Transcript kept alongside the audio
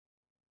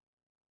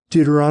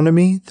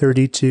Deuteronomy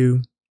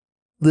 32.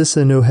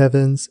 Listen, O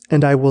heavens,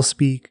 and I will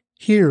speak.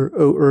 Hear,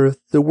 O earth,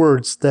 the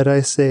words that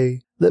I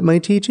say. Let my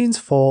teachings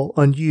fall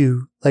on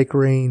you like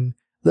rain.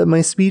 Let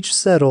my speech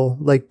settle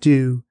like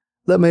dew.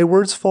 Let my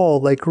words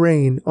fall like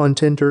rain on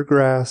tender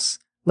grass,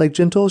 like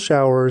gentle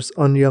showers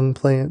on young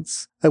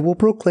plants. I will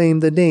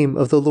proclaim the name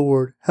of the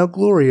Lord. How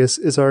glorious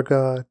is our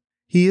God!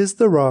 He is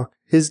the rock.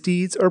 His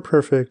deeds are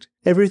perfect.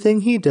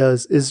 Everything he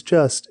does is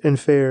just and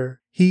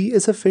fair. He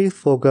is a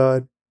faithful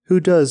God who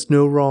does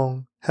no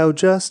wrong. How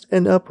just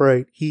and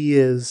upright he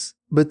is.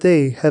 But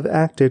they have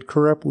acted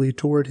corruptly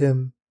toward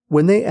him.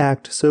 When they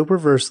act so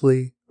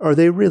perversely, are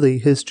they really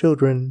his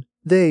children?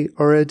 They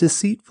are a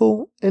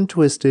deceitful and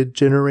twisted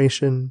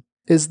generation.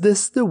 Is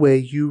this the way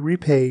you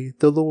repay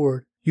the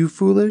Lord, you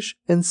foolish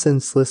and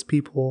senseless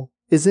people?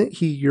 Isn't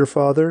he your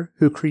father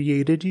who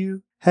created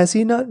you? Has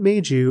he not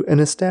made you and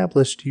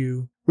established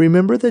you?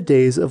 Remember the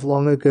days of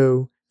long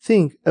ago.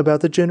 Think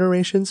about the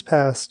generations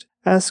past.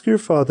 Ask your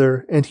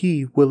father, and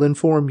he will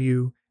inform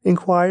you.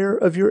 Inquire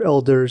of your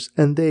elders,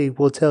 and they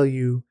will tell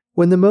you.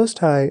 When the Most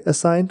High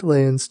assigned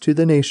lands to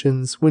the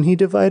nations, when he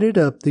divided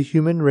up the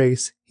human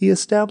race, he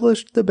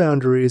established the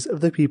boundaries of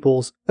the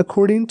peoples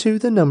according to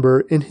the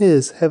number in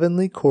his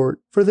heavenly court.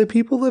 For the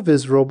people of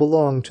Israel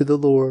belong to the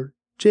Lord.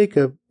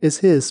 Jacob is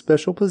his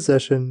special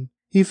possession.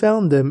 He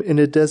found them in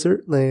a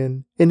desert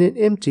land, in an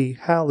empty,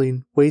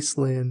 howling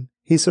wasteland.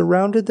 He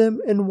surrounded them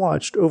and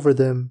watched over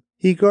them.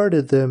 He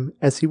guarded them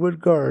as he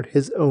would guard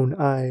his own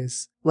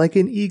eyes. Like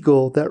an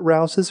eagle that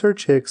rouses her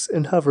chicks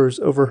and hovers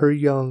over her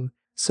young,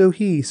 so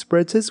he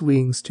spreads his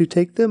wings to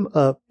take them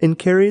up and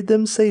carried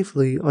them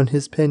safely on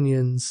his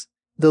pinions.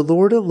 The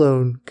Lord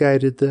alone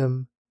guided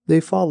them.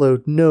 They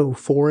followed no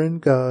foreign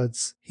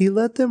gods. He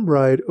let them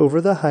ride over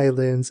the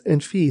highlands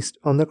and feast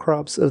on the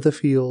crops of the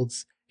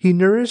fields. He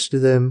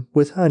nourished them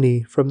with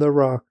honey from the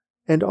rock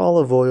and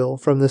olive oil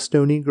from the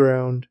stony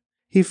ground.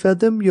 He fed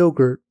them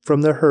yogurt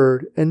from the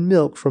herd and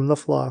milk from the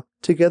flock,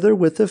 together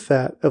with the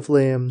fat of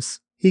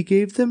lambs. He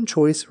gave them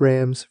choice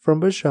rams from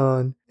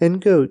Bashan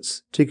and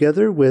goats,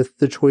 together with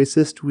the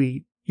choicest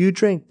wheat. You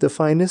drank the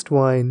finest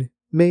wine,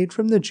 made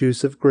from the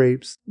juice of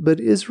grapes. But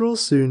Israel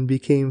soon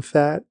became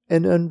fat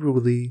and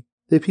unruly.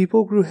 The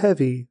people grew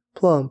heavy,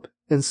 plump,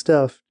 and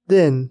stuffed.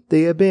 Then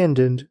they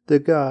abandoned the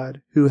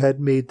God who had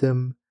made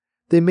them.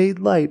 They made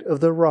light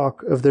of the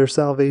rock of their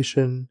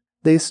salvation.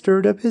 They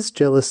stirred up his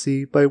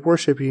jealousy by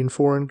worshipping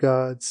foreign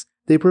gods.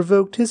 They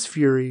provoked his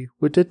fury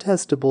with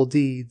detestable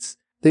deeds.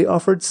 They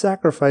offered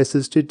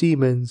sacrifices to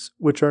demons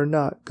which are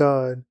not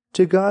God,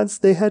 to gods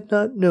they had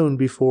not known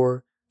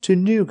before, to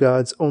new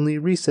gods only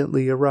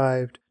recently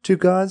arrived, to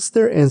gods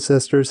their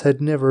ancestors had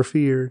never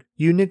feared.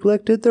 You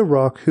neglected the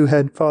rock who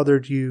had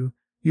fathered you.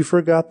 You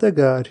forgot the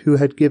God who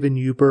had given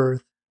you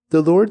birth.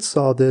 The Lord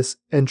saw this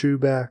and drew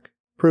back,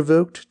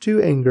 provoked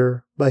to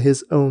anger by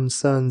his own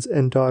sons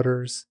and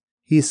daughters.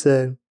 He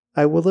said,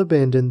 I will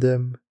abandon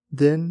them,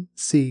 then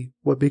see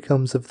what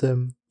becomes of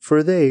them.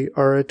 For they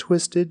are a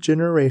twisted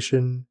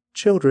generation,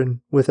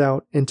 children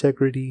without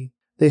integrity.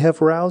 They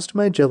have roused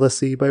my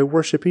jealousy by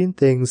worshipping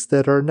things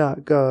that are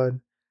not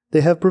God.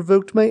 They have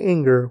provoked my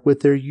anger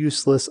with their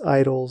useless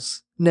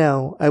idols.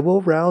 Now I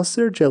will rouse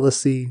their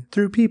jealousy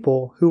through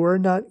people who are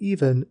not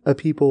even a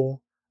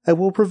people. I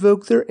will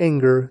provoke their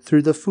anger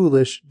through the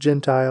foolish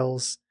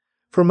Gentiles.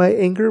 For my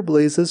anger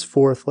blazes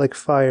forth like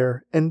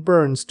fire and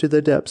burns to the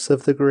depths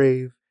of the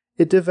grave.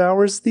 It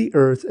devours the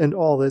earth and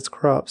all its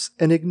crops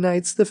and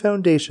ignites the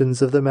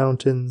foundations of the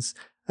mountains.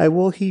 I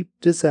will heap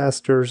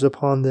disasters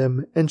upon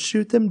them and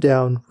shoot them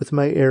down with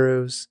my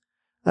arrows.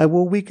 I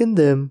will weaken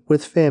them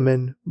with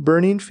famine,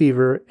 burning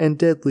fever, and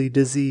deadly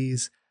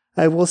disease.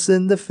 I will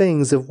send the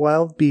fangs of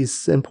wild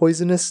beasts and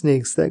poisonous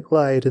snakes that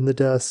glide in the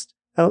dust.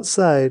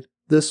 Outside,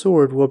 the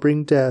sword will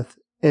bring death,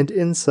 and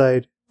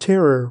inside,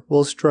 terror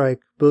will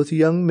strike both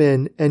young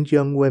men and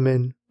young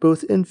women,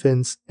 both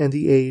infants and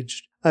the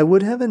aged. I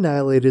would have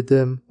annihilated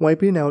them,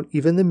 wiping out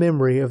even the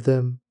memory of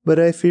them. But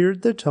I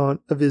feared the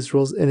taunt of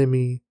Israel's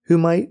enemy, who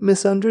might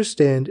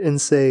misunderstand and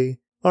say,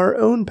 Our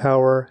own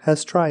power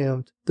has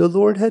triumphed. The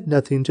Lord had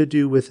nothing to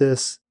do with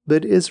this.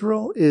 But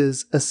Israel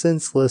is a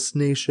senseless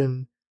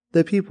nation.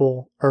 The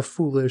people are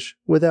foolish,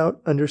 without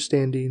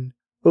understanding.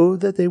 Oh,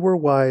 that they were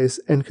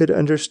wise and could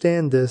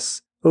understand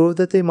this. Oh,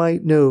 that they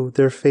might know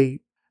their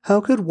fate. How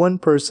could one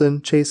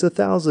person chase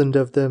 1,000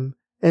 of them,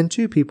 and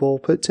 2 people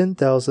put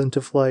 10,000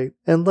 to flight,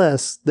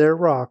 unless their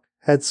rock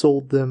had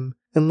sold them,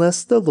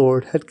 unless the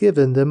Lord had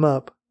given them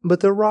up?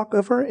 But the rock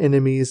of our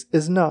enemies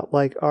is not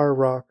like our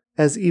rock,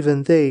 as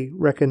even they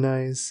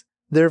recognize.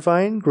 Their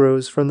vine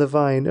grows from the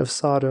vine of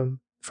Sodom,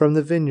 from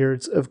the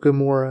vineyards of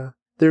Gomorrah.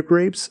 Their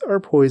grapes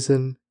are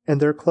poison, and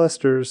their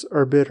clusters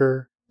are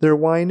bitter. Their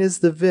wine is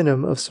the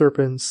venom of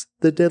serpents,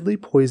 the deadly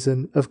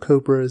poison of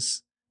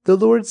cobras. The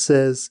Lord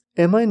says,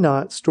 Am I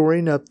not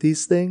storing up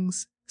these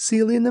things,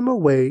 sealing them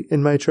away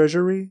in my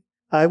treasury?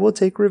 I will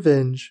take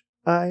revenge.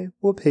 I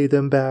will pay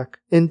them back.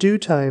 In due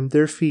time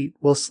their feet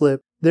will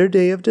slip. Their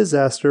day of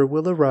disaster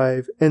will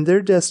arrive, and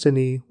their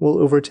destiny will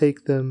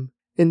overtake them.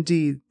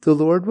 Indeed, the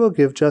Lord will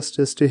give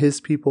justice to his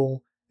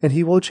people, and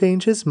he will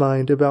change his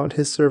mind about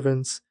his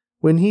servants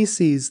when he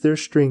sees their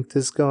strength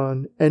is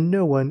gone and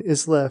no one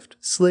is left,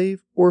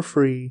 slave or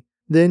free.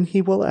 Then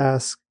he will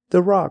ask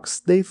the rocks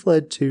they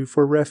fled to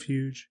for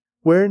refuge,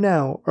 where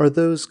now are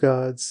those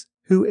gods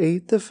who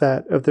ate the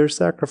fat of their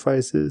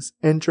sacrifices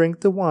and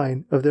drank the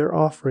wine of their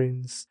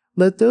offerings?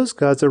 Let those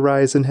gods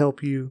arise and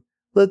help you.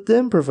 Let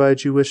them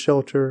provide you with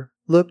shelter.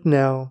 Look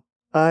now,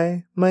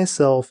 I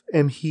myself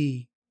am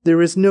He.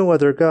 There is no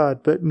other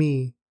God but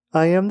me.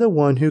 I am the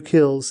one who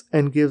kills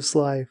and gives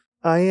life.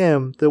 I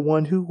am the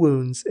one who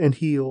wounds and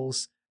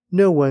heals.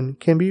 No one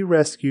can be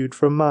rescued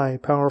from my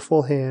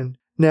powerful hand.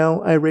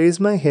 Now I raise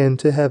my hand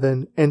to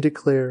heaven and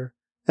declare,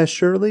 as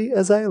surely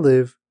as I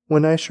live,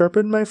 when I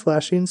sharpen my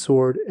flashing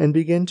sword and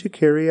begin to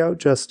carry out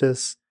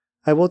justice,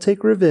 I will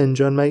take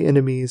revenge on my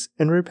enemies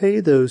and repay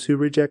those who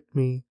reject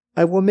me.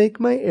 I will make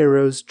my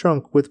arrows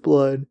drunk with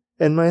blood,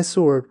 and my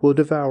sword will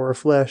devour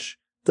flesh,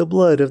 the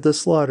blood of the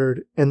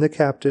slaughtered and the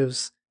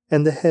captives,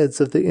 and the heads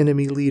of the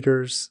enemy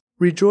leaders.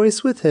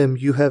 Rejoice with him,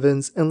 you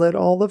heavens, and let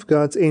all of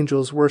God's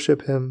angels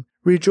worship him.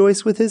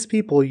 Rejoice with his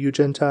people, you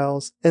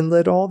Gentiles, and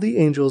let all the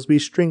angels be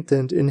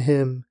strengthened in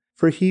him.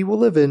 For he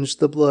will avenge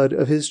the blood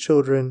of his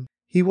children.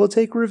 He will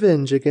take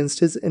revenge against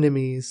his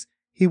enemies.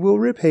 He will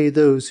repay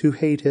those who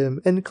hate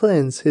him and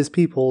cleanse his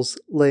people's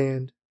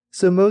land.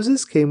 So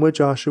Moses came with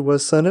Joshua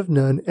son of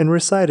Nun and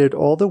recited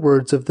all the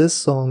words of this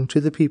song to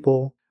the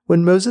people.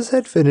 When Moses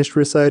had finished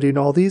reciting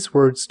all these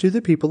words to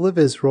the people of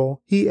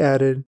Israel, he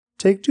added,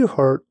 Take to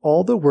heart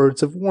all the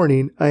words of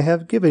warning I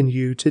have given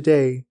you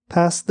today.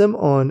 Pass them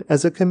on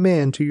as a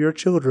command to your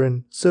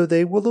children, so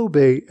they will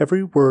obey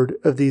every word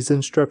of these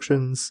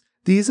instructions.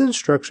 These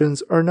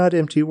instructions are not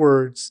empty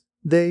words.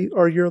 They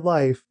are your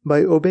life.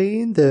 By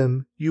obeying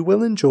them, you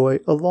will enjoy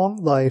a long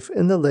life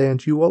in the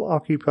land you will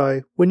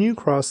occupy when you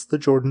cross the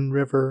Jordan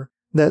River.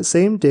 That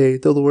same day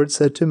the Lord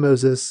said to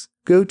Moses,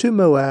 Go to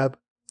Moab,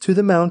 to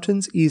the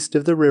mountains east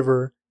of the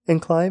river,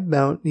 and climb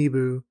Mount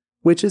Nebo,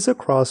 which is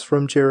across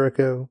from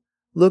Jericho.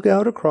 Look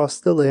out across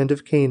the land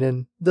of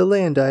Canaan, the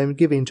land I am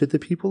giving to the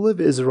people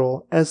of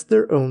Israel as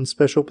their own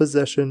special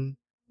possession.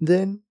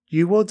 Then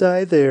you will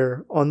die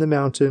there on the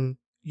mountain.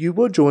 You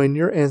will join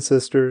your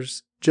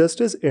ancestors,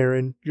 just as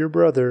Aaron, your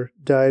brother,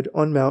 died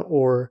on Mount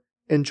Or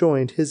and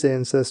joined his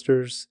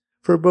ancestors.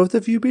 For both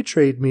of you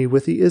betrayed me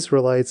with the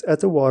Israelites at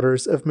the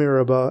waters of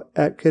Meribah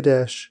at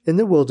Kadesh, in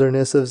the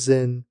wilderness of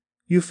Zin.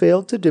 You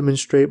failed to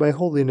demonstrate my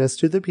holiness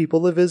to the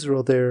people of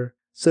Israel there.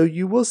 So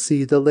you will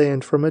see the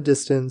land from a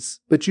distance,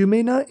 but you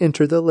may not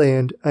enter the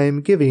land I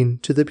am giving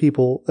to the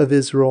people of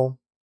Israel.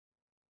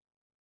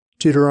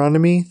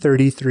 Deuteronomy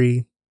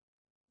 33.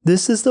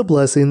 This is the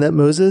blessing that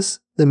Moses,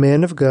 the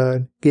man of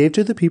God, gave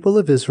to the people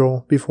of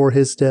Israel before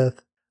his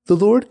death. The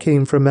Lord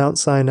came from Mount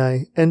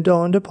Sinai and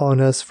dawned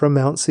upon us from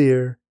Mount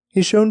Seir.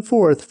 He shone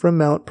forth from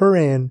Mount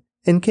Paran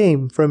and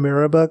came from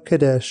Meribah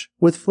Kadesh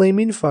with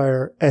flaming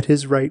fire at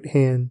his right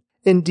hand.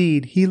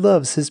 Indeed, he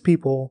loves his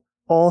people.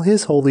 All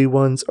his holy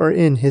ones are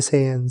in his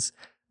hands.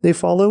 They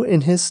follow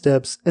in his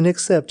steps and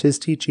accept his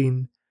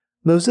teaching.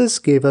 Moses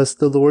gave us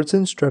the Lord's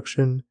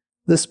instruction,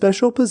 the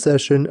special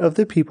possession of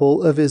the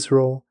people of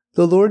Israel.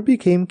 The Lord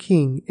became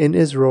king in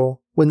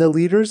Israel when the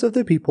leaders of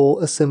the people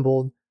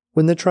assembled,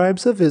 when the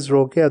tribes of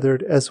Israel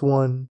gathered as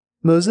one.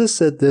 Moses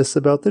said this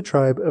about the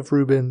tribe of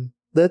Reuben.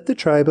 Let the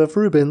tribe of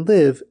Reuben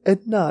live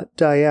and not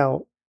die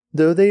out,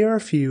 though they are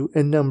few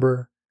in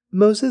number.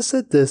 Moses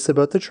said this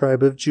about the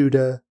tribe of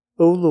Judah.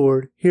 O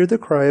Lord, hear the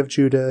cry of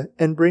Judah,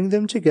 and bring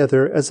them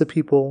together as a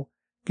people.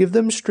 Give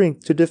them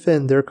strength to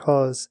defend their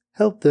cause.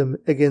 Help them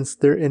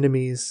against their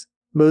enemies.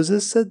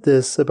 Moses said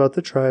this about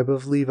the tribe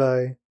of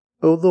Levi.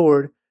 O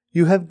Lord,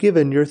 you have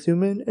given your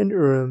Thummim and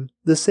Urim,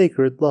 the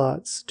sacred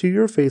lots, to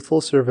your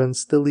faithful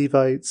servants, the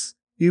Levites.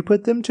 You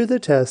put them to the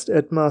test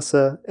at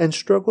Massah, and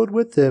struggled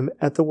with them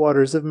at the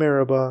waters of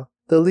Meribah.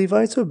 The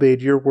Levites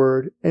obeyed your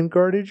word, and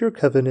guarded your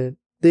covenant.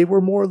 They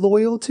were more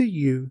loyal to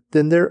you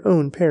than their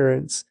own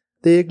parents.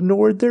 They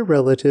ignored their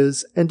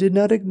relatives and did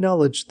not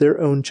acknowledge their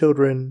own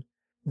children.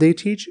 They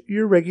teach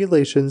your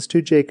regulations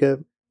to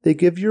Jacob. They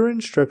give your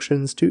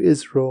instructions to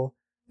Israel.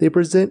 They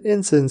present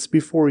incense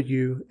before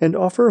you and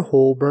offer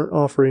whole burnt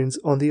offerings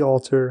on the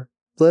altar.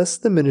 Bless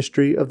the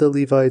ministry of the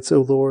Levites,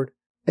 O Lord,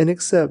 and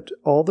accept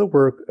all the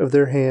work of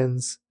their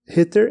hands.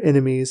 Hit their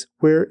enemies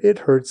where it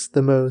hurts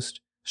the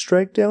most.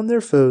 Strike down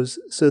their foes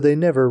so they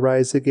never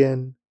rise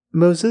again.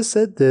 Moses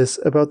said this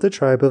about the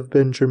tribe of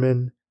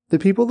Benjamin. The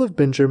people of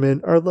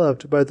Benjamin are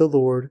loved by the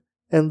Lord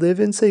and live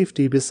in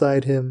safety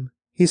beside him.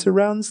 He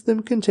surrounds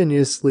them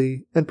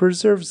continuously and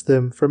preserves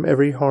them from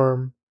every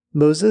harm.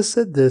 Moses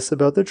said this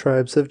about the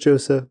tribes of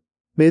Joseph.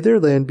 May their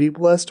land be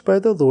blessed by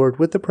the Lord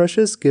with the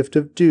precious gift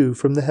of dew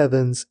from the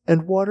heavens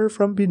and water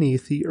from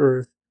beneath the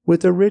earth,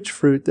 with the rich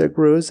fruit that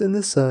grows in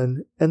the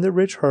sun and the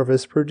rich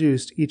harvest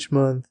produced each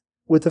month,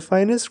 with the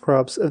finest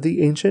crops of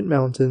the ancient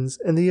mountains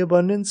and the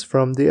abundance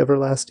from the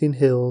everlasting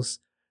hills,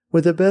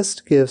 with the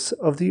best gifts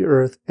of the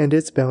earth and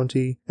its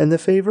bounty, and the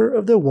favor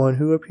of the one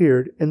who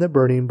appeared in the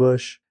burning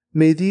bush.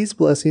 May these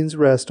blessings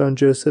rest on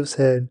Joseph's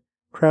head,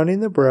 crowning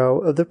the brow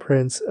of the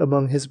prince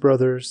among his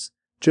brothers.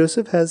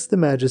 Joseph has the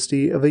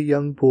majesty of a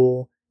young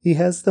bull. He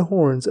has the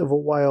horns of a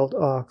wild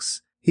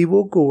ox. He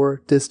will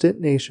gore distant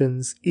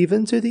nations,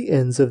 even to the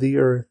ends of the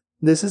earth.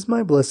 This is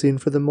my blessing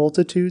for the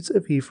multitudes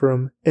of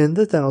Ephraim and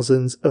the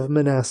thousands of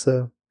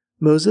Manasseh.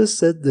 Moses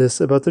said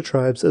this about the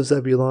tribes of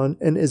Zebulun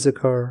and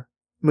Issachar.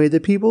 May the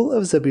people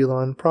of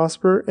Zebulun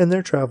prosper in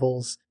their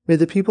travels. May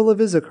the people of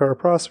Issachar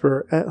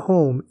prosper at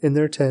home in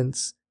their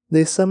tents.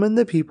 They summon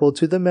the people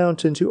to the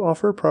mountain to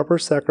offer proper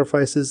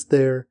sacrifices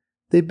there.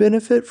 They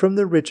benefit from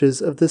the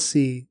riches of the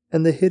sea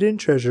and the hidden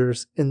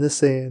treasures in the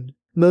sand.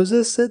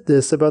 Moses said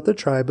this about the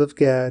tribe of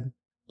Gad.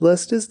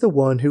 Blessed is the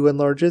one who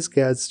enlarges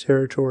Gad's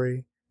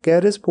territory.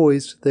 Gad is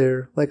poised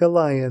there like a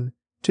lion,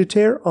 to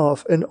tear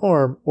off an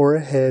arm or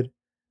a head.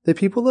 The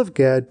people of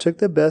Gad took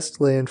the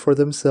best land for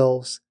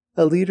themselves.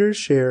 A leader's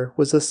share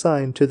was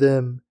assigned to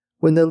them.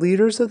 When the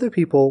leaders of the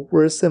people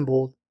were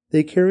assembled,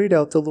 they carried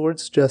out the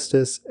Lord's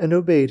justice and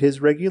obeyed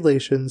his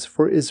regulations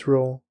for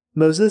Israel.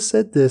 Moses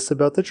said this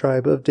about the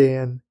tribe of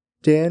Dan.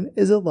 Dan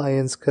is a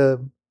lion's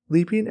cub,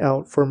 leaping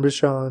out from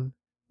Bashan.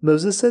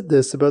 Moses said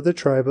this about the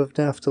tribe of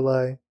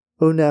Naphtali.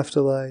 O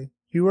Naphtali,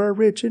 you are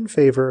rich in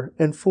favor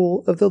and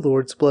full of the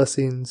Lord's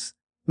blessings.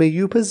 May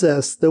you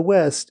possess the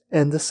west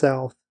and the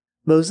south.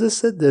 Moses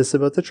said this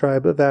about the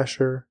tribe of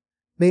Asher.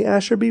 May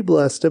Asher be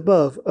blessed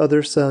above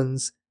other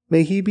sons.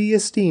 May he be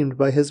esteemed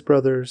by his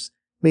brothers.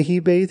 May he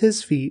bathe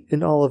his feet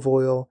in olive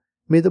oil.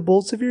 May the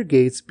bolts of your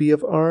gates be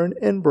of iron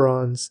and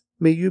bronze.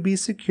 May you be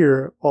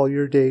secure all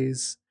your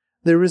days.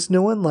 There is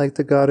no one like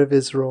the God of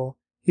Israel.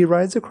 He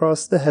rides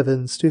across the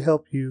heavens to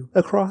help you,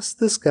 across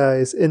the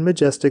skies in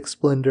majestic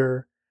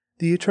splendor.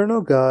 The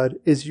eternal God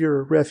is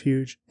your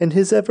refuge, and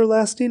his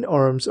everlasting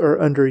arms are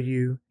under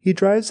you. He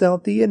drives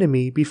out the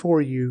enemy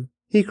before you.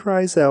 He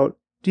cries out,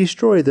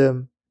 "Destroy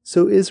them!"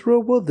 So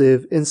Israel will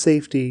live in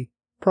safety,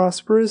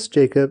 prosperous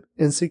Jacob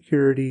in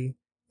security,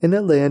 in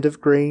a land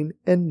of grain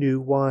and new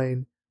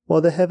wine,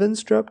 while the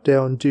heavens drop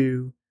down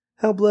dew.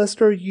 How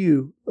blessed are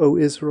you, O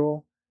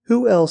Israel!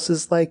 Who else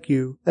is like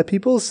you, a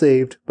people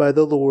saved by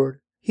the Lord?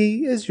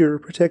 He is your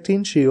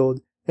protecting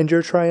shield and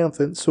your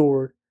triumphant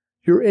sword.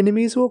 Your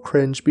enemies will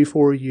cringe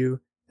before you,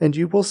 and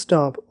you will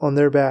stomp on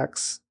their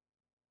backs.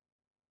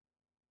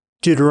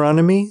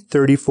 Deuteronomy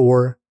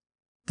 34.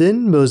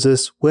 Then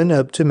Moses went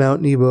up to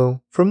Mount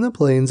Nebo from the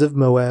plains of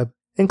Moab,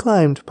 and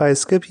climbed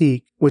Pisgah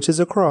Peak, which is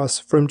across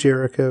from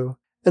Jericho.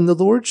 And the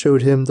Lord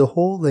showed him the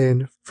whole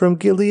land, from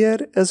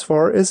Gilead as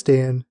far as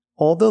Dan,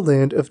 all the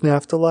land of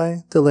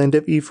Naphtali, the land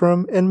of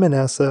Ephraim and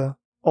Manasseh,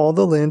 all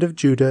the land of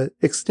Judah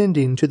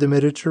extending to the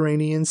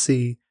Mediterranean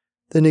Sea,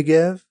 the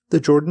Negev, the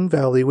Jordan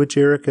Valley with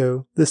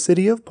Jericho, the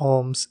city of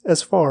palms,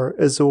 as far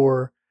as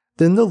Zor.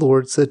 Then the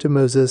Lord said to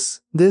Moses,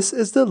 "This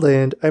is the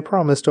land I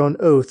promised on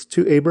oath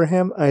to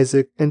Abraham,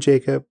 Isaac, and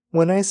Jacob,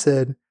 when I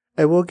said,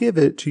 I will give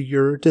it to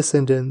your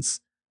descendants.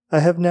 I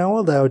have now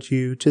allowed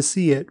you to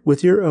see it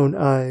with your own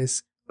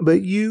eyes,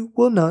 but you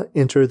will not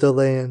enter the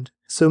land."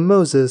 So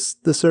Moses,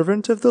 the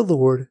servant of the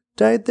Lord,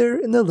 died there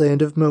in the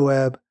land of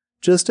Moab,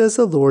 just as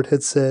the Lord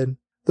had said.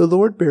 The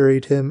Lord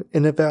buried him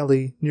in a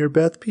valley near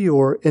Beth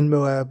Peor in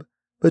Moab,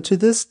 but to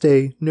this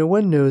day no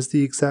one knows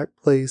the exact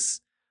place.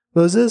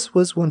 Moses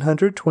was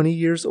 120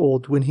 years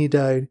old when he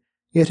died,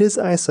 yet his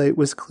eyesight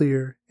was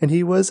clear, and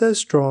he was as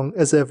strong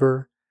as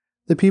ever.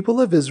 The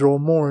people of Israel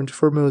mourned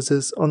for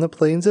Moses on the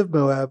plains of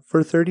Moab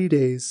for 30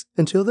 days,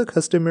 until the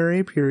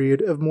customary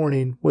period of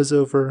mourning was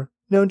over.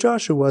 Now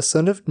Joshua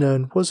son of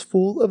Nun was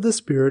full of the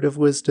spirit of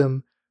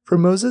wisdom, for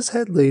Moses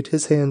had laid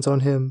his hands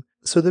on him.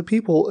 So the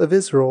people of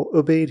Israel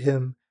obeyed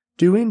him,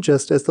 doing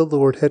just as the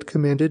Lord had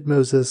commanded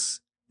Moses.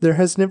 There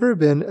has never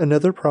been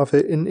another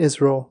prophet in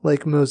Israel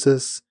like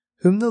Moses,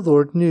 whom the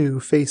Lord knew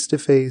face to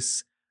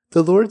face.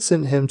 The Lord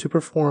sent him to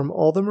perform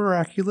all the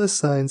miraculous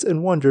signs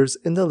and wonders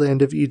in the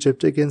land of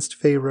Egypt against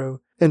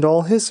Pharaoh and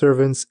all his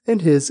servants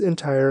and his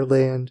entire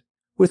land.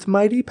 With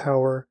mighty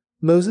power,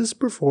 Moses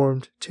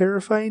performed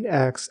terrifying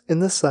acts in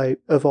the sight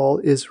of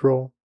all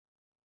Israel.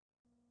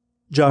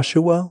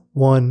 Joshua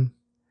 1.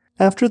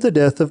 After the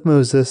death of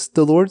Moses,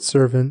 the Lord's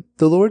servant,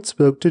 the Lord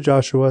spoke to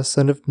Joshua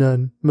son of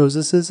Nun,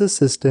 Moses'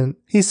 assistant.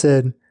 He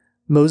said,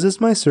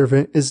 "Moses my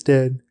servant is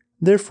dead.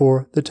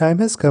 Therefore the time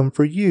has come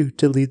for you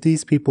to lead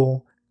these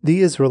people,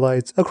 the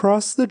Israelites,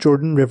 across the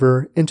Jordan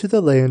River into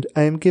the land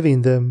I am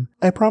giving them.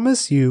 I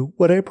promise you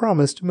what I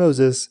promised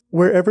Moses.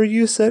 Wherever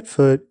you set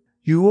foot,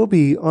 you will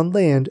be on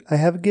land I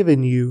have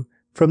given you,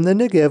 from the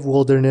Negev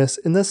wilderness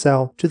in the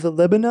south to the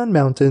Lebanon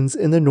mountains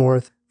in the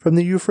north, from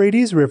the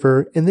Euphrates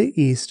River in the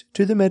east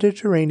to the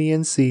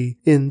Mediterranean Sea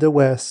in the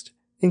west,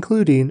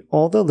 including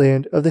all the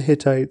land of the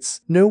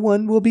Hittites. No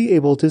one will be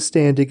able to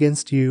stand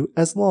against you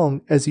as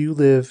long as you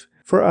live,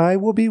 for I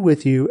will be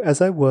with you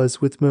as I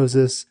was with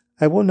Moses.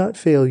 I will not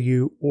fail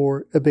you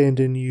or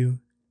abandon you.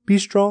 Be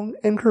strong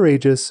and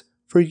courageous,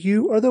 for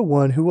you are the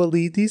one who will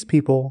lead these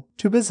people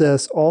to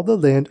possess all the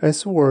land I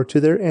swore to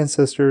their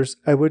ancestors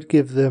I would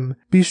give them.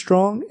 Be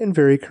strong and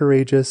very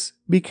courageous.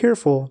 Be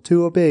careful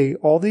to obey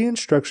all the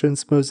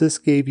instructions Moses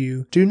gave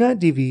you. Do not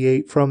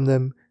deviate from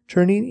them,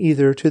 turning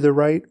either to the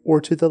right or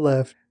to the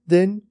left.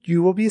 Then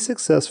you will be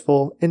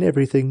successful in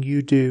everything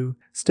you do.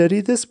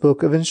 Study this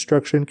book of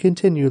instruction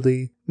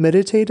continually.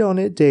 Meditate on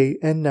it day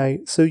and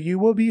night, so you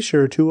will be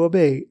sure to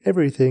obey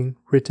everything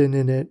written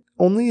in it.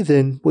 Only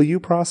then will you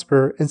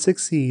prosper and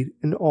succeed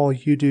in all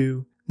you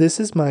do. This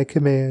is my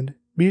command.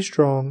 Be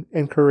strong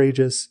and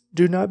courageous.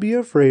 Do not be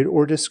afraid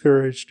or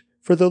discouraged,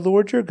 for the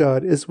Lord your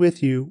God is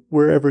with you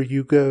wherever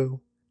you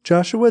go.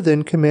 Joshua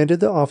then commanded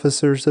the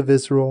officers of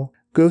Israel,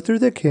 "Go through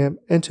the camp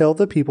and tell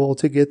the people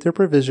to get their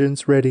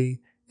provisions ready.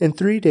 In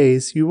 3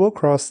 days you will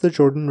cross the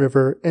Jordan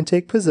River and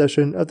take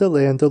possession of the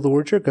land the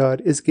Lord your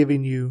God is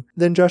giving you."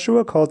 Then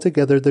Joshua called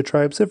together the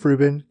tribes of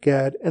Reuben,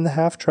 Gad, and the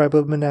half-tribe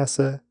of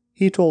Manasseh.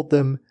 He told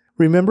them,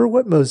 "Remember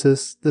what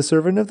Moses, the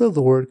servant of the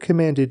Lord,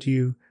 commanded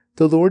you.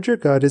 The Lord your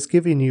God is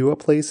giving you a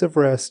place of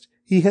rest.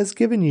 He has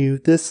given you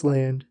this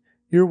land.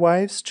 Your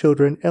wives,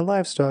 children, and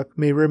livestock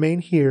may remain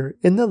here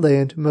in the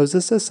land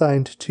Moses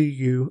assigned to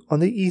you on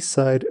the east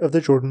side of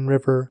the Jordan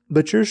River.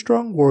 But your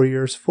strong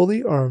warriors,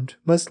 fully armed,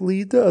 must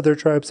lead the other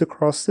tribes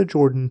across the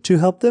Jordan to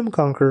help them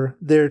conquer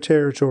their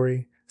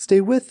territory.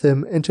 Stay with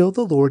them until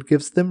the Lord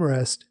gives them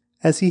rest,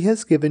 as he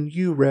has given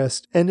you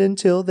rest, and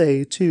until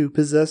they, too,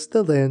 possess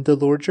the land the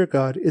Lord your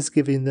God is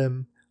giving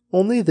them.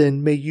 Only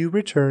then may you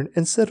return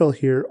and settle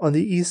here on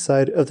the east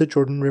side of the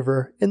Jordan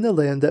River, in the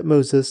land that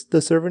Moses,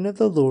 the servant of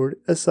the Lord,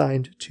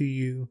 assigned to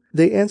you."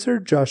 They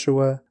answered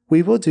Joshua,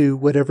 "We will do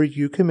whatever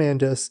you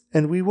command us,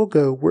 and we will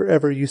go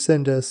wherever you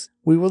send us.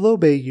 We will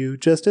obey you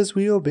just as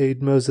we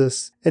obeyed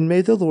Moses. And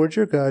may the Lord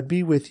your God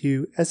be with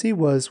you as he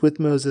was with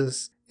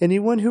Moses.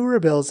 Anyone who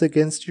rebels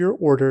against your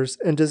orders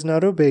and does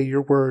not obey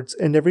your words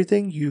and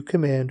everything you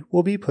command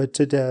will be put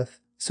to death.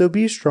 So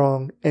be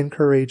strong and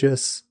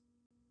courageous."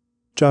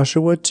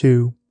 Joshua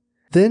 2.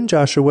 Then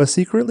Joshua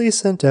secretly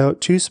sent out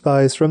 2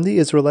 spies from the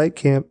Israelite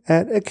camp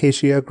at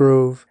Acacia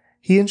Grove.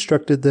 He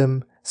instructed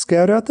them,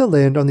 "Scout out the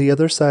land on the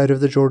other side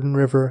of the Jordan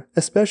River,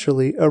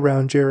 especially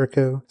around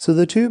Jericho." So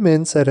the 2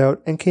 men set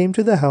out and came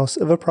to the house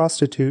of a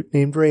prostitute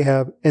named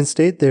Rahab and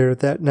stayed there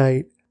that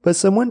night. But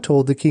someone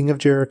told the king of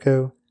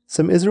Jericho,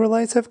 "Some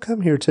Israelites have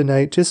come here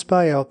tonight to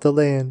spy out the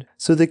land."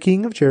 So the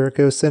king of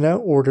Jericho sent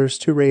out orders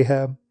to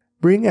Rahab,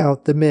 "Bring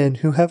out the men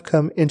who have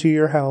come into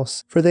your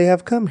house, for they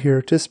have come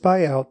here to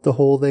spy out the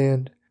whole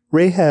land."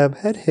 Rahab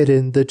had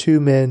hidden the 2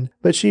 men,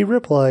 but she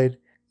replied,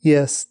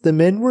 "Yes, the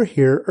men were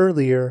here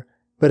earlier,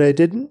 but I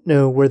didn't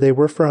know where they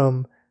were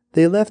from.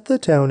 They left the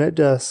town at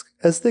dusk,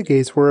 as the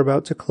gates were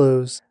about to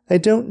close. I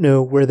don't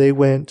know where they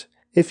went.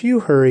 If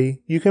you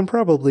hurry, you can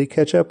probably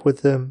catch up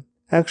with them."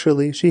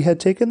 Actually, she had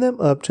taken them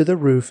up to the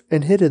roof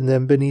and hidden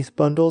them beneath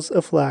bundles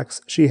of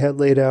flax she had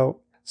laid out.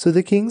 So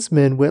the king's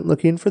men went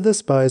looking for the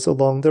spies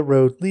along the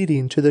road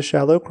leading to the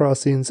shallow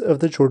crossings of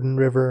the Jordan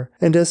River,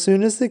 and as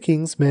soon as the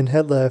king's men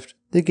had left,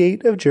 the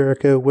gate of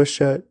Jericho was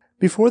shut.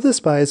 Before the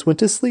spies went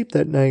to sleep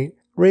that night,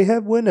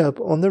 Rahab went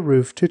up on the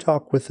roof to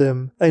talk with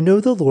them. "I know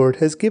the Lord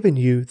has given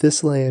you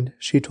this land,"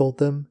 she told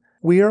them.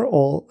 "We are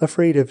all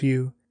afraid of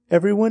you.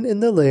 Everyone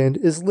in the land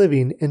is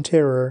living in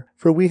terror,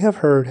 for we have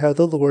heard how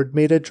the Lord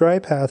made a dry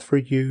path for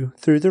you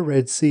through the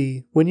Red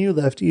Sea when you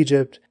left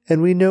Egypt,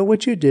 and we know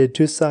what you did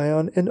to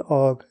Sihon and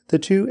Og, the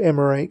 2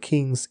 Amorite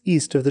kings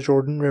east of the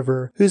Jordan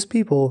River, whose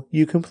people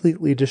you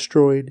completely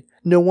destroyed.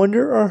 No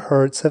wonder our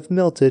hearts have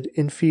melted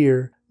in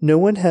fear. No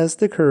one has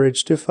the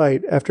courage to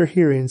fight after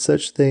hearing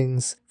such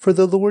things, for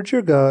the Lord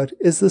your God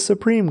is the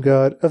supreme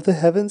God of the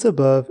heavens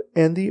above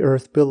and the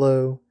earth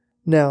below.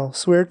 Now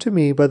swear to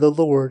me by the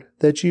Lord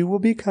that you will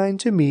be kind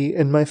to me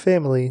and my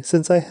family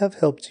since I have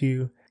helped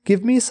you.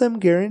 Give me some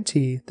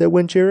guarantee that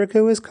when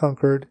Jericho is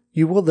conquered,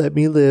 you will let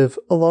me live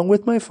along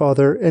with my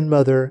father and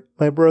mother,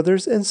 my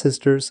brothers and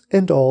sisters,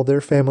 and all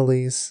their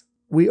families."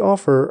 "We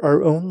offer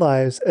our own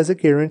lives as a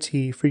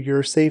guarantee for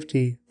your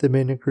safety," the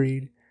men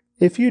agreed.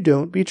 "If you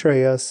don't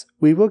betray us,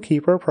 we will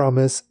keep our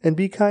promise and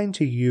be kind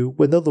to you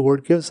when the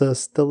Lord gives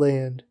us the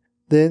land."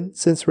 Then,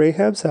 since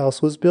Rahab's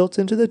house was built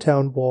into the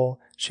town wall,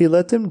 she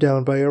let them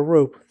down by a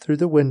rope through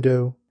the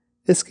window.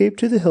 "Escape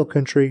to the hill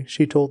country,"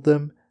 she told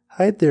them.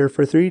 "Hide there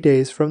for 3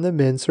 days from the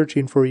men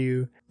searching for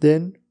you.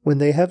 Then, when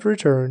they have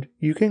returned,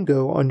 you can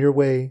go on your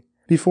way."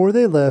 Before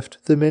they left,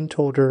 the men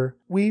told her,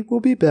 "We will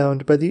be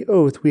bound by the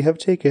oath we have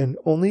taken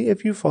only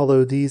if you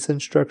follow these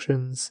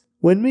instructions.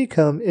 When we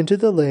come into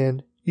the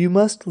land, you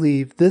must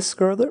leave this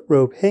scarlet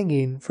rope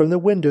hanging from the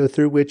window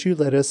through which you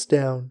let us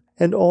down,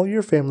 and all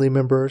your family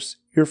members,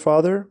 your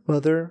father,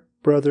 mother,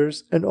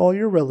 brothers, and all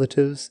your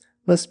relatives,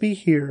 must be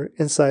here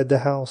inside the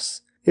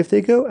house. If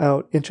they go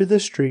out into the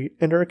street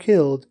and are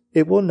killed,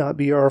 it will not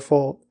be our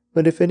fault.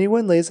 But if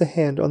anyone lays a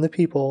hand on the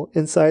people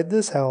inside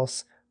this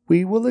house,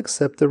 we will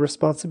accept the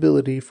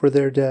responsibility for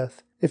their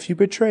death. If you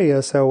betray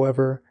us,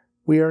 however,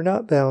 we are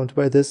not bound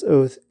by this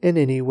oath in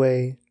any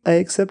way." "I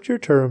accept your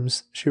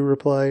terms," she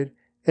replied,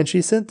 and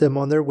she sent them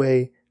on their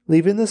way,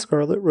 leaving the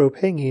scarlet rope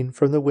hanging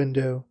from the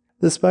window.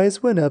 The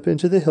spies went up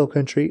into the hill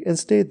country and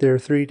stayed there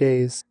 3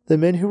 days. The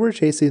men who were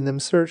chasing them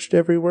searched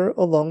everywhere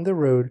along the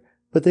road,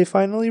 but they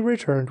finally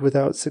returned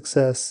without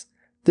success.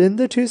 Then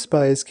the 2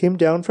 spies came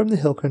down from the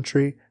hill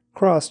country,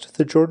 crossed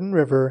the Jordan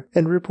River,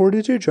 and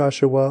reported to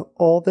Joshua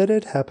all that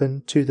had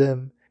happened to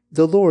them.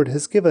 "The Lord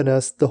has given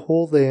us the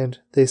whole land,"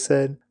 they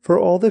said, "for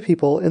all the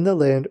people in the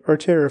land are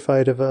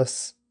terrified of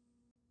us."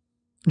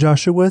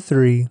 Joshua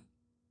 3.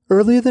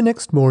 Early the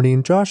next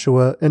morning,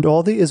 Joshua and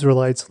all the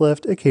Israelites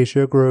left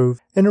Acacia Grove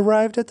and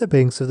arrived at the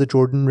banks of the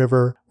Jordan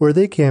River, where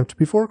they camped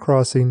before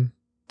crossing.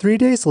 3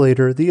 days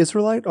later, the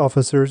Israelite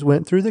officers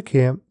went through the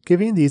camp,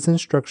 giving these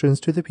instructions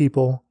to the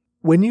people.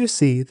 "When you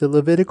see the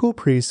Levitical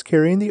priests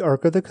carrying the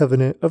Ark of the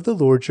Covenant of the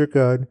Lord your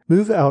God,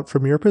 move out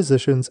from your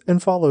positions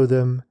and follow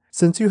them.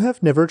 Since you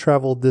have never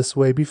traveled this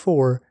way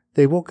before,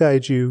 they will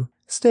guide you.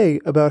 Stay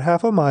about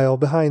half a mile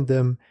behind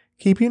them,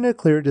 keeping a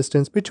clear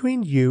distance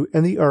between you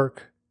and the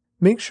Ark.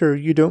 Make sure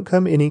you don't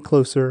come any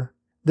closer."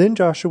 Then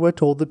Joshua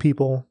told the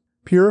people,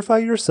 "Purify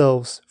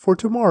yourselves, for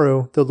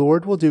tomorrow the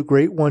Lord will do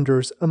great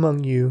wonders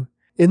among you."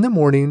 In the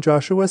morning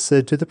Joshua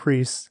said to the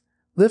priests,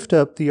 "Lift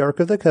up the Ark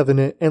of the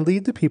Covenant and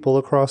lead the people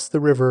across the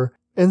river."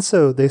 And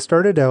so they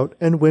started out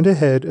and went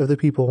ahead of the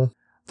people.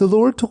 The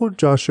Lord told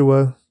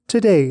Joshua,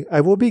 "Today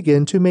I will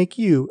begin to make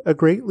you a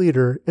great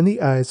leader in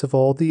the eyes of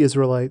all the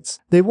Israelites.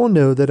 They will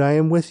know that I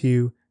am with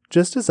you,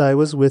 just as I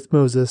was with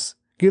Moses.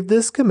 Give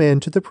this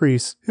command to the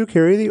priests who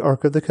carry the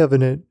Ark of the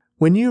Covenant.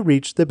 When you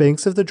reach the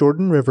banks of the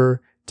Jordan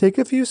River, take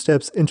a few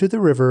steps into the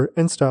river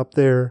and stop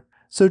there."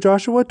 So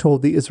Joshua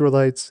told the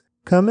Israelites,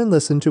 "Come and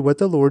listen to what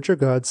the Lord your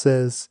God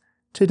says.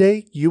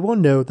 Today you will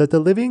know that the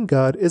living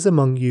God is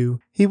among you.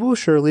 He will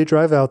surely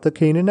drive out the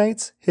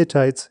Canaanites,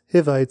 Hittites,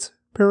 Hivites,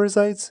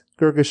 Perizzites,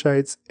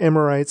 Girgashites,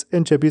 Amorites,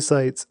 and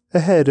Jebusites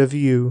ahead of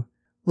you.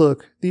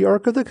 Look, the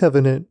Ark of the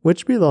Covenant,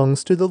 which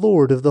belongs to the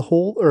Lord of the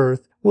whole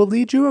earth, will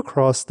lead you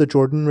across the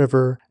Jordan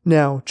River.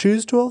 Now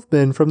choose 12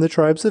 men from the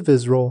tribes of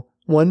Israel,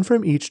 1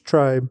 from each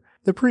tribe.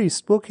 The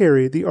priests will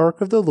carry the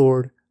Ark of the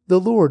Lord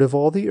of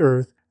all the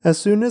earth. As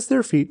soon as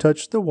their feet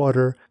touch the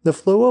water, the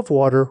flow of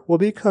water will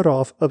be cut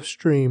off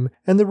upstream,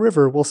 and the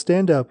river will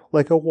stand up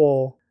like a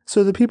wall."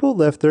 So the people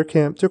left their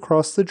camp to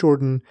cross the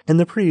Jordan, and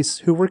the priests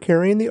who were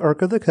carrying the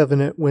Ark of the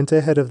Covenant went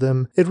ahead of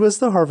them. It was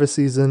the harvest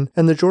season,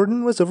 and the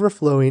Jordan was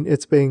overflowing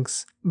its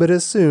banks. But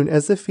as soon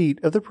as the feet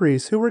of the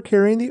priests who were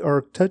carrying the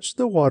ark touched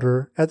the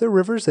water at the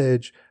river's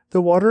edge,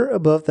 the water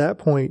above that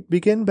point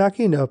began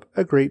backing up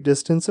a great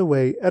distance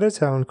away at a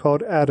town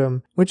called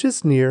Adam, which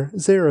is near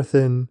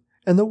Zarethan.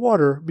 And the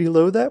water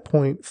below that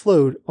point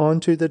flowed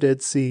onto the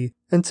Dead Sea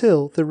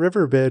until the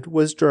riverbed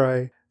was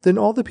dry. Then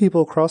all the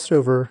people crossed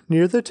over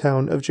near the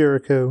town of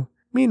Jericho.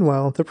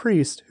 Meanwhile, the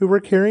priests who were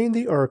carrying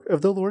the Ark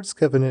of the Lord's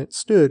Covenant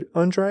stood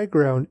on dry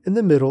ground in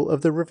the middle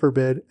of the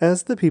riverbed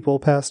as the people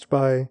passed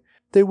by.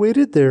 They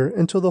waited there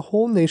until the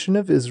whole nation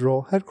of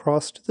Israel had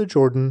crossed the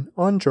Jordan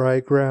on dry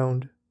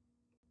ground.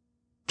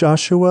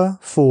 Joshua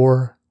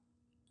 4.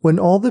 When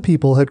all the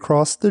people had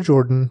crossed the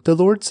Jordan, the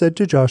Lord said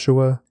to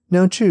Joshua,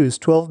 "Now choose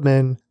 12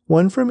 men,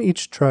 1 from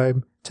each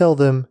tribe. Tell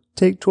them,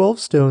 'Take 12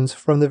 stones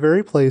from the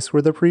very place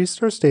where the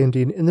priests are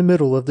standing in the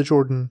middle of the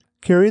Jordan.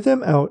 Carry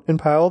them out and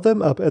pile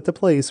them up at the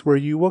place where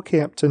you will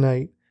camp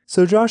tonight.'"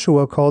 So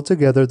Joshua called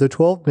together the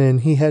 12 men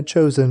he had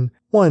chosen,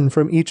 1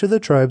 from each of the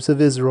tribes of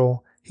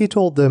Israel. He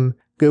told them,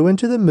 "Go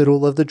into the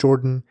middle of the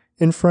Jordan,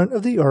 in front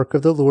of the Ark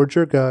of the Lord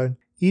your God.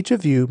 Each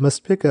of you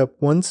must pick up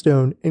 1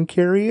 stone and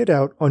carry it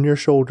out on your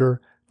shoulder,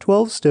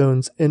 12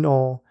 stones in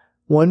all,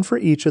 1 for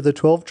each of the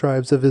 12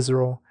 tribes of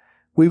Israel.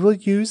 We will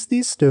use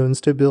these stones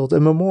to build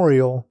a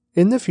memorial.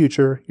 In the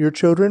future, your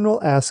children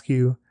will ask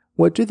you,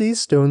 'What do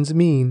these stones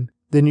mean?'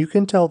 Then you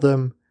can tell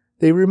them,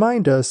 'They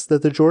remind us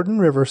that the Jordan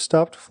River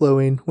stopped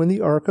flowing when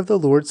the Ark of the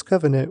Lord's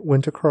Covenant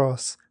went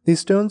across.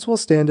 These stones will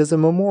stand as a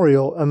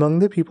memorial among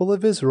the people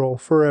of Israel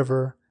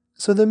forever.'"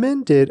 So the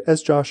men did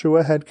as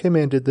Joshua had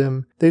commanded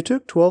them. They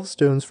took 12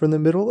 stones from the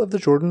middle of the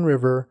Jordan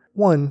River,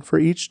 1 for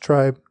each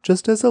tribe,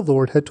 just as the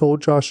Lord had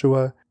told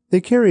Joshua. They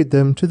carried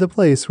them to the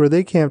place where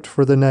they camped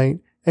for the night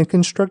and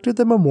constructed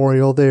the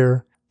memorial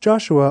there.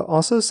 Joshua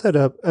also set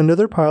up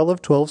another pile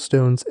of 12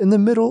 stones in the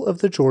middle of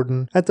the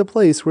Jordan at the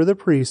place where the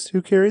priests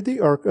who carried the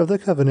Ark of the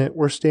Covenant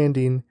were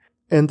standing,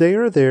 and they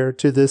are there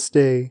to this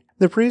day.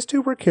 The priests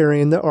who were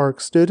carrying the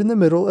ark stood in the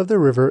middle of the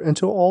river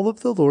until all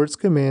of the Lord's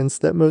commands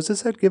that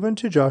Moses had given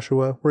to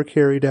Joshua were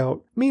carried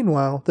out.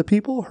 Meanwhile, the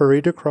people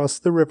hurried across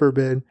the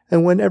riverbed,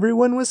 and when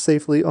everyone was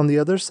safely on the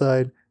other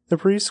side, the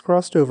priests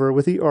crossed over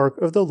with the ark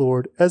of the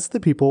Lord as the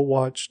people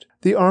watched.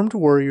 The armed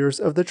warriors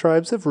of the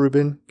tribes of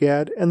Reuben,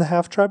 Gad, and the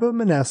half-tribe of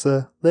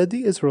Manasseh led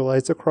the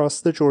Israelites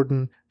across the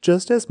Jordan,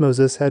 just as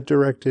Moses had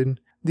directed.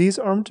 These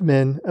armed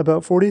men,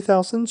 about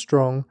 40,000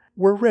 strong,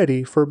 were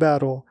ready for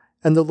battle,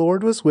 and the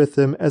Lord was with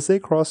them as they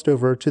crossed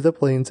over to the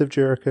plains of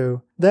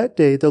Jericho. That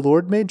day the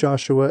Lord made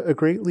Joshua a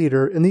great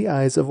leader in the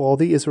eyes of all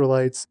the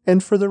Israelites,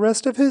 and for the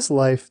rest of his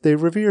life they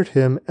revered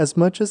him as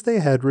much as they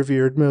had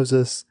revered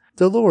Moses.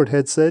 The Lord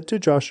had said to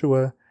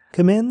Joshua,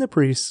 "Command the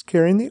priests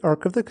carrying the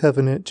Ark of the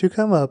Covenant to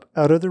come up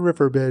out of the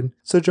riverbed."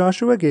 So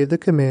Joshua gave the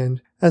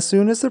command. As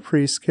soon as the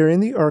priests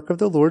carrying the Ark of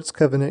the Lord's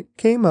Covenant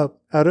came up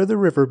out of the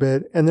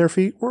riverbed and their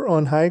feet were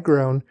on high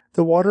ground,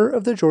 the water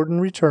of the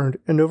Jordan returned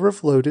and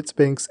overflowed its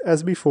banks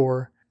as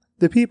before.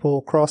 The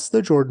people crossed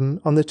the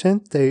Jordan on the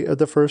 10th day of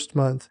the first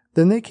month.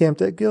 Then they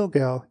camped at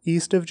Gilgal,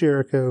 east of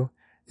Jericho.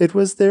 It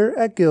was there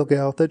at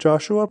Gilgal that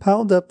Joshua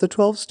piled up the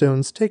 12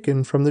 stones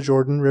taken from the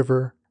Jordan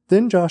River.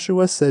 Then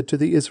Joshua said to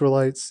the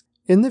Israelites,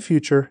 "In the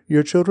future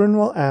your children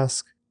will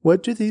ask,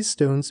 'What do these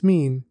stones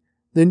mean?'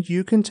 Then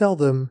you can tell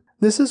them,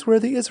 'This is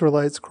where the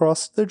Israelites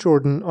crossed the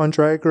Jordan on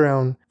dry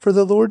ground, for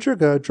the Lord your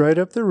God dried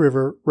up the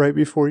river right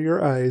before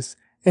your eyes,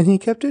 and he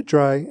kept it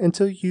dry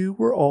until you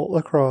were all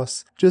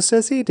across, just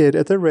as he did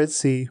at the Red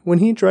Sea when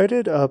he dried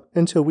it up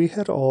until we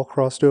had all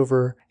crossed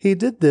over. He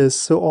did this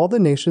so all the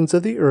nations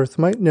of the earth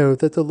might know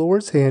that the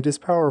Lord's hand is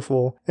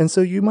powerful, and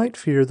so you might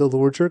fear the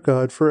Lord your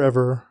God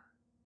forever."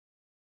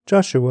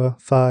 Joshua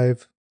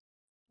 5.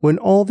 When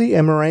all the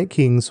Amorite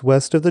kings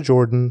west of the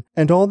Jordan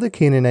and all the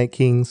Canaanite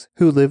kings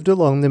who lived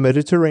along the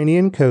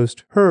Mediterranean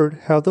coast heard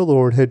how the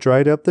Lord had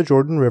dried up the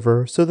Jordan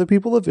River so the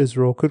people of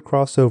Israel could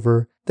cross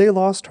over, they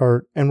lost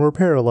heart and were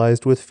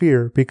paralyzed with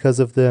fear because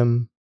of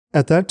them.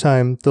 At that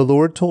time the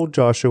Lord told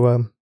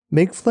Joshua,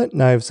 "Make flint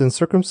knives and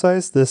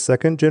circumcise this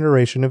second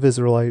generation of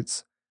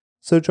Israelites."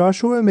 So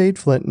Joshua made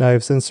flint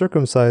knives and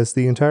circumcised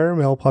the entire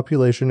male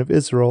population of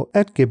Israel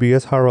at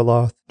Gibeath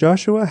Haraloth.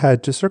 Joshua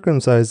had to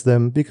circumcise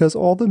them because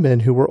all the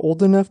men who were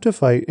old enough to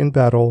fight in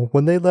battle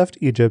when they left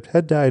Egypt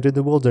had died in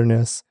the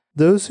wilderness.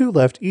 Those who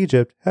left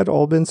Egypt had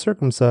all been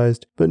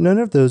circumcised, but none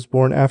of those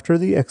born after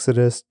the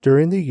Exodus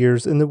during the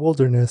years in the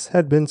wilderness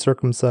had been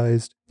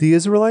circumcised. The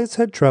Israelites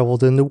had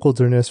traveled in the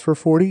wilderness for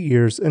 40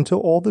 years until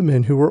all the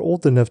men who were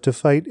old enough to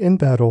fight in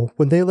battle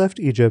when they left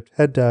Egypt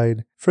had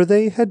died, for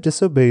they had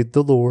disobeyed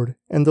the Lord,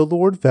 and the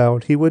Lord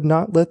vowed he would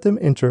not let them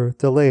enter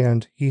the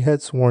land he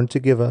had sworn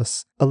to give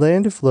us, a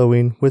land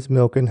flowing with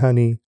milk and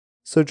honey.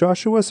 So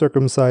Joshua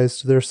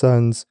circumcised their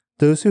sons,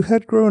 those who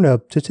had grown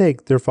up to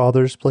take their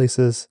fathers'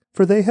 places,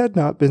 for they had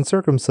not been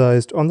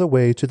circumcised on the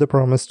way to the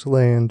promised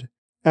land.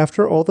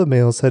 After all the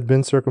males had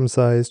been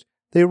circumcised,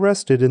 they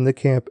rested in the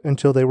camp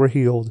until they were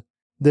healed.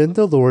 Then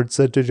the Lord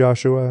said to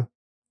Joshua,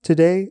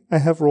 "Today I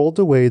have rolled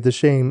away the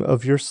shame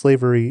of your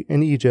slavery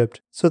in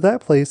Egypt, so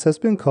that place has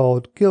been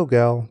called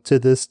Gilgal to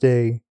this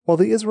day." While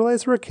the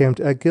Israelites were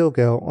camped at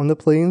Gilgal on the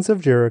plains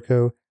of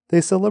Jericho, they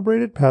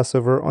celebrated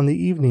Passover on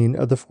the evening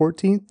of the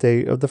 14th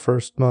day of the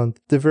first month.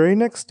 The very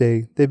next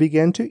day they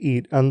began to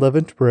eat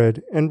unleavened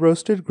bread and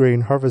roasted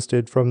grain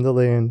harvested from the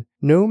land.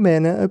 No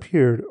manna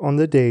appeared on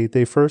the day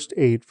they first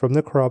ate from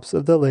the crops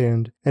of the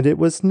land, and it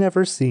was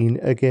never seen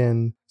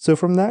again. So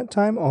from that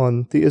time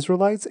on the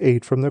Israelites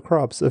ate from the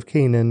crops of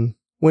Canaan.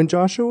 When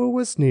Joshua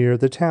was near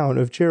the town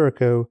of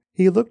Jericho,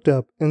 he looked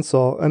up and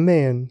saw a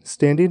man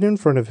standing in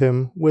front of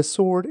him with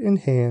sword in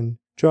hand.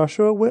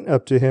 Joshua went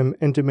up to him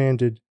and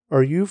demanded,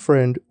 "Are you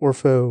friend or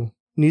foe?"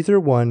 "Neither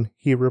one,"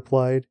 he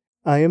replied.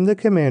 "I am the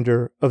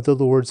commander of the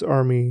Lord's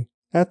army."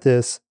 At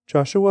this,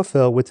 Joshua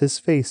fell with his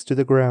face to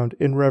the ground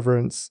in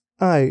reverence.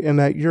 "I am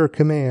at your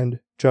command,"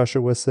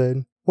 Joshua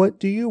said.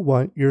 "What do you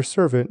want your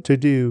servant to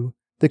do?"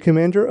 The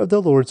commander of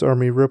the Lord's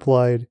army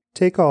replied,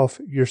 "Take off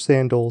your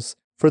sandals,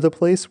 for the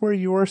place where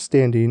you are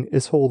standing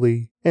is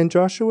holy." And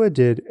Joshua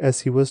did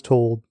as he was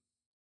told.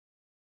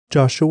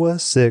 Joshua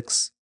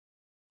 6.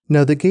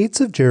 Now the gates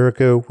of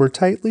Jericho were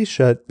tightly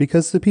shut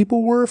because the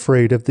people were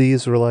afraid of the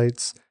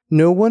Israelites.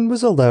 No one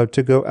was allowed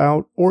to go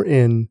out or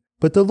in.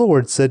 But the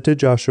Lord said to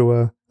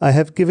Joshua, "I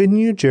have given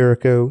you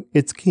Jericho,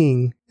 its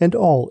king, and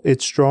all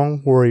its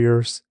strong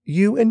warriors.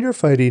 You and your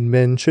fighting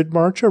men should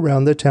march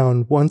around the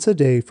town once a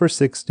day for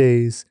 6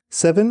 days.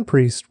 7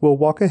 priests will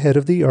walk ahead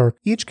of the ark,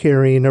 each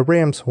carrying a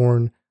ram's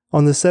horn.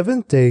 On the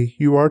 7th day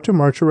you are to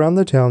march around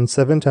the town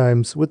 7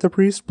 times with the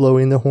priest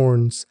blowing the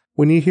horns.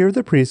 When you hear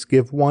the priest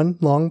give one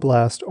long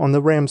blast on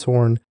the ram's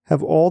horn,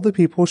 have all the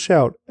people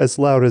shout as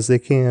loud as they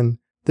can.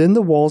 Then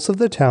the walls of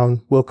the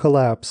town will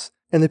collapse,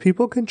 and the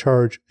people can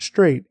charge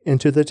straight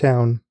into the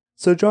town."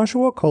 So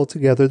Joshua called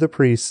together the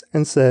priests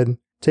and said,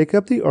 "Take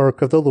up the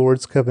ark of the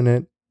Lord's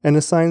covenant, and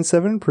assign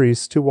 7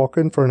 priests to walk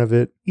in front of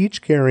it,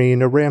 each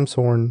carrying a ram's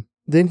horn."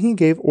 Then he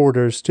gave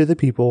orders to the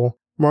people,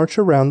 "March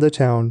around the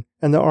town,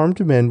 and the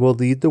armed men will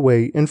lead the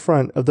way in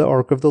front of the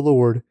ark of the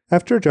Lord."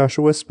 After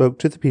Joshua spoke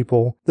to the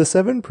people, the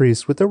 7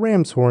 priests with the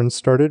ram's horns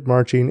started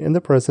marching in the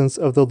presence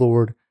of the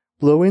Lord,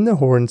 blowing the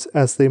horns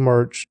as they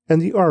marched,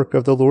 and the ark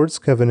of the Lord's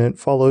covenant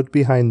followed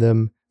behind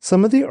them.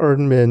 Some of the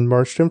armed men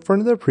marched in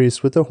front of the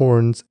priests with the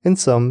horns, and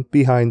some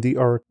behind the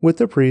ark, with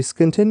the priests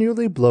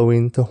continually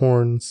blowing the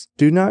horns.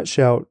 "Do not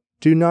shout,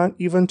 do not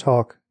even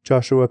talk,"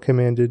 Joshua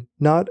commanded.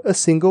 "Not a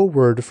single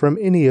word from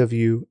any of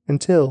you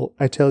until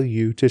I tell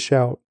you to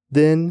shout.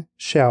 Then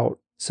shout."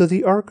 So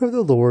the ark of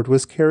the Lord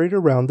was carried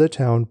around the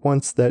town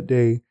once that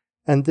day,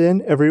 and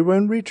then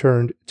everyone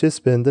returned to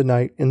spend the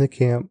night in the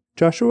camp.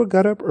 Joshua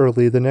got up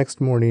early the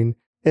next morning,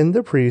 and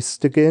the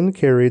priests again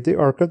carried the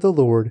ark of the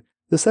Lord.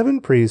 The 7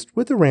 priests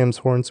with the ram's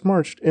horns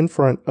marched in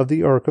front of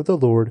the ark of the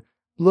Lord,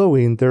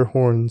 blowing their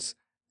horns.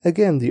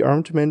 Again the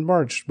armed men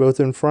marched both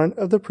in front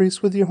of the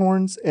priests with the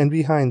horns and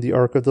behind the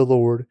ark of the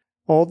Lord.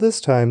 All this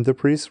time the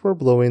priests were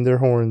blowing their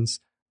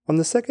horns. On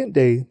the 2nd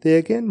day they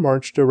again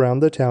marched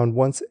around the town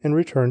once and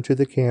returned to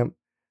the camp.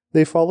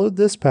 They followed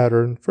this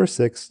pattern for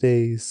 6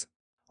 days.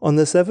 On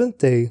the 7th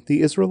day,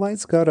 the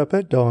Israelites got up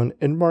at dawn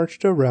and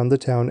marched around the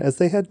town as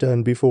they had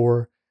done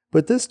before,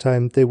 but this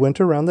time they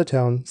went around the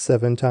town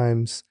 7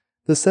 times.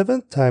 The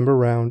 7th time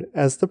around,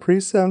 as the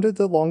priests sounded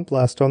the long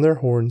blast on their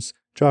horns,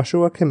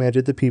 Joshua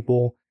commanded the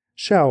people,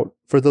 "Shout,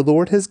 for the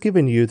Lord has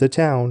given you the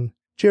town.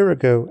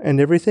 Jericho and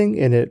everything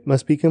in it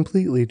must be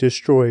completely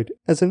destroyed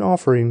as an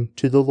offering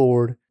to the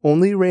Lord.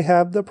 Only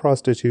Rahab the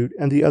prostitute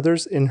and the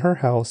others in her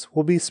house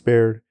will be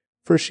spared,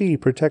 for she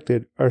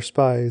protected our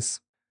spies.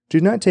 Do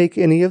not take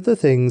any of the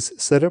things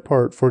set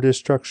apart for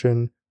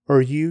destruction,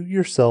 or you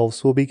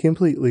yourselves will be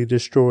completely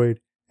destroyed,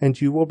 and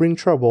you will bring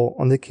trouble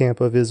on the camp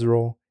of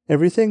Israel.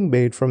 Everything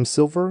made from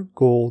silver,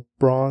 gold,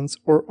 bronze,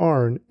 or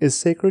iron is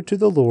sacred to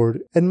the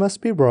Lord and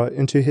must be brought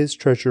into his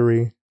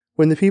treasury."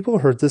 When the people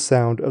heard the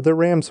sound of the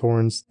ram's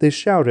horns, they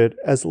shouted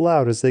as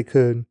loud as they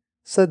could.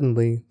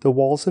 Suddenly, the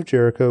walls of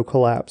Jericho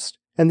collapsed,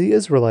 and the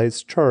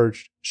Israelites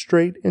charged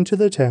straight into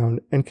the town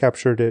and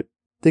captured it.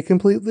 They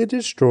completely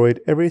destroyed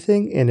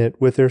everything in it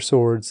with their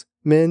swords,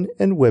 men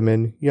and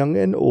women, young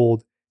and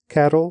old,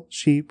 cattle,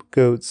 sheep,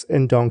 goats,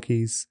 and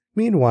donkeys.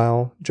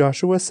 Meanwhile,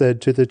 Joshua said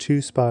to the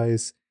 2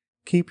 spies,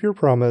 "Keep your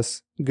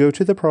promise. Go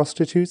to the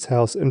prostitute's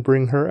house and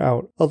bring her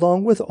out,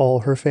 along with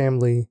all her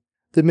family."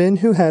 The men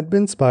who had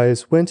been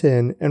spies went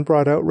in and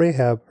brought out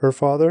Rahab, her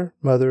father,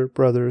 mother,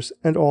 brothers,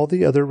 and all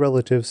the other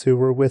relatives who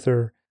were with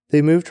her.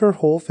 They moved her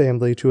whole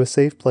family to a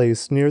safe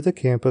place near the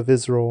camp of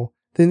Israel.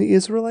 Then the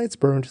Israelites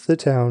burned the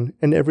town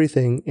and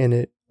everything in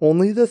it.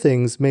 Only the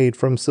things made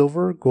from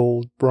silver,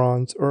 gold,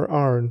 bronze, or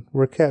iron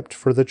were kept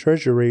for the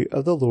treasury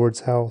of the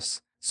Lord's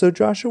house. So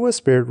Joshua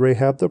spared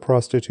Rahab the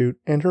prostitute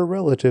and her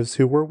relatives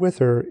who were with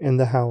her in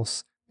the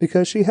house,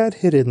 because she had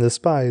hidden the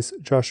spies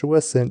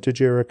Joshua sent to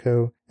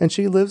Jericho, and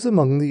she lives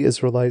among the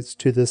Israelites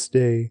to this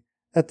day.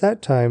 At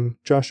that time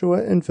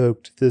Joshua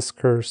invoked this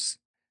curse: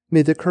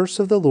 "May the curse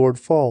of the Lord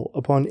fall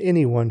upon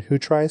anyone who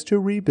tries to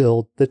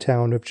rebuild the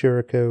town of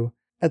Jericho.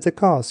 At the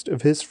cost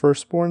of his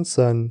firstborn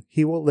son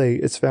he will lay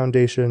its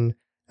foundation.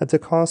 At the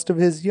cost of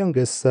his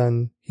youngest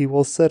son he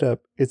will set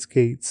up its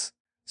gates."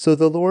 So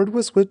the Lord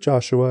was with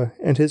Joshua,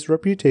 and his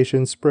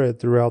reputation spread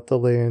throughout the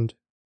land.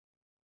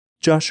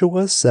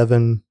 Joshua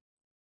 7.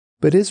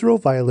 But Israel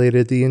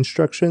violated the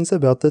instructions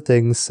about the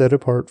things set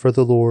apart for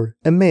the Lord.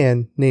 A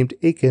man named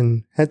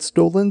Achan had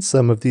stolen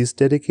some of these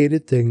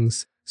dedicated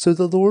things, so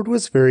the Lord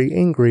was very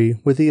angry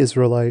with the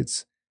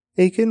Israelites.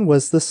 Achan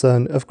was the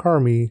son of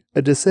Carmi,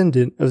 a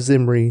descendant of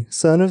Zimri,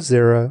 son of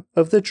Zerah,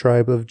 of the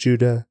tribe of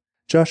Judah.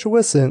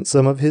 Joshua sent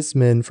some of his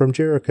men from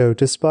Jericho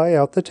to spy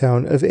out the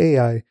town of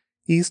Ai,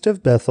 east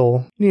of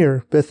Bethel,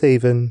 near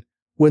Bethaven.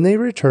 When they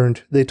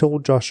returned, they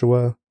told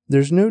Joshua,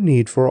 "There's no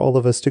need for all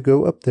of us to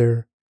go up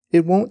there.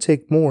 It won't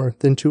take more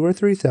than 2,000 or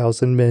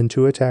 3,000 men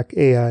to attack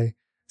Ai.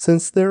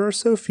 Since there are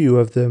so few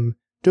of them,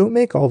 don't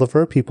make all of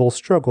our people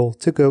struggle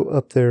to go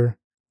up there."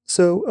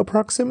 So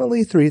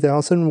approximately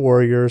 3,000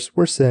 warriors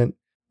were sent,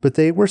 but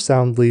they were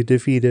soundly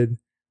defeated.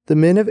 The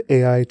men of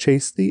Ai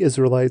chased the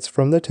Israelites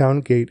from the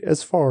town gate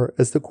as far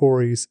as the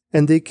quarries,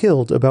 and they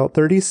killed about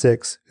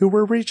 36 who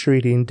were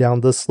retreating down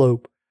the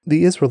slope.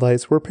 The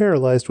Israelites were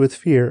paralyzed with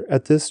fear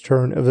at this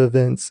turn of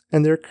events,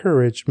 and their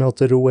courage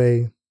melted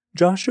away.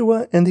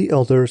 Joshua and the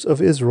elders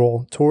of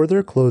Israel tore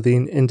their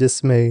clothing in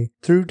dismay,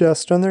 threw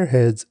dust on their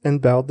heads,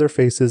 and bowed their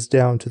faces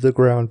down to the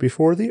ground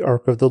before the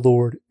ark of the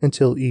Lord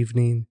until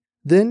evening.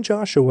 Then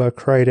Joshua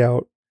cried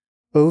out,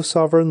 "O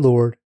sovereign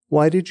Lord,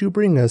 why did you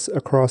bring us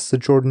across the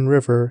Jordan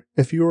River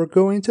if you are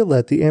going to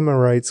let the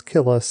Amorites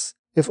kill us?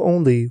 If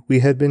only we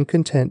had been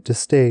content to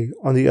stay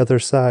on the other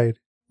side.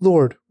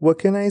 Lord, what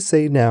can I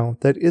say now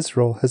that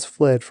Israel has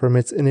fled from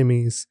its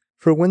enemies?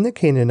 For when the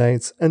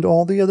Canaanites and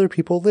all the other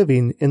people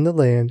living in the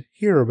land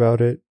hear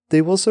about it,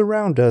 they will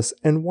surround us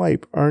and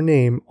wipe our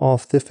name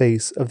off the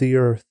face of the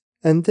earth.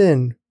 And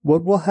then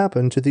what will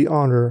happen to the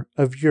honor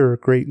of your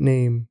great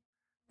name?"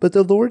 But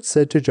the Lord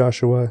said to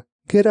Joshua,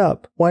 "Get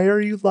up! Why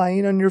are you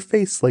lying on your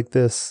face like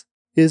this?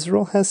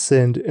 Israel has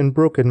sinned and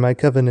broken my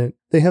covenant.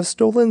 They have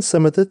stolen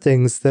some of the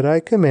things that I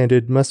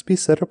commanded must be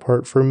set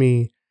apart for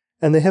me.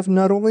 And they have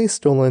not only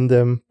stolen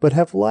them, but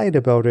have lied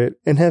about it,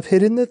 and have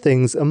hidden the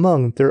things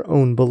among their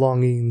own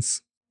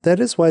belongings. That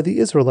is why the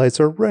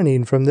Israelites are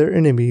running from their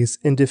enemies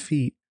in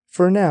defeat.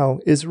 For now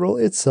Israel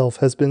itself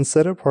has been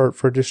set apart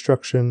for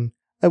destruction.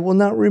 I will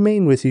not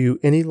remain with you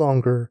any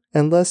longer,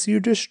 unless you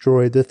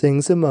destroy the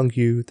things among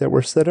you that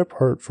were set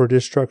apart for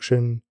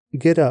destruction.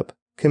 Get up,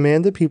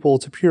 command the people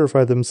to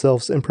purify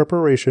themselves in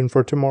preparation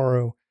for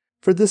tomorrow.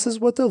 For this is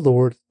what the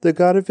Lord, the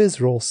God of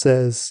Israel,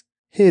 says.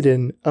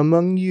 Hidden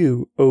among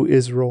you, O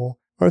Israel,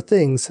 are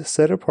things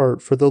set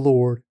apart for the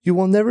Lord. You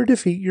will never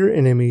defeat your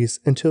enemies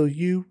until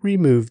you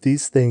remove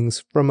these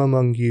things from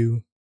among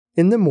you.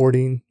 In the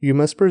morning you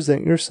must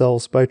present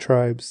yourselves by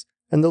tribes,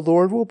 and the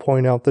Lord will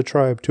point out the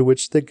tribe to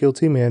which the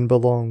guilty man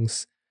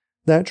belongs.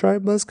 That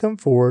tribe must come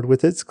forward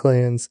with its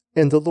clans,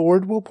 and the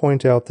Lord will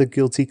point out the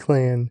guilty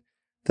clan.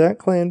 That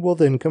clan will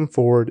then come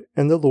forward,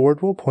 and the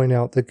Lord will point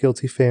out the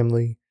guilty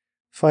family.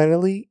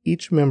 Finally,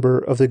 each member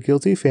of the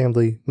guilty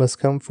family must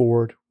come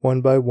forward,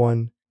 one by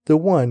one. The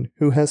one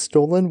who has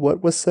stolen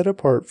what was set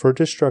apart for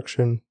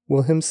destruction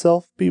will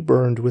himself be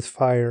burned with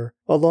fire,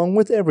 along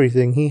with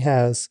everything he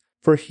has,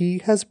 for he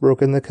has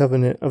broken the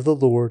covenant of the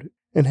Lord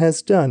and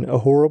has done a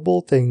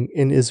horrible thing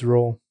in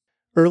Israel.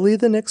 Early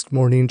the next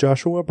morning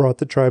Joshua brought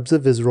the tribes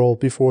of Israel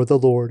before the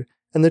Lord,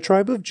 and the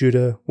tribe of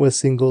Judah was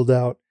singled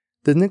out.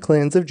 Then the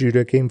clans of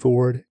Judah came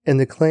forward, and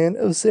the clan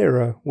of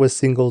Zerah was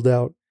singled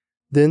out.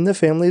 Then the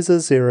families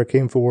of Zerah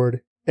came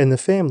forward, and the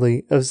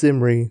family of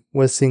Zimri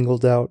was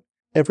singled out.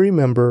 Every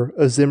member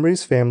of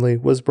Zimri's family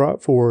was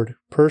brought forward,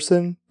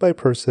 person by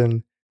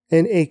person,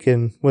 and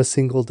Achan was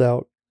singled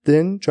out.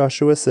 Then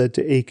Joshua said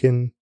to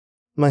Achan,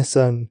 "My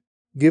son,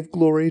 give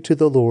glory to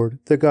the Lord,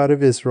 the God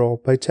of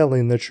Israel, by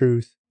telling the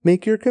truth.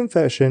 Make your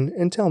confession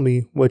and tell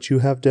me what you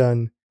have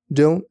done.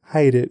 Don't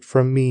hide it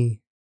from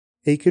me."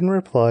 Achan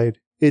replied,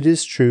 "It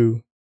is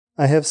true.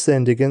 I have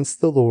sinned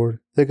against the Lord,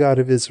 the God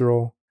of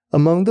Israel.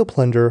 Among the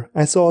plunder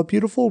I saw a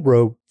beautiful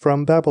robe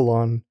from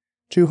Babylon,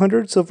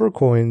 200 silver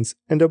coins,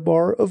 and a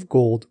bar of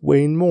gold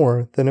weighing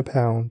more than a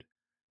pound.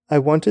 I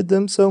wanted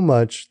them so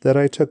much that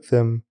I took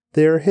them.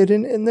 They are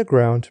hidden in the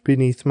ground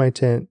beneath my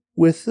tent,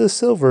 with the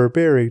silver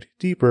buried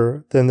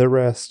deeper than the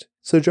rest."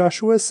 So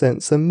Joshua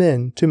sent some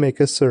men to make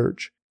a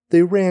search.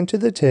 They ran to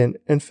the tent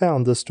and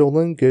found the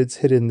stolen goods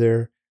hidden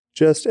there,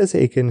 just as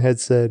Achan had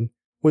said,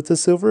 with the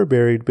silver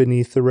buried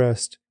beneath the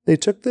rest. They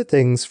took the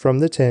things from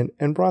the tent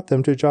and brought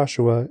them to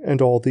Joshua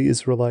and all the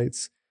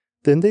Israelites.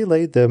 Then they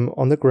laid them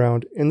on the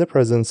ground in the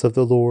presence of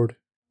the Lord.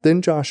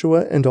 Then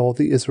Joshua and all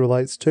the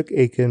Israelites took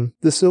Achan,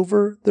 the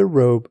silver, the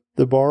robe,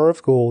 the bar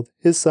of gold,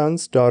 his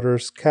sons,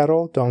 daughters,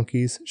 cattle,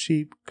 donkeys,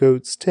 sheep,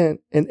 goats,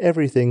 tent, and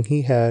everything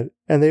he had,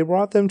 and they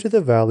brought them to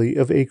the valley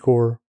of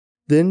Achor.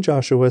 Then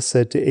Joshua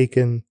said to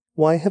Achan,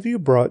 "Why have you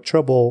brought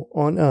trouble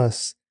on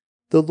us?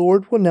 The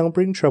Lord will now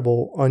bring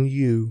trouble on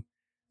you."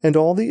 And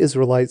all the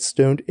Israelites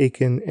stoned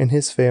Achan and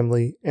his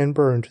family and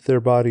burned their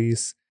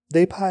bodies.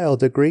 They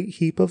piled a great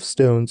heap of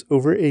stones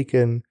over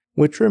Achan,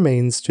 which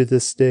remains to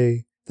this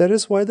day. That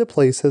is why the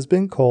place has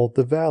been called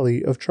the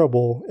Valley of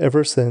Trouble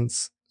ever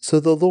since. So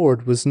the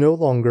Lord was no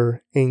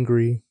longer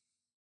angry.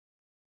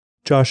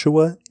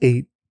 Joshua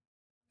 8.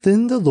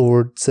 Then the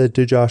Lord said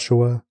to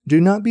Joshua, "Do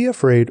not be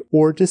afraid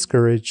or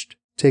discouraged.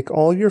 Take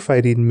all your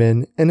fighting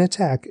men and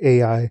attack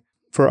Ai,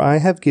 for I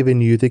have given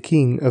you the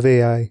king of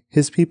Ai,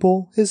 his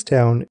people, his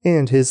town,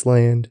 and his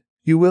land.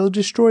 You will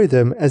destroy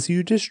them as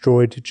you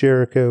destroyed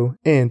Jericho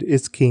and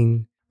its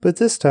king. But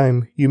this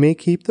time you may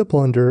keep the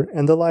plunder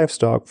and the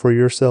livestock for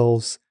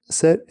yourselves.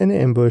 Set an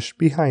ambush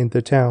behind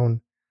the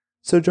town."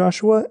 So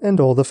Joshua and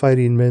all the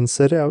fighting men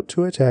set out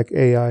to attack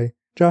Ai.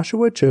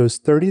 Joshua chose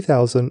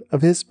 30,000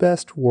 of his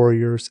best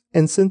warriors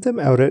and sent them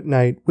out at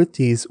night with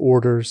these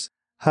orders: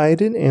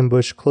 "Hide in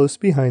ambush close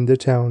behind the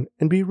town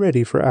and be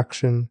ready for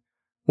action.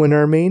 When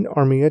our main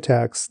army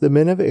attacks, the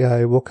men of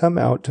Ai will come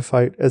out to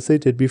fight as they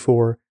did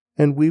before,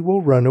 and we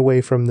will run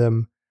away from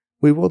them.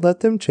 We will let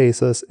them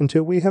chase us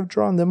until we have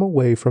drawn them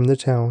away from the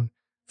town,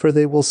 for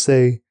they will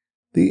say,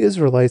 'The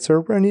Israelites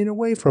are running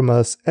away from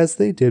us as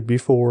they did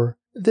before.'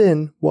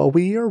 Then, while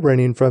we are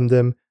running from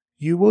them,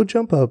 you will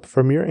jump up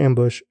from your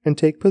ambush and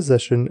take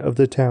possession of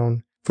the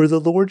town, for the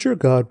Lord your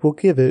God will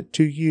give it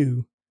to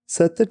you.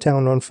 Set the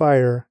town on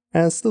fire,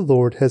 as the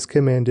Lord has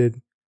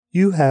commanded.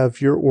 You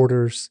have your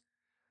orders."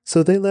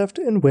 So they left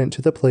and went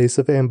to the place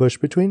of ambush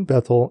between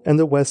Bethel and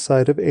the west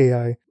side of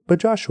Ai, but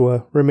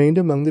Joshua remained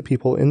among the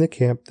people in the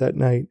camp that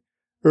night.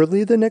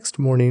 Early the next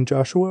morning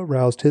Joshua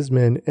roused his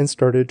men and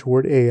started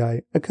toward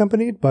Ai,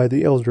 accompanied by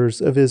the elders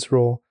of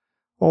Israel.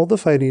 All the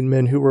fighting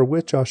men who were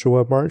with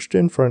Joshua marched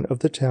in front of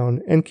the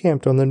town and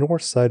camped on the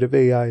north side of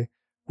Ai,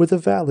 with a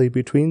valley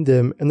between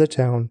them and the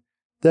town.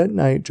 That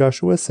night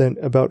Joshua sent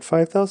about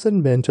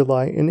 5,000 men to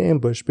lie in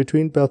ambush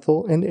between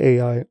Bethel and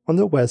Ai on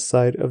the west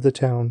side of the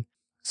town.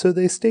 So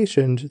they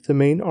stationed the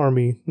main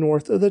army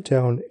north of the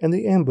town and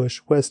the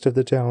ambush west of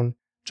the town.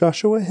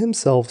 Joshua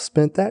himself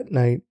spent that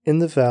night in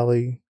the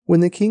valley. When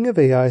the king of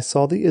Ai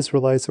saw the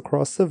Israelites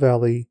across the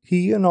valley,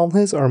 he and all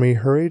his army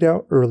hurried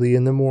out early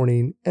in the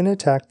morning and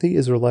attacked the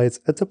Israelites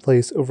at the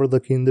place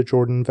overlooking the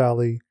Jordan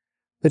Valley.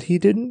 But he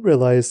didn't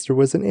realize there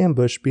was an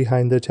ambush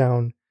behind the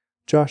town.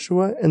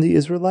 Joshua and the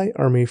Israelite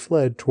army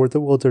fled toward the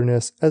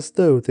wilderness as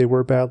though they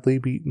were badly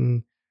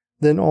beaten.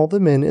 Then all the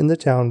men in the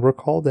town were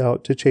called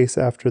out to chase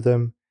after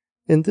them.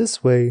 In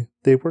this way,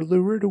 they were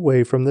lured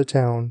away from the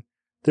town.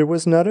 There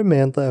was not a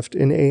man left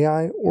in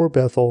Ai or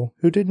Bethel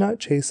who did not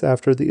chase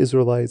after the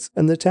Israelites,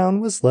 and the town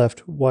was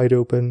left wide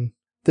open.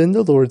 Then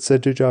the Lord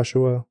said to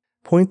Joshua,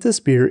 "Point the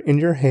spear in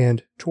your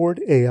hand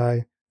toward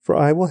Ai, for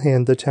I will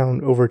hand the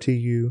town over to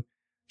you."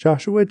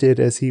 Joshua did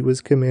as he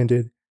was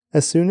commanded.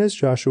 As soon as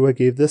Joshua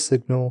gave the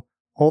signal,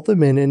 all the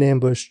men in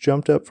ambush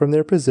jumped up from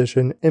their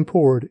position and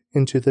poured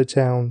into the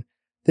town.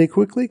 They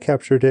quickly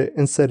captured it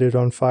and set it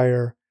on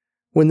fire.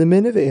 When the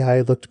men of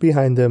Ai looked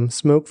behind them,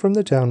 smoke from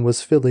the town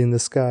was filling the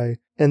sky,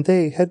 and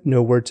they had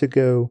nowhere to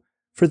go,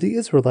 for the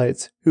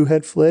Israelites, who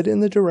had fled in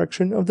the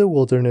direction of the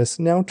wilderness,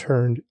 now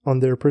turned on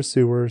their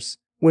pursuers.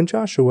 When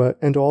Joshua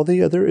and all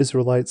the other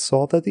Israelites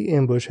saw that the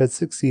ambush had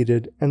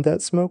succeeded and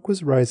that smoke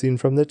was rising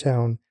from the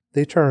town,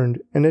 they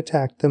turned and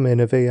attacked the men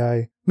of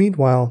Ai.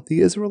 Meanwhile, the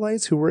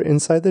Israelites who were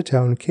inside the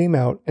town came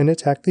out and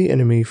attacked the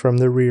enemy from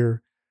the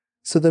rear.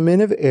 So the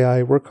men of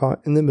Ai were caught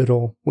in the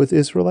middle, with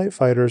Israelite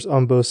fighters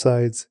on both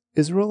sides.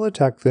 Israel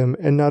attacked them,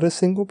 and not a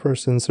single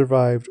person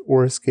survived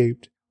or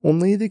escaped.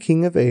 Only the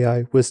king of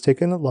Ai was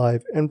taken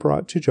alive and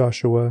brought to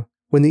Joshua.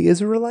 When the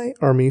Israelite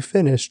army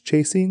finished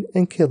chasing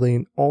and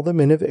killing all the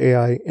men of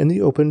Ai in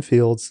the open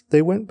fields,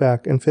 they went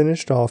back and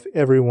finished off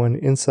everyone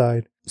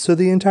inside. So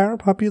the entire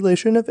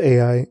population of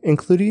Ai,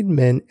 including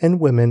men and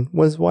women,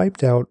 was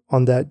wiped out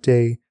on that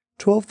day,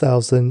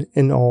 12,000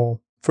 in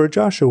all. For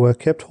Joshua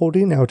kept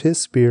holding out his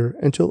spear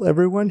until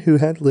everyone who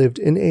had lived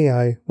in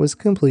Ai was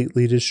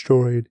completely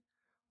destroyed.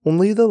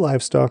 Only the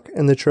livestock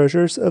and the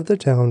treasures of the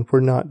town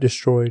were not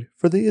destroyed,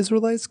 for the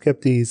Israelites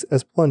kept these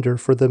as plunder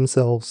for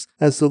themselves,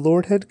 as the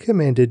Lord had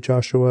commanded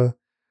Joshua.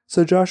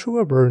 So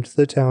Joshua burned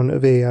the town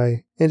of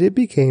Ai, and it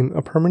became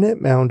a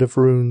permanent mound of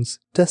ruins,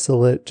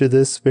 desolate to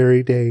this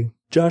very day.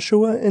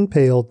 Joshua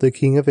impaled the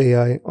king of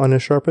Ai on a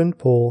sharpened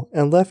pole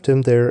and left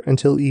him there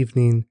until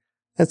evening.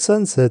 At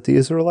sunset, the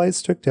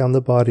Israelites took down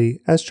the body,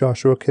 as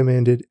Joshua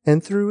commanded,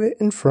 and threw it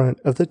in front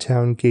of the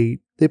town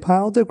gate. They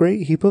piled a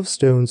great heap of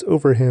stones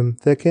over him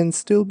that can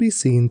still be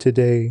seen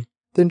today.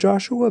 Then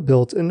Joshua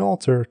built an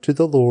altar to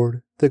the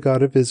Lord, the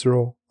God of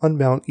Israel, on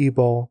Mount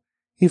Ebal.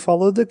 He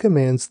followed the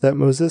commands that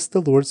Moses the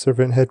Lord's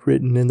servant had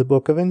written in the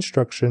book of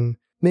instruction.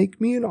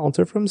 Make me an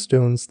altar from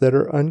stones that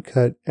are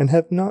uncut and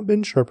have not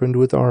been sharpened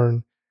with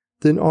iron.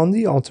 Then on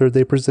the altar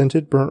they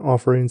presented burnt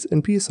offerings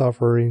and peace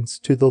offerings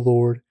to the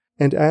Lord.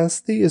 And as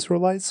the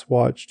Israelites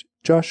watched,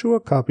 Joshua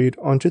copied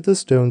onto the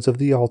stones of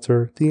the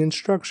altar the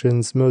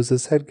instructions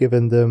Moses had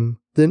given them.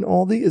 Then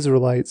all the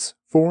Israelites,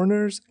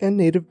 foreigners and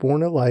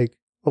native-born alike,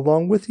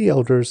 along with the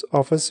elders,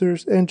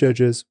 officers, and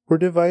judges, were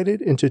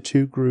divided into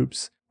two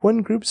groups.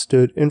 One group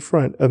stood in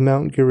front of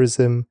Mount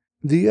Gerizim,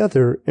 the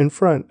other in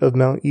front of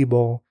Mount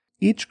Ebal.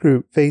 Each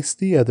group faced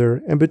the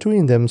other, and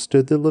between them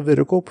stood the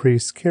Levitical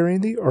priests carrying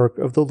the Ark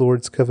of the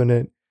Lord's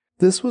covenant.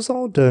 This was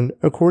all done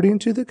according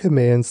to the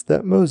commands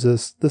that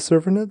Moses, the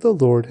servant of the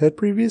Lord, had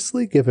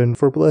previously given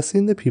for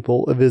blessing the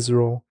people of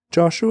Israel.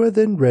 Joshua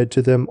then read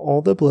to them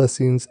all the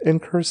blessings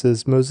and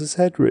curses Moses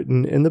had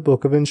written in the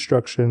book of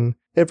instruction.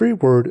 Every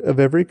word of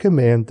every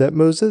command that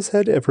Moses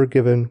had ever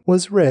given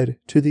was read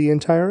to the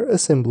entire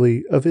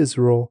assembly of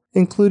Israel,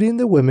 including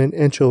the women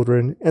and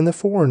children and the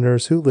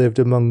foreigners who lived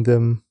among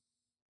them.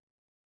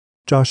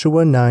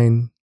 Joshua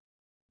 9.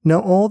 Now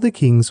all the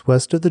kings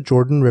west of the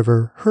Jordan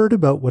River heard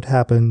about what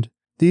happened.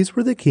 These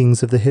were the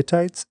kings of the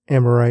Hittites,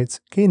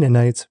 Amorites,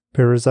 Canaanites,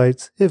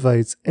 Perizzites,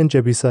 Hivites, and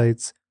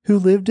Jebusites, who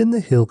lived in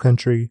the hill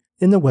country,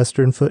 in the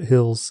western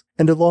foothills,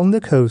 and along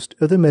the coast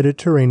of the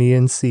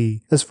Mediterranean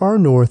Sea, as far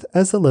north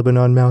as the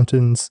Lebanon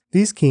mountains.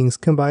 These kings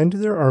combined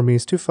their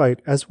armies to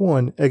fight as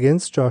one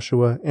against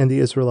Joshua and the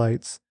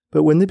Israelites.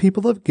 But when the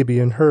people of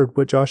Gibeon heard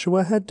what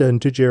Joshua had done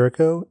to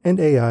Jericho and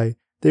Ai,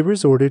 they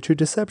resorted to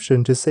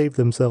deception to save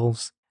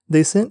themselves.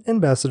 They sent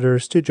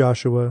ambassadors to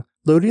Joshua,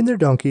 loading their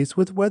donkeys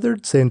with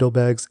weathered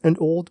sandalbags and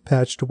old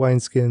patched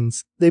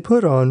wineskins. They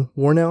put on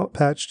worn-out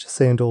patched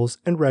sandals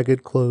and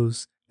ragged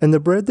clothes, and the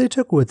bread they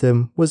took with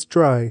them was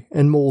dry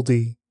and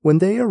moldy. When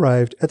they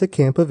arrived at the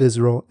camp of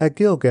Israel at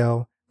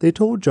Gilgal, they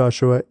told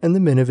Joshua and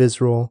the men of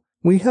Israel,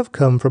 "We have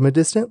come from a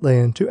distant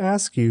land to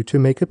ask you to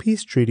make a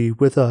peace treaty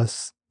with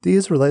us." The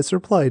Israelites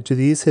replied to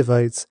these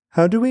Hivites,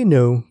 "How do we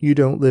know you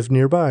don't live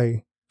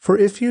nearby? For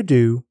if you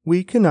do,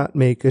 we cannot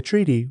make a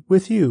treaty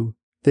with you."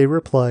 They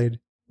replied,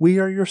 "We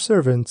are your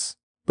servants."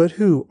 "But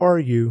who are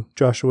you?"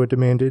 Joshua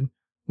demanded.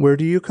 "Where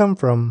do you come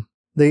from?"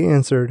 They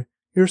answered,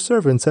 "Your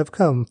servants have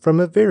come from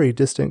a very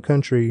distant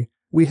country.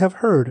 We have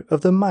heard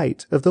of the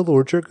might of the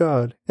Lord your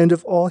God, and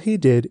of all he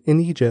did in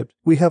Egypt.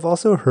 We have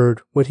also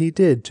heard what he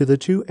did to the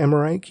two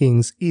Amorite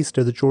kings east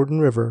of the Jordan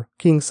River,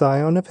 King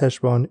Sihon of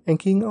Heshbon and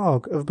King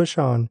Og of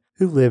Bashan,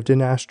 who lived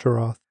in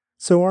Ashtaroth.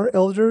 So our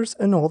elders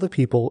and all the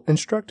people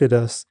instructed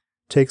us,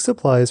 take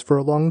supplies for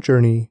a long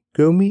journey,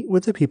 go meet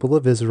with the people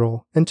of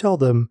Israel, and tell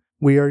them,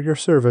 we are your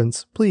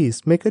servants,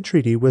 please make a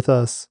treaty with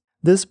us.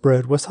 This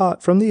bread was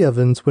hot from the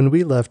ovens when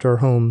we left our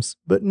homes,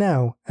 but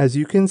now, as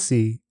you can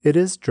see, it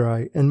is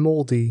dry and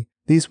moldy.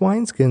 These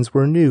wineskins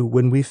were new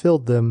when we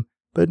filled them,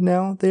 but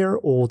now they are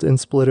old and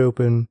split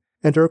open,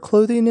 and our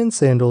clothing and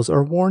sandals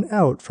are worn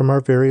out from our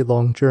very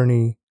long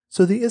journey.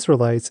 So the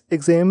Israelites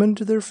examined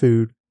their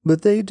food,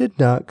 but they did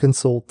not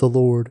consult the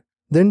Lord.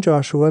 Then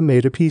Joshua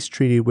made a peace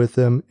treaty with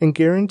them and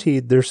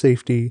guaranteed their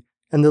safety,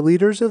 and the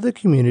leaders of the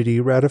community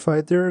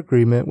ratified their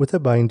agreement with a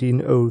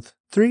binding oath.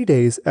 3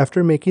 days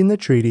after making the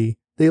treaty,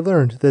 they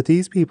learned that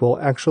these people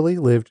actually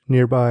lived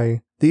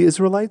nearby. The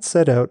Israelites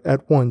set out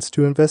at once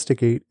to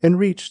investigate and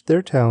reached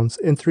their towns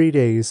in 3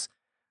 days.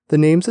 The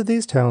names of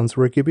these towns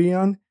were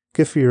Gibeon,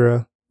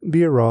 Kephirah,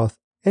 Beeroth,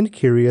 and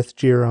Kiriath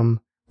Jearim.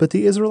 But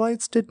the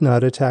Israelites did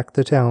not attack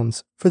the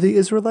towns, for the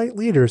Israelite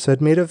leaders had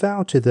made a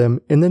vow to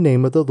them in the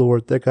name of the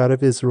Lord, the God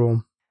of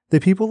Israel. The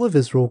people of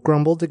Israel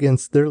grumbled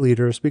against their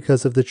leaders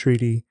because of the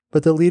treaty,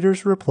 but the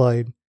leaders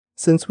replied,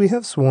 "Since we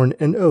have sworn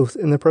an oath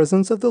in the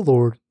presence of the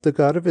Lord, the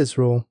God of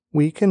Israel,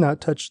 we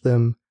cannot touch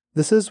them.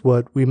 This is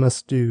what we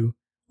must do.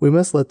 We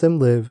must let them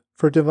live,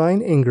 for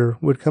divine anger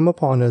would come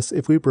upon us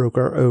if we broke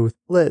our oath.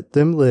 Let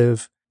them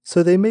live."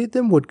 So they made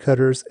them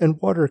woodcutters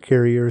and water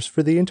carriers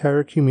for the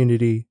entire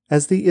community,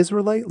 as the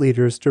Israelite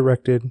leaders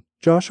directed.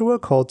 Joshua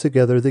called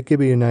together the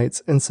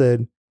Gibeonites and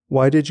said,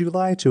 "Why did you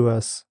lie to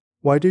us?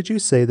 Why did you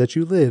say that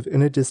you live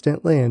in a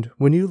distant land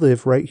when you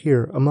live right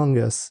here among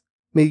us?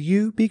 May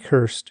you be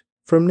cursed.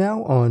 From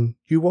now on,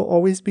 you will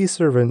always be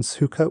servants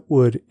who cut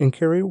wood and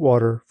carry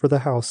water for the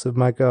house of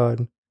my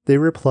God." They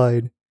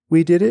replied,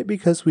 "We did it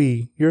because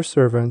we, your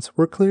servants,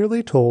 were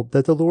clearly told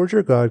that the Lord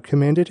your God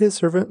commanded his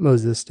servant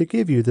Moses to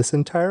give you this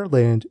entire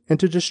land and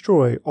to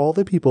destroy all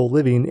the people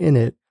living in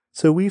it.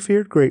 So we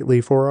feared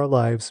greatly for our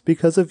lives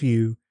because of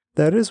you.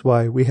 That is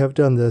why we have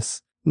done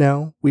this.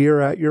 Now we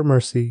are at your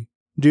mercy.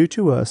 Do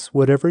to us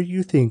whatever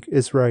you think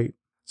is right."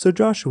 So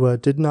Joshua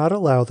did not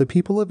allow the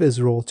people of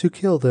Israel to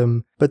kill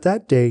them, but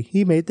that day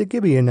he made the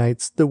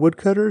Gibeonites the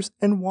woodcutters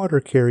and water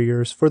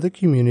carriers for the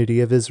community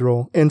of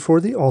Israel and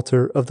for the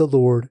altar of the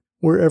Lord,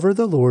 wherever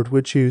the Lord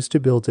would choose to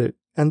build it,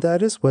 and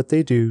that is what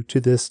they do to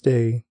this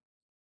day.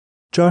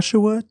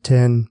 Joshua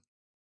 10.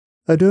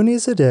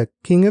 Adoni-Zedek,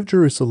 king of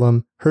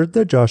Jerusalem, heard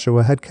that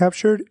Joshua had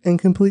captured and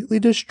completely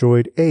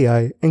destroyed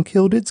Ai and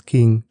killed its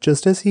king,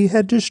 just as he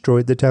had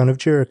destroyed the town of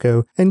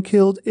Jericho and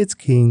killed its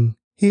king.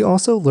 He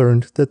also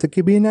learned that the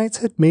Gibeonites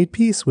had made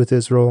peace with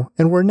Israel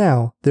and were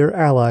now their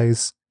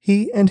allies.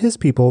 He and his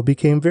people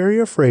became very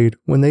afraid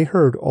when they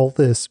heard all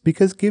this,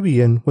 because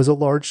Gibeon was a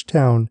large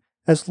town,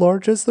 as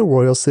large as the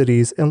royal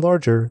cities and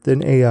larger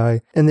than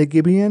Ai, and the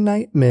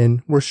Gibeonite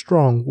men were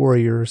strong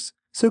warriors.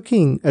 So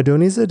King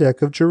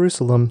Adoni-Zedek of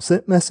Jerusalem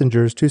sent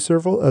messengers to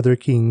several other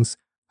kings,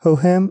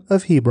 Hoham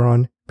of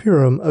Hebron,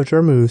 Piram of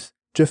Jarmuth,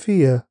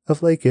 Japhia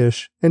of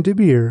Lachish, and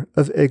Debir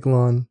of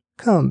Eglon.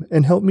 "Come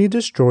and help me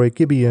destroy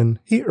Gibeon,"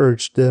 he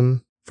urged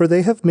them, "for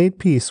they have made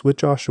peace with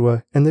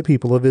Joshua and the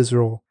people of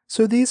Israel."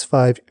 So these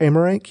 5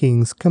 Amorite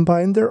kings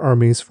combined their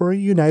armies for a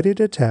united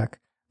attack.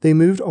 They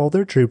moved all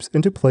their troops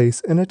into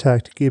place and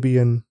attacked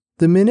Gibeon.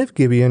 The men of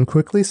Gibeon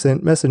quickly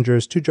sent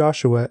messengers to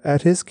Joshua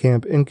at his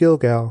camp in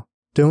Gilgal.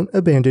 "Don't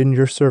abandon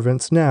your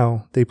servants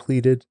now," they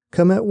pleaded.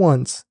 "Come at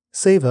once.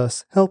 Save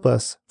us, help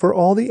us, for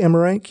all the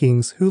Amorite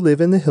kings who live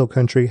in the hill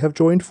country have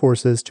joined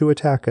forces to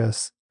attack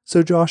us."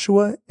 So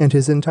Joshua and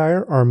his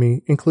entire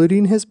army,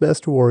 including his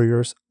best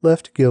warriors,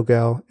 left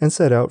Gilgal and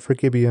set out for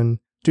Gibeon.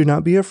 "Do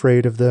not be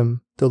afraid of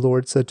them," the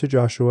Lord said to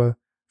Joshua,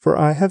 "for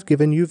I have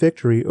given you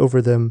victory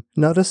over them.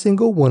 Not a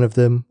single one of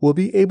them will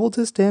be able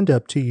to stand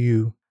up to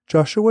you."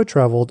 Joshua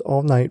traveled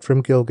all night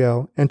from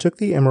Gilgal and took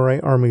the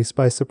Amorite armies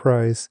by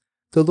surprise.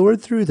 The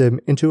Lord threw them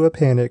into a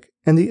panic,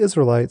 and the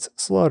Israelites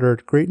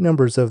slaughtered great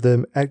numbers of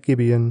them at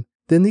Gibeon.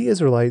 Then the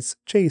Israelites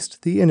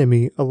chased the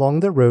enemy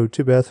along the road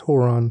to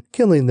Beth-horon,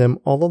 killing them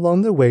all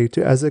along the way to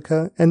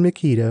Azekah and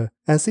Makkedah.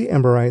 As the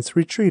Amorites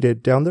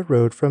retreated down the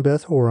road from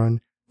Beth-horon,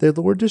 the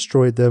Lord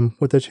destroyed them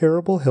with a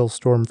terrible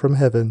hailstorm from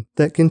heaven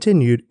that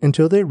continued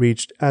until they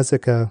reached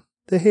Azekah.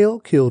 The hail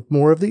killed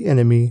more of the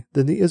enemy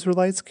than the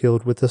Israelites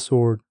killed with the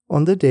sword.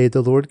 On the day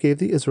the Lord gave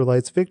the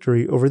Israelites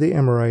victory over the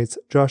Amorites,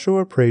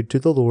 Joshua prayed to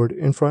the Lord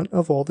in front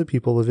of all the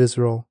people of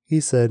Israel. He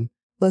said,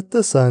 "Let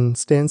the sun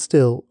stand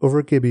still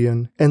over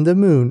Gibeon, and the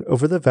moon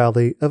over the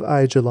valley of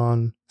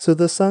Aijalon." So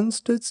the sun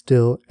stood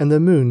still, and the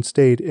moon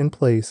stayed in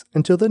place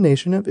until the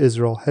nation of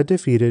Israel had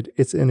defeated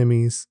its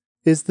enemies.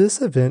 Is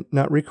this event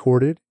not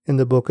recorded in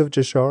the book of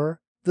Jashar?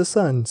 The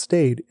sun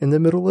stayed in the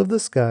middle of the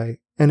sky,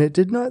 and it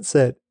did not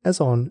set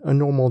as on a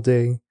normal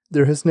day.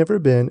 There has never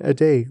been a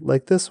day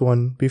like this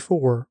one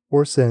before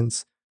or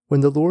since, when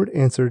the Lord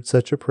answered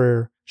such a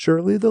prayer.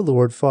 Surely the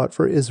Lord fought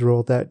for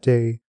Israel that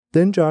day.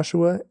 Then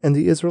Joshua and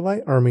the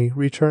Israelite army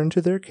returned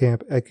to their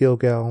camp at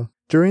Gilgal.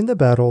 During the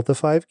battle, the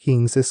 5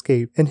 kings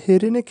escaped and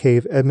hid in a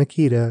cave at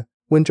Makkedah.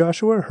 When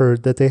Joshua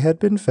heard that they had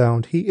been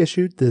found, he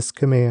issued this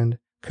command: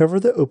 "Cover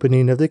the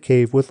opening of the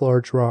cave with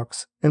large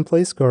rocks, and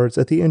place guards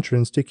at the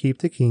entrance to keep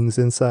the kings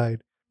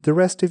inside. The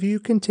rest of you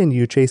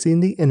continue chasing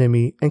the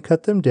enemy and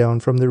cut them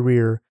down from the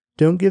rear.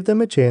 Don't give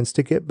them a chance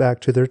to get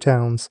back to their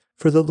towns,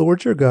 for the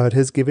Lord your God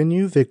has given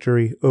you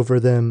victory over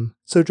them."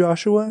 So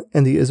Joshua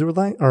and the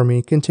Israelite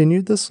army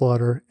continued the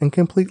slaughter and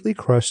completely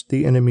crushed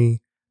the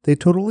enemy. They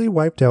totally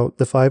wiped out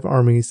the 5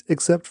 armies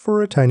except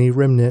for a tiny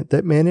remnant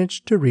that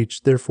managed to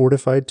reach their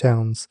fortified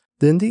towns.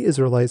 Then the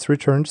Israelites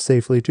returned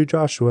safely to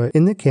Joshua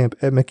in the camp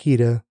at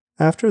Makkedah.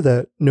 After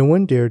that, no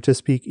one dared to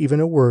speak even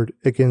a word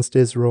against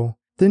Israel.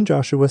 Then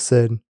Joshua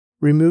said,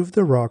 "Remove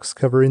the rocks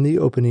covering the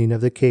opening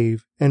of the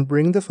cave, and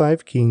bring the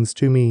 5 kings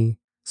to me."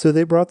 So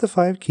they brought the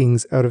 5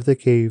 kings out of the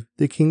cave,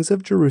 the kings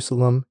of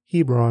Jerusalem,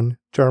 Hebron,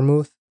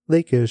 Jarmuth,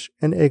 Lachish,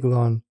 and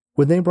Eglon.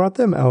 When they brought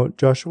them out,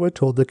 Joshua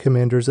told the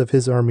commanders of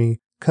his army,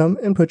 "Come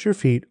and put your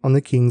feet on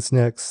the kings'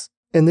 necks."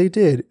 And they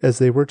did as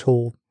they were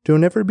told.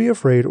 "Don't ever be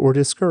afraid or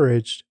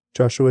discouraged,"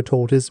 Joshua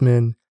told his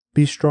men.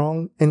 "Be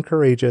strong and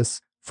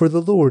courageous, for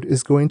the Lord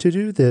is going to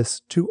do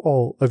this to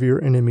all of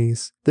your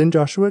enemies." Then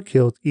Joshua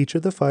killed each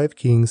of the 5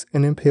 kings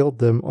and impaled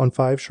them on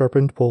 5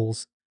 sharpened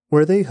poles,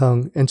 where they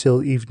hung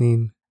until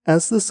evening.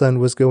 As the sun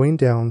was going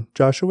down,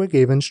 Joshua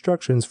gave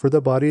instructions for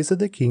the bodies of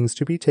the kings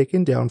to be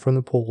taken down from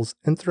the poles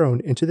and thrown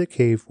into the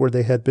cave where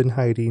they had been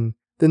hiding.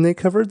 Then they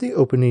covered the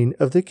opening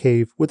of the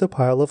cave with a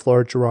pile of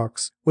large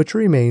rocks, which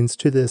remains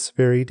to this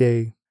very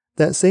day.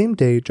 That same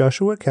day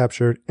Joshua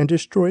captured and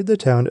destroyed the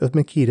town of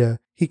Makkedah.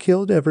 He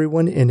killed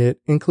everyone in it,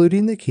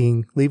 including the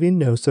king, leaving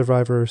no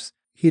survivors.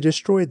 He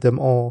destroyed them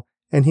all,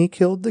 and he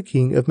killed the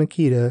king of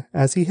Makkedah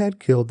as he had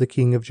killed the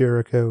king of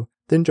Jericho.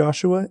 Then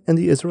Joshua and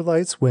the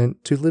Israelites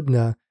went to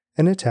Libnah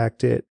and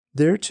attacked it.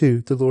 There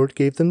too the Lord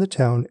gave them the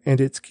town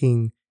and its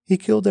king. He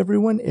killed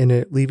everyone in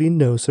it, leaving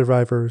no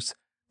survivors.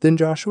 Then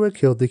Joshua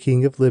killed the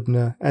king of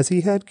Libnah as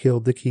he had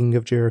killed the king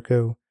of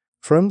Jericho.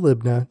 From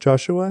Libnah,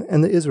 Joshua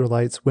and the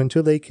Israelites went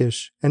to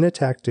Lachish and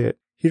attacked it.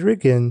 Here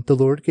again the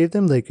Lord gave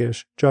them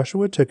Lachish.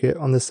 Joshua took it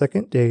on the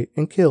 2nd day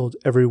and killed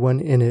everyone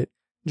in it,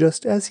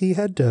 just as he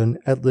had done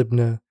at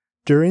Libnah.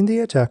 During the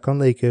attack on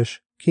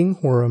Lachish, King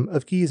Horam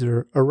of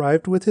Gezer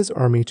arrived with his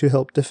army to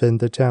help defend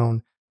the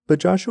town, but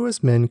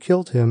Joshua's men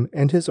killed him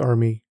and his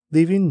army,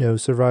 leaving no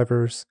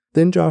survivors.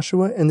 Then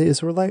Joshua and the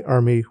Israelite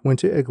army went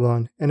to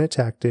Eglon and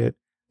attacked it.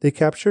 They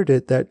captured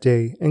it that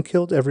day and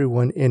killed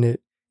everyone in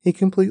it. He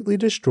completely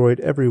destroyed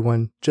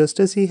everyone, just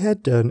as he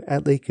had done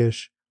at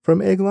Lachish.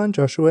 From Eglon,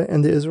 Joshua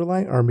and the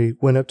Israelite army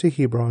went up to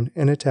Hebron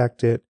and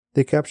attacked it.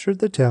 They captured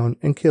the town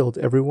and killed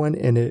everyone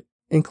in it,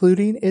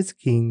 including its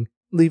king,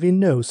 leaving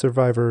no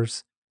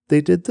survivors.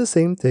 They did the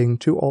same thing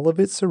to all of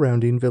its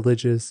surrounding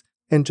villages,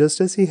 and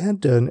just as he had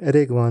done at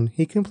Eglon,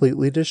 he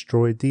completely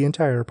destroyed the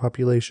entire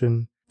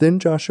population. Then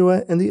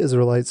Joshua and the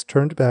Israelites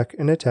turned back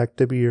and attacked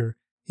Debir.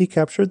 He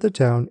captured the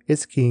town,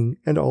 its king,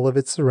 and all of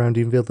its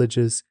surrounding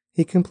villages.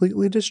 He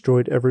completely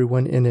destroyed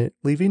everyone in it,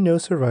 leaving no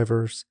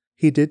survivors.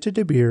 He did to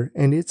Debir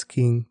and its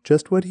king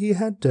just what he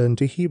had done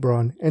to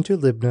Hebron and to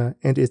Libnah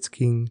and its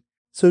king.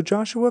 So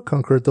Joshua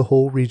conquered the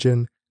whole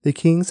region, the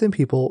kings and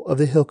people of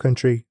the hill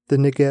country, the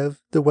Negev,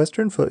 the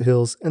western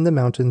foothills, and the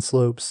mountain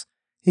slopes.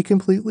 He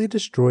completely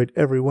destroyed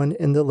everyone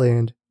in the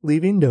land,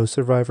 leaving no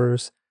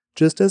survivors,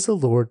 just as the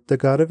Lord, the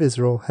God of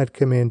Israel, had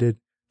commanded.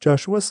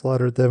 Joshua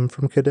slaughtered them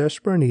from Kadesh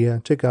Barnea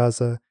to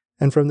Gaza,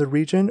 and from the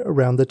region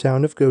around the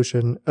town of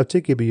Goshen up to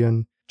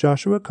Gibeon.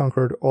 Joshua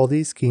conquered all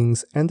these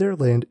kings and their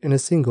land in a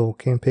single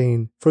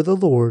campaign, for the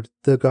Lord,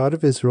 the God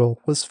of Israel,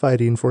 was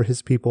fighting for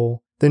his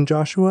people. Then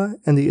Joshua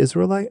and the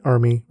Israelite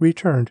army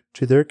returned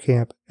to their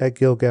camp at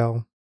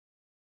Gilgal.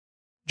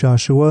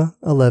 Joshua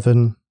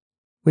 11.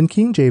 When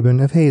King Jabin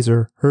of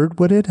Hazor heard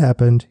what had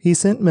happened, he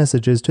sent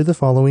messages to the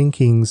following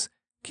kings: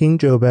 King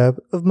Jobab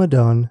of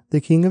Madon,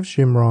 the king of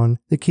Shimron,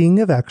 the king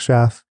of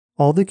Akshaph,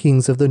 all the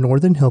kings of the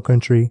northern hill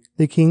country,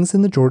 the kings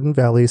in the Jordan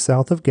Valley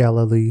south of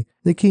Galilee,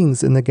 the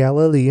kings in the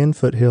Galilean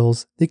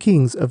foothills, the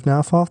kings of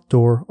Naphoth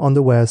Dor on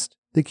the west,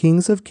 the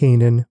kings of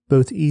Canaan,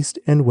 both east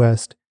and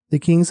west, the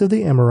kings of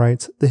the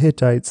Amorites, the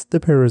Hittites, the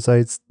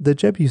Perizzites, the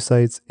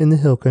Jebusites in the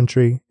hill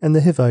country, and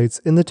the Hivites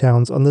in the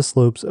towns on the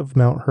slopes of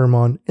Mount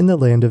Hermon in the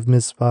land of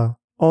Mizpah.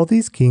 All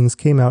these kings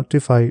came out to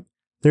fight.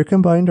 Their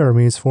combined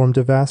armies formed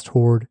a vast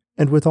horde,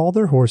 and with all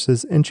their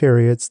horses and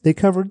chariots they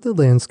covered the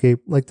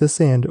landscape like the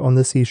sand on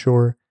the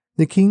seashore.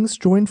 The kings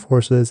joined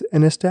forces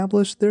and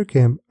established their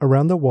camp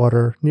around the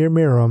water near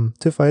Merom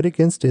to fight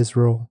against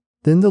Israel.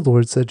 Then the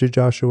Lord said to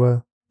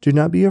Joshua, "Do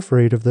not be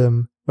afraid of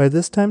them. By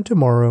this time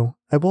tomorrow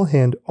I will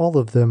hand all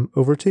of them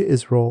over to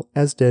Israel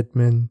as dead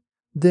men.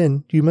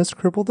 Then you must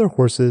cripple their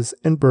horses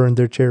and burn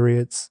their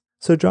chariots."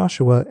 So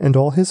Joshua and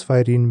all his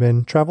fighting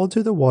men traveled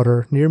to the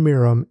water near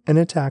Merom and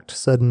attacked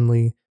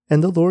suddenly,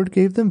 and the Lord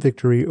gave them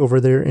victory over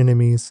their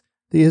enemies.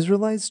 The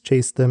Israelites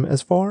chased them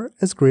as far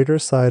as Greater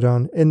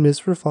Sidon and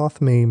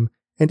Misrephoth-Maim,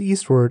 and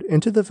eastward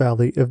into the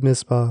valley of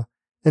Mizpah,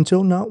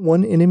 until not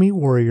one enemy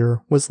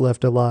warrior was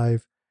left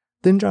alive.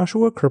 Then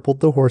Joshua crippled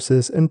the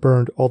horses and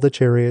burned all the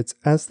chariots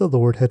as the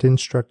Lord had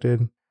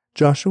instructed.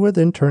 Joshua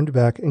then turned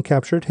back and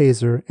captured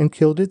Hazor and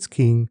killed its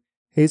king.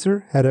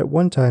 Hazor had at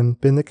one time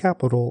been the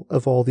capital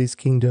of all these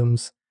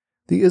kingdoms.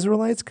 The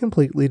Israelites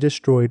completely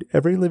destroyed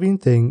every living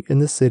thing in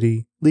the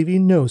city,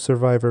 leaving no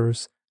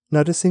survivors.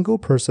 Not a single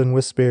person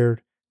was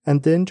spared,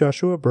 and then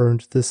Joshua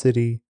burned the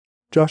city.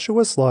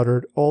 Joshua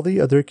slaughtered all the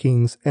other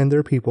kings and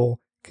their people,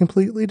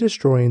 completely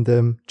destroying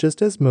them,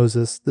 just as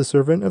Moses, the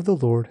servant of the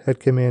Lord, had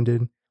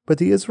commanded. But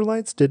the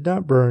Israelites did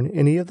not burn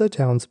any of the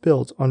towns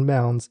built on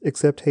mounds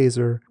except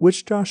Hazor,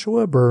 which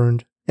Joshua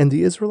burned, and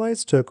the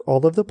Israelites took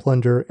all of the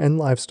plunder and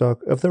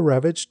livestock of the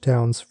ravaged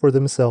towns for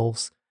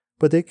themselves.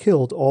 But they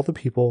killed all the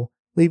people,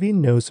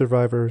 leaving no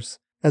survivors.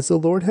 As the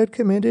Lord had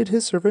commanded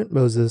his servant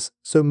Moses,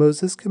 so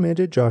Moses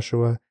commanded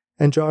Joshua,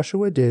 and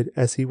Joshua did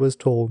as he was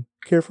told,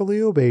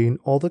 carefully obeying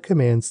all the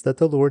commands that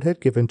the Lord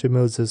had given to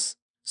Moses.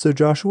 So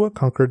Joshua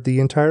conquered the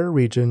entire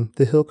region,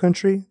 the hill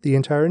country, the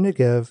entire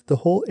Negev, the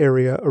whole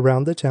area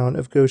around the town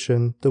of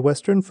Goshen, the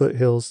western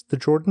foothills, the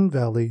Jordan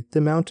Valley,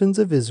 the mountains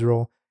of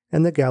Israel,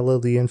 and the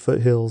Galilean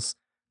foothills.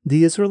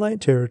 The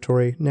Israelite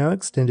territory now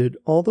extended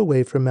all the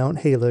way from Mount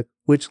Halak,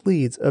 which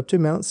leads up to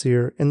Mount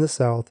Seir in the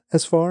south,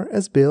 as far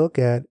as Baal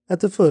Gad at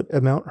the foot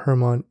of Mount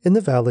Hermon in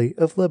the valley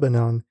of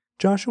Lebanon.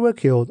 Joshua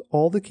killed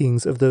all the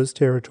kings of those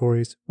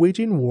territories,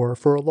 waging war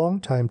for a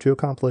long time to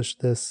accomplish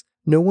this.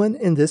 No one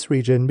in this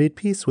region made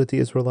peace with the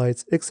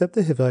Israelites except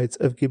the Hivites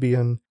of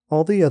Gibeon.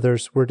 All the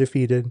others were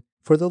defeated,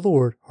 for the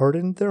Lord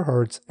hardened their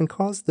hearts and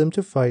caused them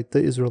to fight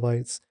the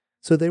Israelites.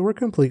 So they were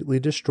completely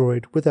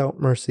destroyed without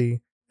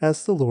mercy,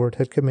 as the Lord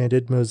had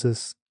commanded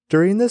Moses.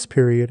 During this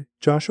period,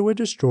 Joshua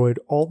destroyed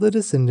all the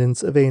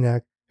descendants of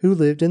Anak who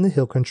lived in the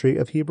hill country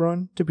of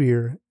Hebron,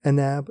 Debir,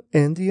 Anab,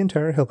 and the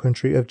entire hill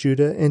country of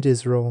Judah and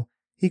Israel.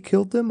 He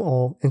killed them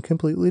all and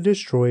completely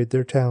destroyed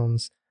their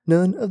towns.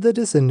 None of the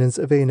descendants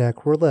of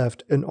Anak were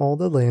left in all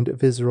the land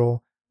of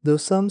Israel, though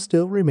some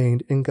still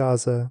remained in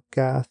Gaza,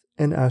 Gath,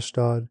 and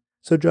Ashdod.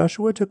 So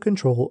Joshua took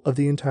control of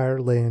the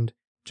entire land,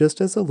 just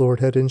as the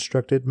Lord had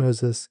instructed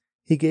Moses.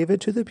 He gave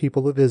it to the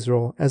people of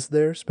Israel as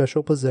their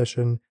special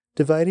possession,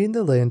 dividing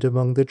the land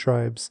among the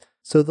tribes.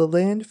 So the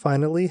land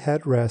finally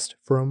had rest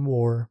from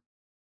war.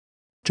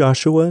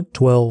 Joshua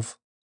 12.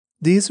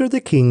 These are the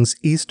kings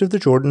east of the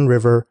Jordan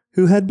River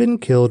who had been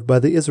killed by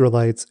the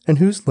Israelites and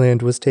whose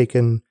land was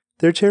taken.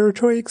 Their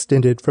territory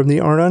extended from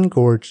the Arnon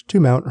Gorge to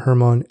Mount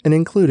Hermon and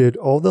included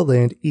all the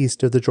land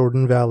east of the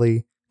Jordan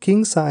Valley.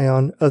 King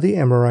Sihon of the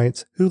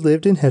Amorites, who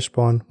lived in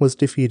Heshbon, was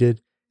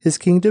defeated. His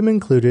kingdom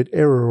included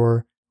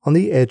Aroer on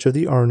the edge of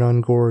the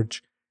Arnon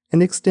Gorge,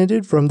 and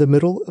extended from the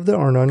middle of the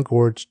Arnon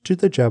Gorge to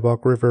the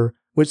Jabbok River,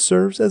 which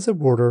serves as a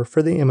border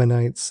for the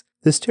Ammonites.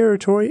 This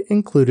territory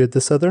included the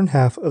southern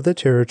half of the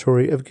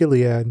territory of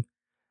Gilead.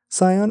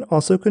 Sihon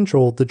also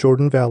controlled the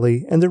Jordan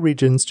Valley and the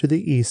regions to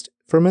the east,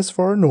 from as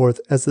far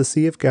north as the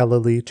Sea of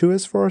Galilee to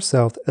as far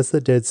south as the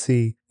Dead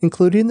Sea,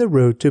 including the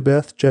road to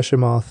Beth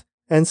Jeshimoth,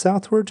 and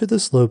southward to the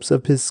slopes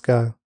of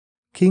Pisgah.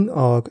 King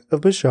Og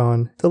of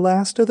Bashan, the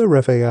last of the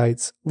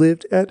Rephaites,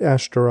 lived at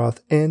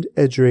Ashtaroth and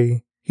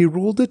Edrei. He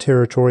ruled the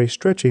territory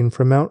stretching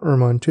from Mount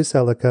Hermon to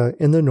Salakah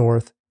in the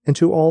north, and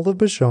to all of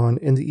Bashan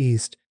in the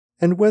east,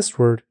 and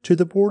westward to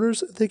the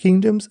borders of the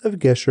kingdoms of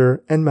Geshur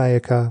and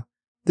Maacah.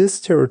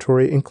 This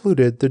territory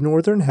included the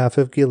northern half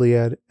of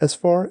Gilead as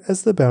far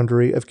as the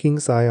boundary of King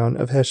Sihon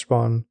of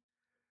Heshbon.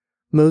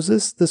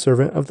 Moses, the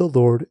servant of the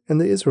Lord, and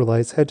the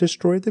Israelites had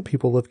destroyed the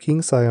people of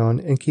King Sihon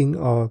and King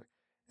Og,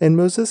 and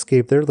Moses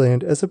gave their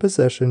land as a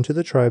possession to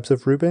the tribes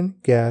of Reuben,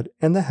 Gad,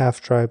 and the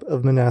half-tribe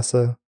of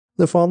Manasseh.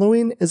 The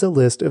following is a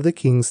list of the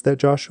kings that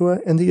Joshua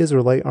and the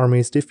Israelite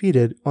armies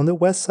defeated on the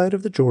west side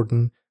of the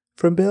Jordan,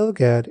 from Baal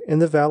Gad in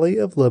the valley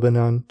of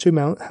Lebanon to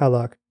Mount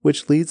Halak,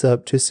 which leads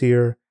up to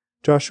Seir.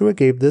 Joshua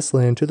gave this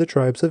land to the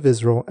tribes of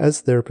Israel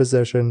as their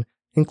possession,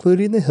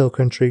 including the hill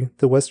country,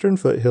 the western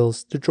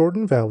foothills, the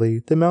Jordan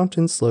Valley, the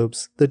mountain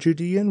slopes, the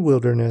Judean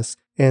wilderness,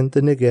 and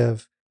the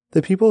Negev.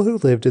 The people who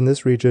lived in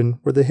this region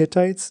were the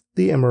Hittites,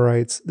 the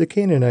Amorites, the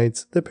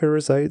Canaanites, the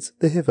Perizzites,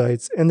 the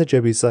Hivites, and the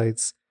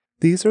Jebusites.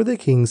 These are the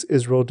kings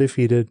Israel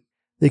defeated: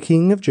 the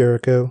king of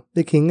Jericho,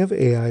 the king of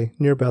Ai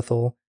near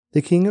Bethel,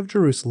 the king of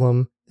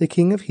Jerusalem, the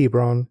king of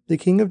Hebron, the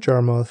king of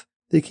Jarmuth,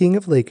 the king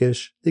of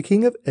Lachish, the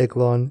king of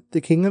Eglon,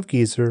 the king of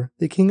Gezer,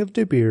 the king of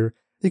Debir,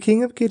 the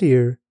king of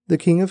Gedir, the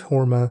king of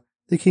Hormah,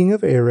 the king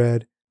of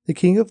Arad, the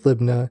king of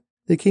Libnah,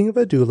 the king of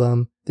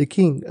Adullam, the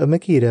king of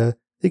Makkedah,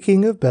 the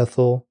king of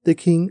Bethel, the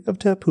king of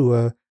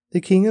Tappuah,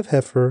 the king of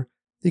Hepher,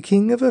 the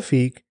king of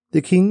Aphik,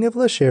 the king of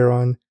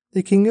Lasharon,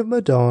 the king of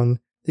Madon,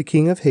 the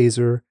king of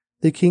Hazor,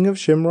 the king of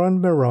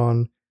Shimron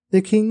Meron,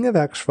 the king of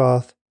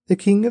Akshvath, the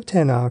king of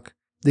Tanakh,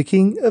 the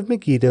king of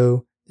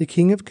Megiddo, the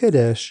king of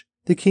Kadesh,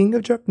 the king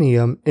of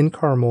Jokneam in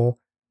Carmel,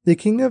 the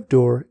king of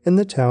Dor in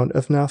the town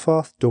of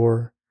Naphoth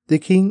Dor, the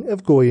king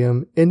of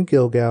Goyim in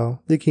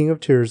Gilgal, the king of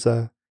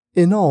Tirzah.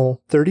 In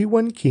all,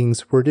 31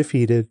 kings were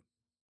defeated.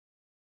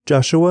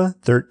 Joshua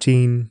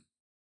 13.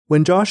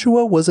 When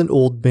Joshua was an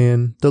old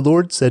man, the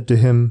Lord said to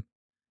him,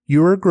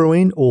 "You are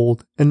growing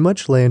old, and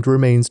much land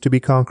remains to be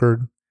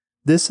conquered.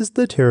 This is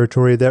the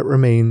territory that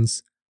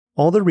remains: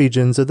 all the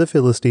regions of the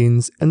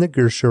Philistines and the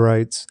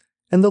Gershurites,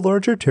 and the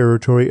larger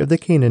territory of the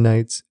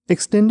Canaanites,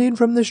 extending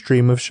from the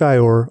stream of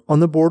Shior on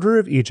the border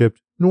of Egypt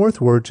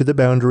northward to the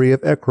boundary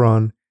of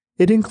Ekron.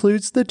 It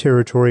includes the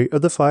territory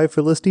of the 5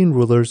 Philistine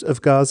rulers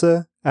of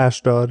Gaza,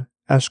 Ashdod,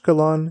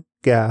 Ashkelon,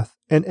 Gath,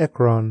 and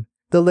Ekron.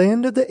 The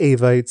land of the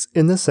Avites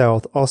in the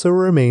south also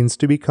remains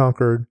to be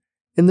conquered.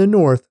 In the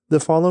north, the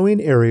following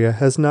area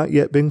has not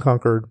yet been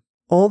conquered: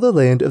 all the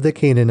land of the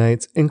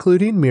Canaanites,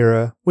 including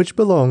Mira, which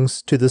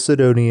belongs to the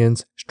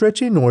Sidonians,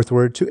 stretching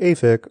northward to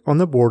Aphek on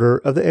the border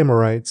of the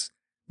Amorites,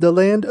 the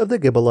land of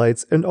the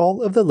Gibeonites, and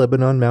all of the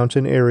Lebanon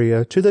mountain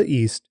area to the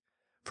east,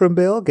 from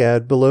Baal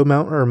Gad below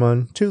Mount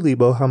Hermon to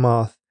Lebo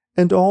Hamath,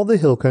 and all the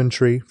hill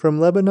country from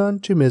Lebanon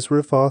to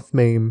Misrephoth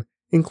Maim,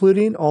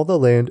 including all the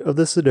land of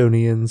the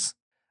Sidonians.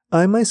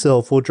 I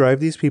myself will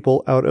drive these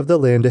people out of the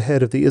land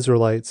ahead of the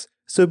Israelites,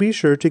 so be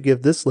sure to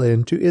give this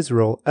land to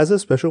Israel as a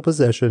special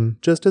possession,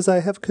 just as I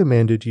have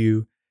commanded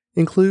you.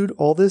 Include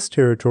all this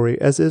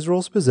territory as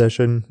Israel's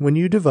possession when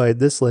you divide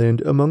this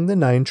land among the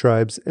 9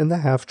 tribes and the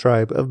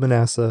half-tribe of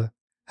Manasseh.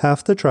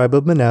 Half the tribe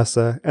of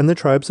Manasseh and the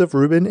tribes of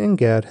Reuben and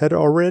Gad had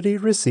already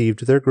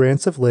received their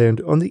grants of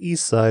land on the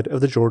east side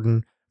of the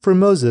Jordan, for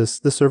Moses,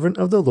 the servant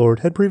of the Lord,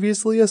 had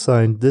previously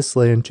assigned this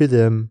land to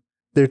them.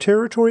 Their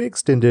territory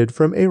extended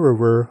from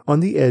Aroer on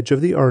the edge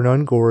of the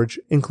Arnon Gorge,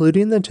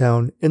 including the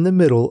town in the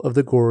middle of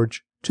the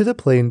gorge, to the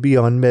plain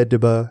beyond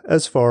Medeba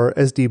as far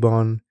as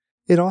Dibon.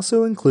 It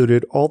also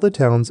included all the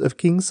towns of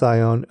King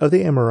Sihon of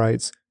the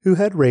Amorites, who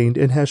had reigned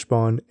in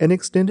Heshbon, and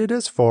extended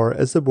as far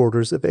as the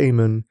borders of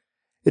Ammon.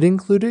 It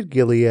included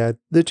Gilead,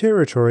 the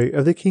territory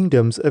of the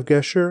kingdoms of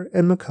Geshur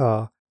and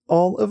Maacah,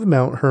 all of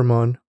Mount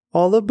Hermon,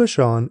 all of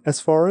Bashan as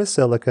far as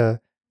Selecah,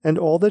 and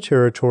all the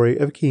territory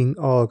of King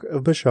Og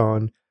of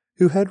Bashan,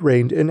 who had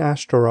reigned in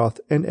Ashtaroth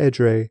and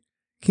Edrei.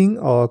 King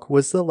Og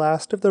was the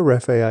last of the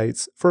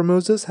Rephaites, for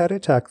Moses had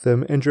attacked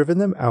them and driven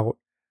them out,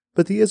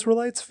 but the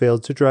Israelites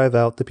failed to drive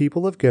out the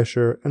people of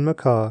Geshur and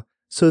Maacah,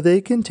 so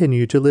they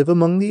continue to live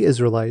among the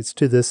Israelites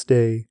to this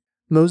day.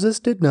 Moses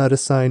did not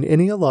assign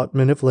any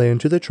allotment of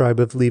land to the tribe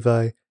of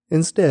Levi.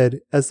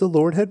 Instead, as the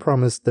Lord had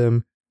promised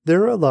them,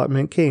 their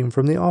allotment came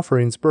from the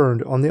offerings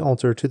burned on the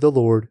altar to the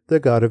Lord,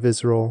 the God of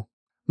Israel.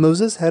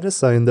 Moses had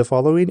assigned the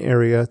following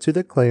area to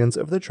the clans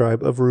of the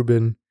tribe of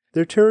Reuben.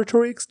 Their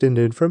territory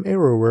extended from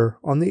Aroer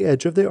on the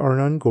edge of the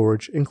Arnon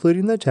Gorge,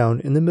 including the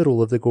town in the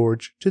middle of the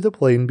gorge, to the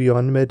plain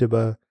beyond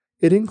Medeba.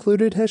 It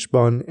included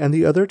Heshbon and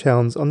the other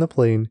towns on the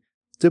plain,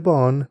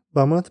 Dibon,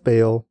 Bamoth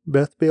Baal,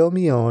 Beth Baal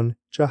Meon,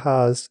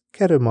 Jahaz,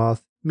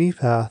 Kedemoth,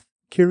 Mephath,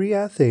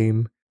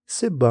 Kiriathaim,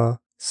 Sibmah,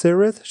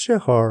 Sereth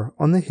Shehar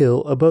on the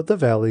hill above the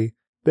valley,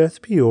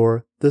 Beth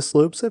Peor, the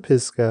slopes of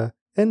Pisgah,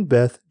 and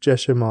Beth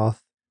Jeshimoth.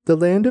 The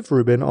land of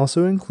Reuben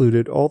also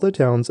included all the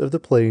towns of the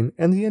plain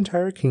and the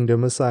entire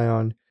kingdom of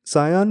Sihon.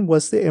 Sihon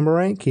was the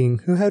Amorite king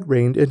who had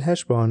reigned in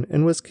Heshbon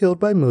and was killed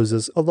by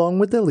Moses along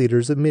with the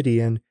leaders of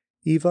Midian,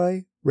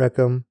 Evi,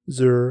 Rechem,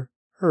 Zur,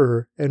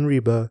 Hur, and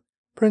Reba,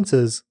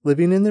 princes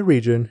living in the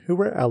region who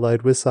were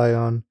allied with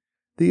Sihon.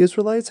 The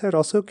Israelites had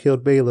also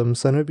killed Balaam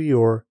son of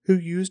Beor, who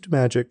used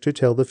magic to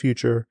tell the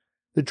future.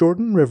 The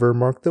Jordan River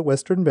marked the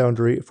western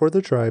boundary for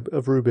the tribe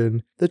of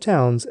Reuben. The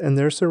towns and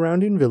their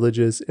surrounding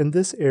villages in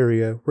this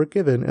area were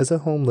given as a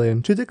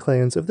homeland to the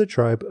clans of the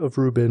tribe of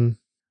Reuben.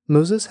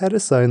 Moses had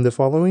assigned the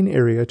following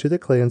area to the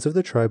clans of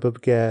the tribe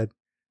of Gad.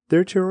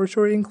 Their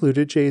territory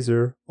included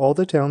Jazer, all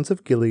the towns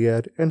of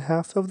Gilead, and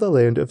half of the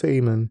land of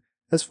Ammon,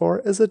 as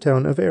far as the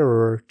town of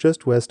Aroer,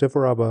 just west of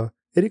Rabbah.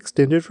 It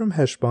extended from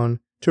Heshbon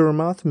to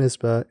Ramoth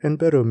Mizpah and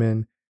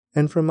Bedomin,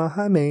 and from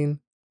Mahanaim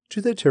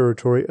to the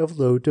territory of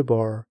Lo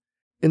Debar.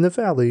 In the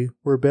valley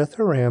were Beth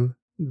Haram,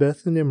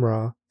 Beth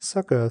Nimrah,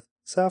 Succoth,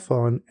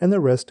 Saphon, and the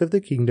rest of the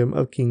kingdom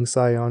of King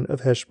Sihon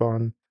of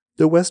Heshbon.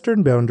 The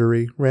western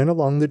boundary ran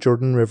along the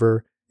Jordan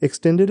River,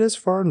 extended as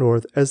far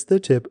north as the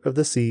tip of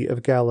the Sea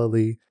of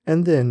Galilee,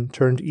 and then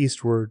turned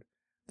eastward.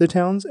 The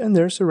towns and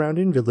their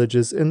surrounding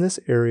villages in this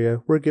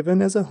area were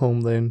given as a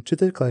homeland to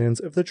the clans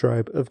of the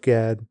tribe of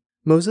Gad.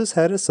 Moses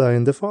had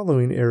assigned the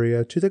following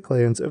area to the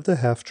clans of the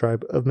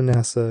half-tribe of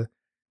Manasseh.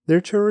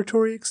 Their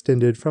territory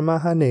extended from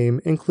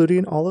Mahanaim,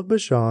 including all of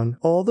Bashan,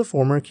 all the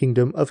former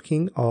kingdom of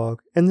King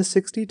Og, and the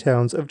 60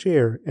 towns of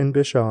Jair and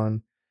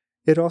Bashan.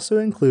 It also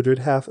included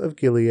half of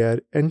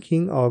Gilead and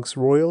King Og's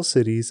royal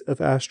cities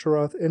of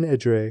Ashtaroth and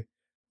Edrei.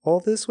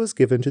 All this was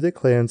given to the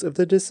clans of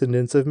the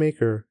descendants of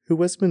Machir, who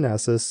was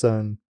Manasseh's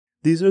son.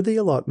 These are the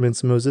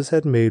allotments Moses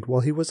had made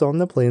while he was on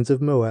the plains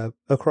of Moab,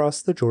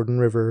 across the Jordan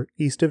River,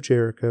 east of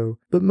Jericho.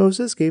 But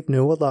Moses gave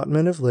no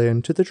allotment of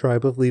land to the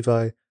tribe of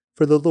Levi,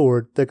 for the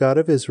Lord, the God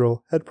of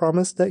Israel, had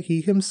promised that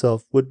he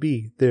himself would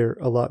be their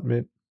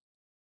allotment.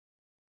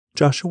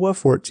 Joshua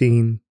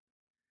 14.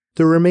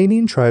 The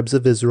remaining tribes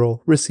of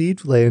Israel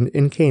received land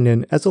in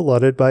Canaan as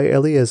allotted by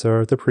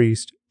Eleazar the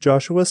priest,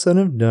 Joshua son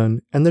of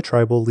Nun, and the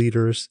tribal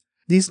leaders.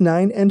 These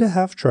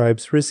 9.5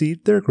 tribes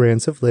received their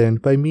grants of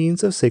land by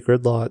means of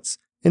sacred lots,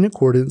 in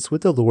accordance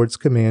with the Lord's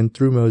command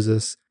through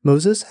Moses.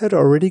 Moses had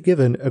already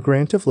given a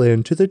grant of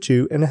land to the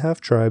 2.5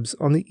 tribes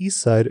on the east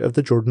side of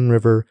the Jordan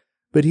River,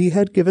 but he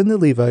had given the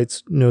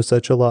Levites no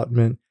such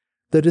allotment.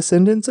 The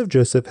descendants of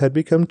Joseph had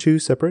become 2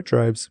 separate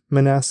tribes,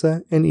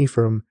 Manasseh and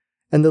Ephraim,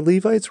 and the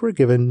Levites were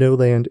given no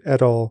land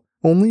at all,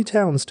 only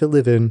towns to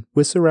live in,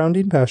 with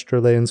surrounding pasture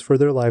lands for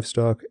their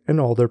livestock and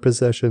all their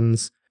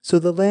possessions. So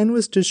the land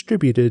was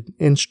distributed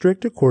in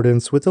strict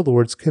accordance with the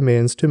Lord's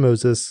commands to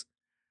Moses.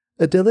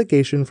 A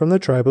delegation from the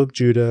tribe of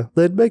Judah,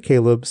 led by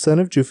Caleb son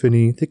of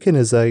Jephunneh the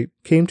Kenizzite,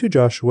 came to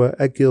Joshua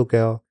at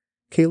Gilgal.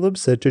 Caleb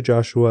said to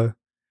Joshua,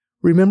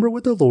 "Remember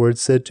what the Lord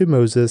said to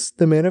Moses,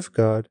 the man of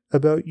God,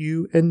 about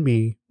you and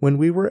me when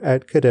we were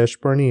at Kadesh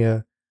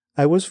Barnea.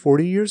 I was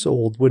 40 years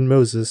old when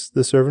Moses,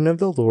 the servant of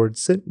the Lord,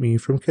 sent me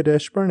from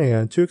Kadesh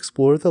Barnea to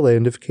explore the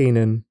land of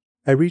Canaan.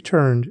 I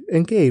returned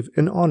and gave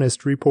an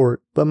honest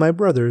report, but my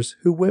brothers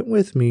who went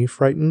with me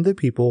frightened the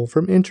people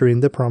from entering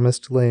the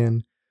promised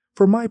land.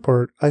 For my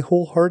part, I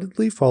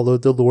wholeheartedly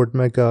followed the Lord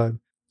my God.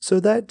 So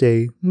that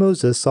day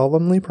Moses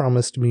solemnly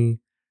promised me,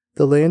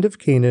 The land of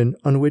Canaan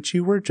on which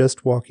you were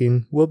just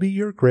walking will be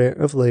your grant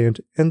of land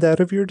and that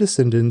of your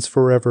descendants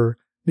forever,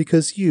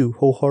 because you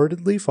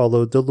wholeheartedly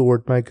followed the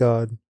Lord my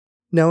God.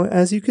 Now,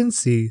 as you can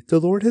see, the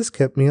Lord has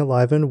kept me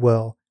alive and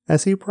well,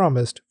 as he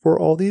promised, for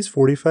all these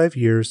 45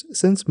 years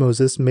since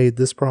Moses made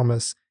this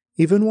promise,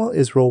 even while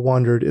Israel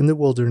wandered in the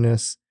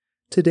wilderness.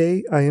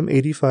 Today I am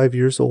 85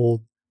 years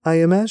old. I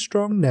am as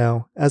strong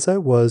now as I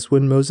was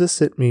when Moses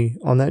sent me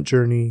on that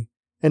journey,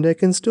 and I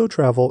can still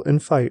travel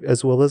and fight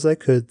as well as I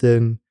could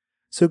then.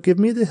 So give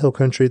me the hill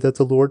country that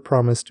the Lord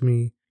promised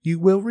me. You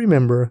will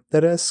remember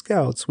that as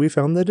scouts we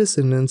found the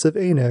descendants of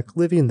Anak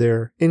living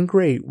there in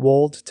great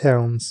walled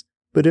towns.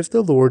 But if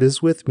the Lord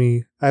is with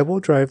me, I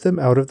will drive them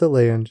out of the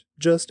land,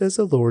 just as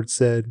the Lord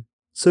said.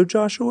 So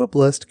Joshua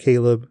blessed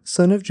Caleb,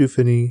 son of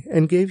Jephunneh,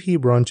 and gave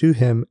Hebron to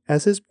him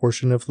as his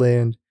portion of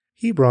land.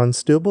 Hebron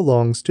still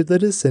belongs to the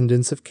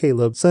descendants of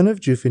Caleb, son of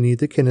Jephunneh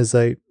the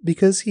Kenizzite,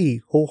 because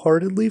he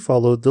wholeheartedly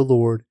followed the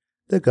Lord,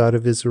 the God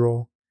of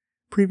Israel.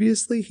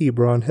 Previously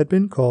Hebron had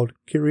been called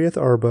Kiriath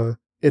Arba.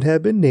 It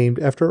had been named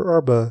after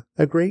Arba,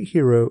 a great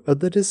hero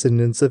of the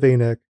descendants of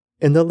Anak,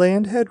 and the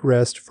land had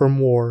rest from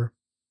war.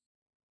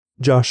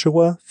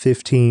 Joshua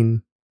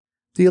 15.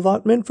 The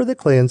allotment for the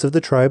clans of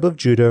the tribe of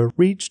Judah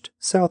reached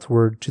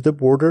southward to the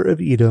border of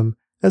Edom,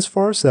 as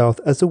far south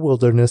as the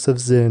wilderness of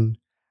Zin.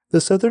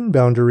 The southern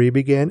boundary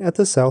began at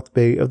the south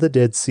bay of the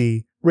Dead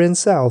Sea, ran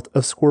south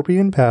of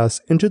Scorpion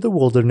Pass into the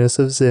wilderness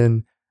of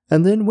Zin,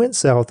 and then went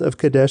south of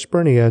Kadesh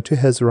Barnea to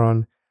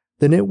Hezron.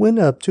 Then it went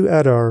up to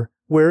Adar,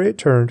 where it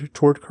turned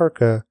toward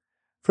Karka.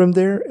 From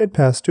there it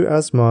passed to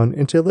Asmon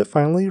until it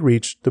finally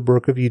reached the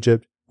brook of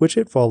Egypt, which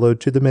it followed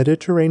to the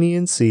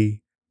Mediterranean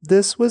Sea.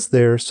 This was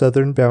their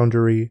southern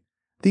boundary.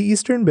 The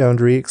eastern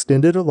boundary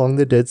extended along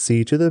the Dead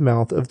Sea to the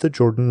mouth of the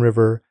Jordan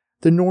River.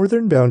 The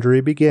northern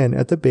boundary began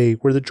at the bay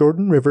where the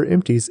Jordan River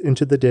empties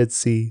into the Dead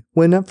Sea,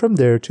 went up from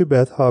there to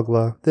Beth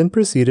Hoglah, then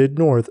proceeded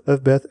north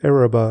of Beth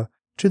Arabah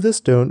to the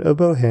stone of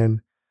Bohan.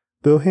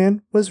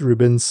 Bohan was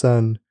Reuben's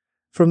son.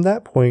 From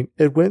that point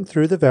it went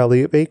through the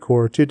valley of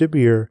Achor to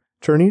Debir,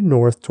 turning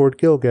north toward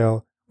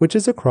Gilgal, which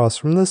is across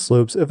from the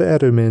slopes of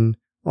Adummim,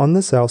 on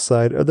the south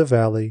side of the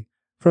valley.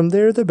 From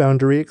there the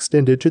boundary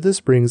extended to the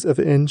springs of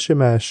En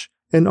Shemesh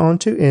and on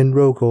to En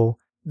Rogel.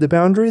 The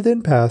boundary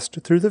then passed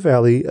through the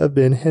valley of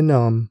Ben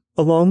Hinnom,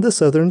 along the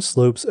southern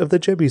slopes of the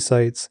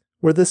Jebusites,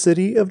 where the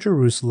city of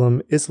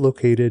Jerusalem is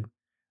located.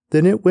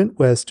 Then it went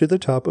west to the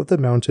top of the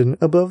mountain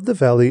above the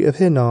valley of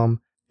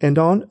Hinnom, and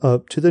on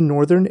up to the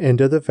northern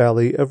end of the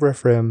valley of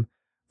Rephaim.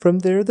 From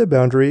there the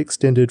boundary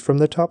extended from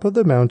the top of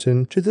the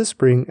mountain to the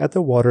spring at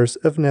the waters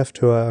of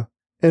Nephtoah,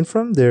 and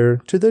from there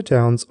to the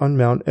towns on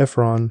Mount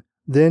Ephron.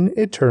 Then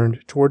it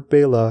turned toward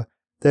Bela,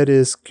 that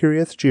is,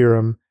 Kiriath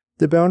Jearim.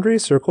 The boundary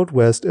circled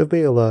west of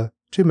Bela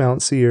to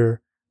Mount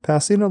Seir,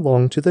 passing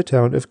along to the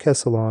town of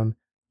Kesalon,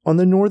 on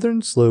the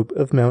northern slope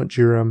of Mount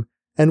Jearim,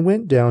 and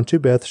went down to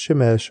Beth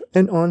Shemesh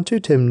and on to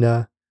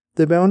Timnah.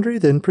 The boundary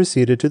then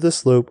proceeded to the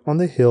slope on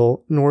the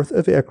hill north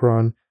of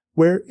Ekron,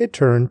 where it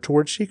turned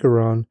toward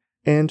Shikaron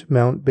and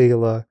Mount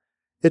Bela.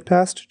 It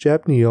passed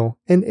Jabneel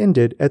and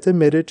ended at the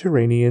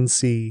Mediterranean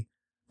Sea.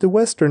 The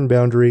western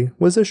boundary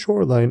was the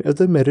shoreline of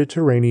the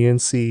Mediterranean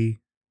Sea.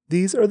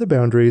 These are the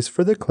boundaries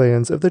for the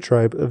clans of the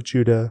tribe of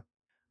Judah.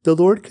 The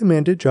Lord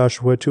commanded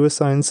Joshua to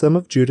assign some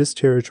of Judah's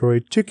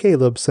territory to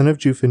Caleb son of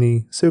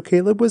Jephunneh, so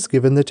Caleb was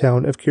given the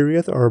town of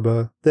Kiriath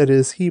Arba, that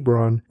is,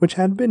 Hebron, which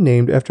had been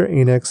named after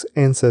Anak's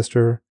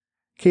ancestor.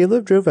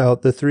 Caleb drove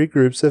out the 3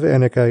 groups of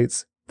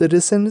Anakites, the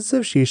descendants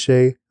of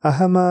Shishai,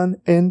 Ahiman,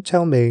 and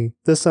Talmai,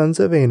 the sons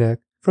of Anak.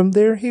 From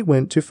there he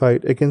went to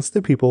fight against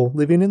the people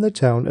living in the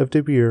town of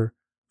Debir,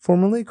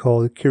 formerly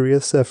called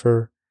Kiriath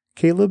Sepher.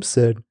 Caleb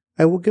said,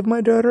 I will give my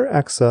daughter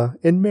Achsah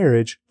in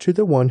marriage to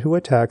the one who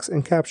attacks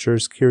and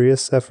captures Kiriath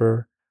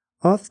Sepher.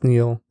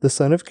 Othniel, the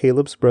son of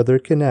Caleb's brother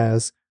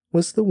Kenaz,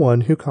 was the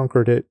one who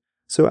conquered it,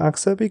 so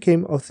Achsah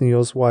became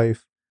Othniel's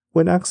wife.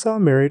 When Achsah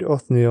married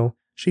Othniel,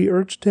 she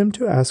urged him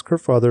to ask her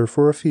father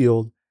for a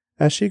field.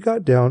 As she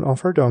got down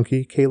off her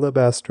donkey, Caleb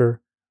asked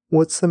her,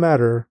 What's the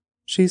matter?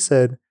 She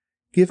said,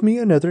 Give me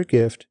another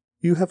gift.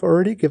 You have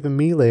already given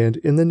me land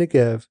in the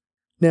Negev.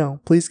 Now,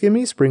 please give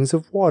me springs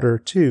of water,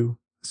 too.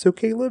 So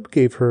Caleb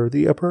gave her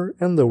the upper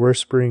and lower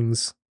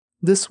springs.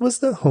 This was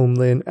the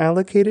homeland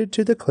allocated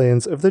to the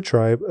clans of the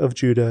tribe of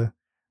Judah.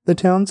 The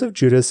towns of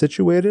Judah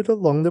situated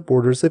along the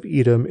borders of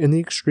Edom in the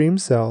extreme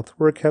south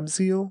were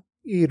Kabzeel,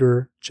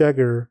 Eder,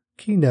 Jagur,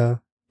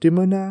 Kina,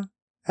 Dimonah,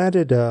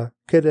 Adadah,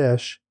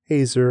 Kadesh,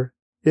 Hazer,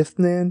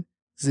 Ithnan,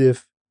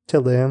 Ziph,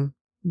 Telem,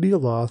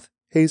 Bealoth,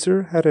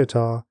 Hazer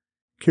Hatatah,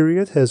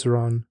 Kiriath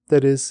Hezron,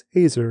 that is,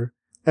 Hazer,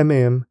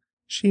 Amam,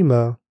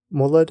 Shema,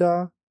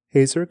 Moladah,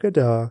 Hazer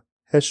Gadah,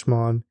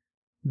 Heshmon,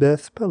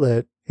 Beth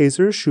Pelet,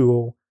 Hazer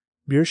Shual,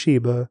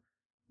 Beersheba,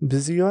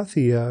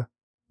 Biziothia,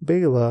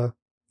 Bela,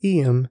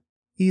 Eam,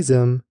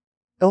 Ezem,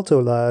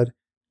 Eltolad,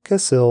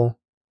 Kesil,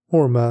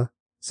 Hormah,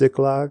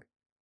 Ziklag,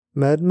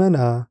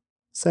 Madmanah,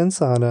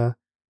 Sansana,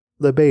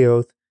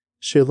 Lebaoth,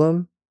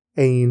 Shillam,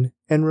 Ain,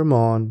 and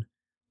Ramon,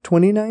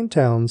 29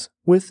 towns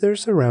with their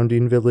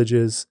surrounding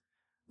villages.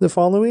 The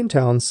following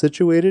towns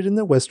situated in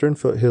the western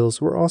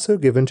foothills were also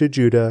given to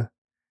Judah: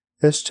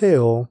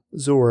 Eshtaol,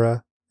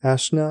 Zorah,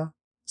 Ashna,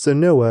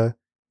 Zanoah,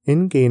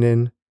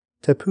 En-Ganon,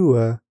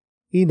 Tappuah,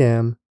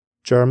 Enam,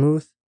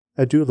 Jarmuth,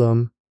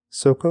 Adullam,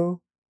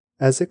 Soko,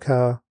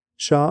 Azekah,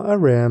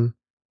 Shah-Aram,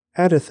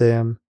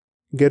 Adatham,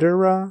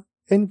 Gederah,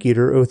 and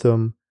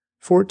Geder-Otham,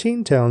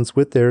 14 towns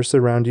with their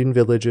surrounding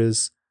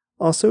villages.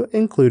 Also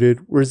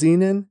included were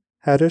Zenan,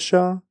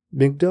 Hadashah,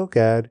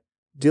 Migdal-Gad,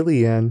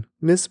 Dilean,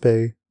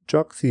 Mizpeh,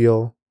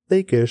 Joktheel,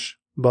 Lachish,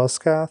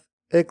 Boskath,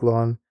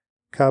 Eglon,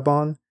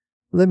 Kabon,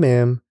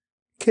 Limam,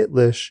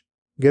 Kitlish,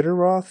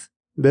 Gederoth,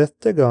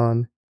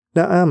 Beth-Dagon,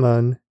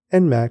 Naaman,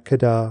 and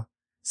Makkedah,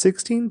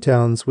 16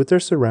 towns with their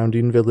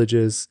surrounding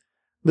villages.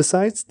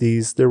 Besides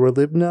these, there were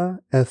Libnah,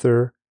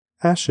 Ether,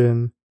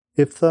 Ashan,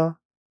 Iphtha,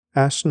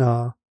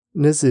 Ashnah,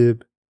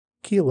 Nezib,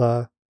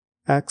 Keilah,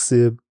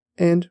 Aksib,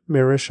 and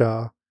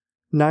Mareshah,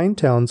 9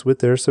 towns with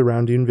their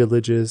surrounding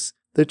villages.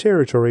 The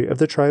territory of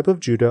the tribe of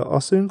Judah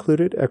also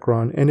included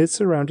Ekron and its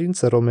surrounding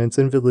settlements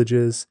and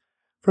villages.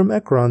 From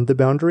Ekron, the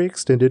boundary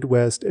extended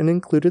west and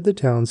included the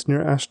towns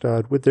near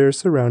Ashdod with their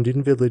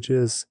surrounding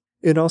villages.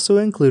 It also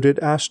included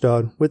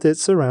Ashdod with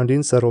its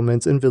surrounding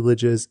settlements and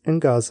villages, and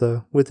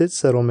Gaza with its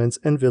settlements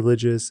and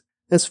villages,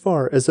 as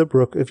far as the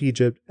brook of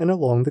Egypt and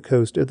along the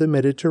coast of the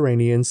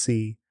Mediterranean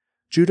Sea.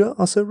 Judah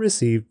also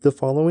received the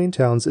following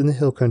towns in the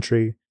hill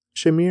country: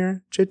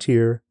 Shamir,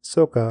 Jatir,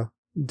 Sokah,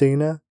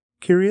 Dana,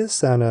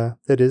 Kiriath-Sana,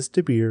 that is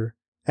Debir,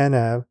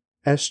 Anab,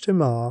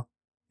 Eshtemoa,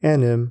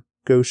 Anim,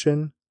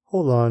 Goshen,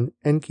 Holon,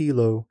 and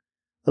Kilo,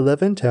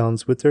 11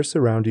 towns with their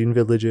surrounding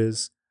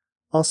villages.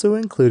 Also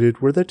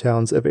included were the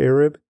towns of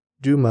Arab,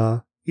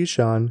 Duma,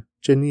 Ishan,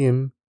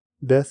 Jenim,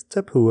 Beth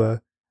Tappuah,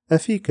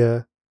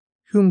 Aphekah,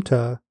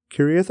 Humta,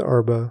 Kiriath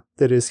Arba,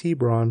 that is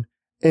Hebron,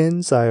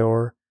 and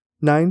Zior,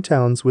 9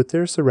 towns with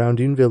their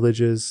surrounding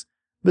villages.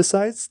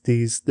 Besides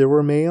these, there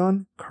were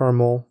Maon,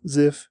 Carmel,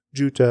 Ziph,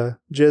 Juttah,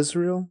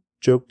 Jezreel,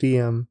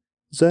 Jokdeam,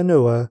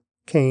 Zanoah,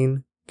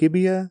 Cain,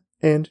 Gibeah,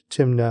 and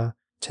Timnah,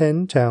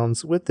 10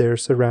 towns with their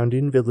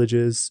surrounding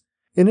villages.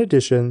 In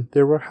addition,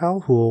 there were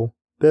Halhul,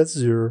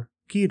 Bethzur,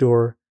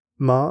 Gedor,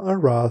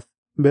 Ma'arath,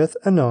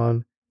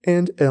 Beth-Anon,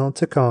 and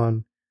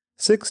El-Tekan,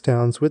 6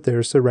 towns with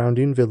their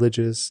surrounding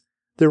villages.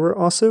 There were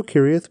also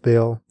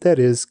Kiriath-Baal, that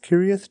is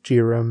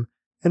Kiriath-Jearim,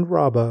 and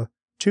Rabbah,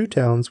 2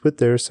 towns with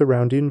their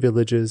surrounding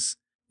villages.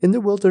 In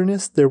the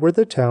wilderness there were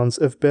the towns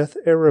of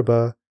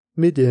Beth-Araba,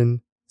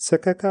 Middin,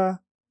 Sekakah,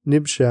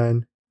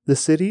 Nibshan, the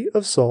city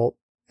of Salt,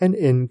 and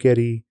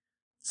En-Gedi,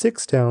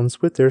 6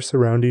 towns with their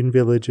surrounding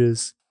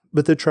villages.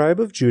 But the tribe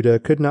of Judah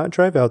could not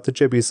drive out the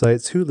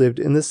Jebusites who lived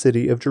in the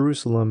city of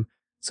Jerusalem,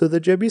 so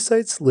the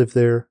Jebusites live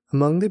there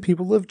among the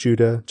people of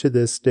Judah to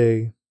this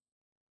day.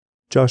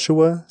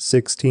 Joshua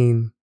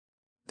 16.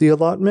 The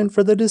allotment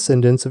for the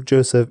descendants of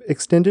Joseph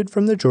extended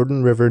from the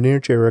Jordan River near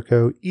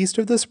Jericho, east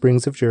of the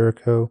springs of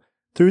Jericho,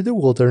 through the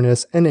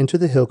wilderness and into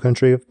the hill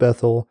country of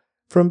Bethel.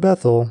 From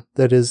Bethel,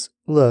 that is,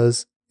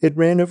 Luz, it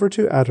ran over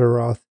to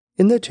Ataroth,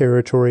 in the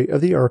territory of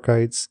the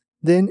Arkites.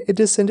 Then it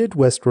descended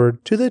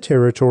westward to the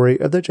territory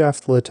of the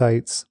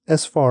Japhletites,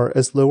 as far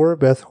as lower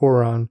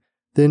Beth-Horon,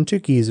 then to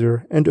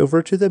Gezer, and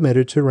over to the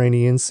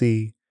Mediterranean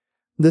Sea.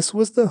 This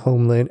was the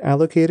homeland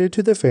allocated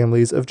to the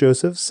families of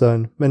Joseph's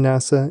son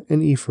Manasseh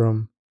and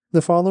Ephraim.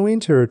 The following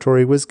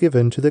territory was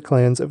given to the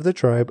clans of the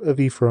tribe of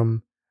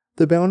Ephraim.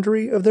 The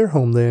boundary of their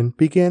homeland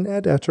began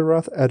at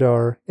Ataroth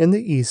Adar in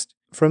the east.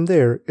 From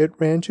there it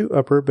ran to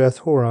upper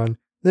Beth-Horon,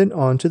 then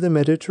on to the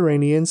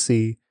Mediterranean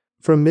Sea.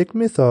 From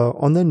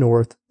Mikmethah on the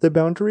north, the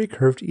boundary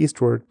curved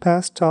eastward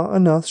past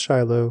Ta'anath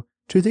Shiloh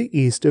to the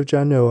east of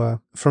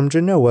Janoah. From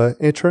Janoah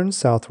it turned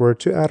southward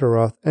to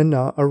Ataroth and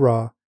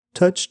Na'arah,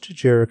 touched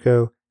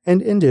Jericho,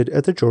 and ended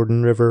at the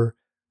Jordan River.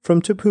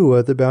 From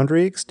Tappuah the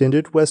boundary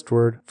extended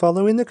westward,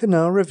 following the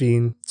Canal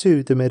Ravine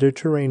to the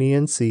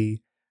Mediterranean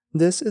Sea.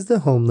 This is the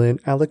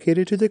homeland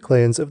allocated to the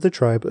clans of the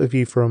tribe of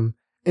Ephraim.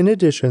 In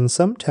addition,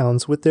 some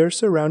towns with their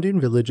surrounding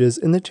villages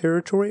in the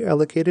territory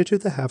allocated to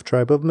the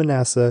half-tribe of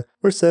Manasseh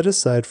were set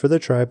aside for the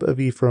tribe of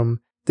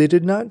Ephraim. They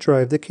did not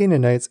drive the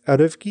Canaanites out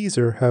of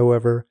Gezer,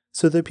 however,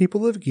 so the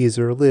people of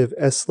Gezer live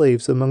as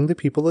slaves among the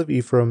people of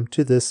Ephraim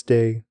to this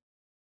day.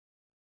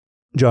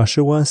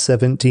 Joshua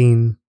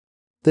 17.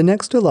 The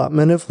next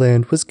allotment of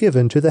land was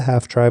given to the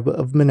half-tribe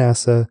of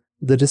Manasseh,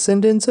 the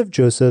descendants of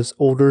Joseph's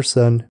older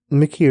son.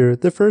 Machir,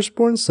 the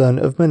firstborn son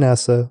of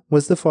Manasseh,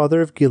 was the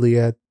father of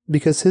Gilead.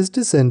 Because his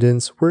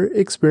descendants were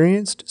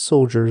experienced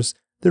soldiers,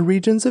 the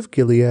regions of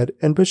Gilead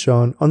and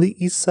Bashan on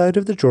the east side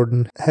of the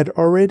Jordan had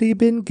already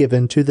been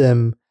given to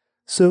them.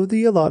 So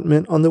the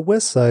allotment on the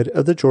west side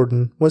of the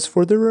Jordan was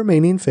for the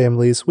remaining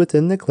families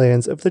within the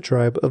clans of the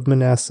tribe of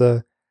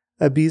Manasseh: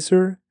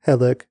 Abiezer,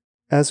 Helek,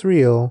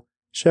 Azriel,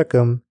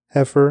 Shechem,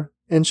 Hepher,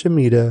 and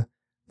Shemida.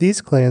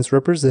 These clans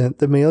represent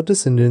the male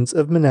descendants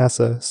of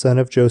Manasseh, son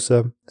of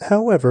Joseph.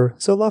 However,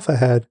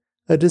 Zelophehad,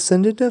 a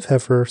descendant of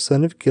Hepher,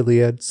 son of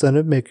Gilead, son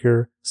of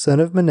Machir, son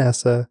of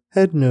Manasseh,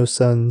 had no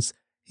sons.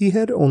 He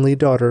had only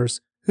daughters,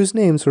 whose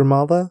names were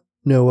Mahlah,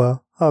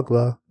 Noah,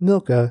 Hoglah,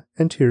 Milcah,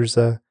 and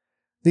Tirzah.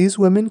 These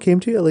women came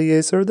to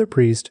Eleazar the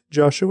priest,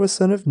 Joshua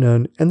son of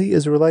Nun, and the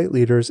Israelite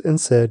leaders and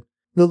said,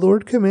 "The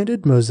Lord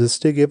commanded Moses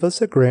to give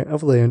us a grant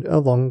of land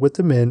along with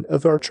the men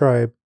of our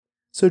tribe."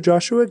 So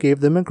Joshua gave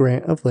them a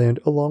grant of land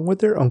along with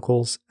their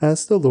uncles,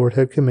 as the Lord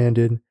had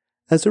commanded.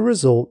 As a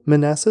result,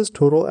 Manasseh's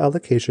total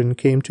allocation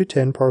came to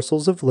 10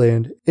 parcels of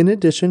land, in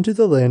addition to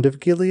the land of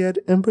Gilead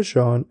and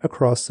Bashan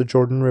across the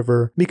Jordan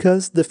River,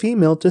 because the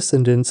female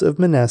descendants of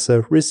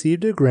Manasseh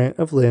received a grant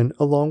of land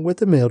along with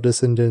the male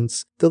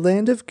descendants. The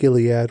land of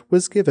Gilead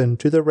was given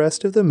to the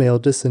rest of the male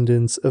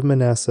descendants of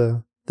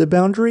Manasseh. The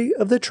boundary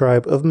of the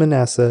tribe of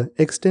Manasseh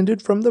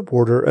extended from the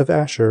border of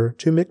Asher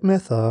to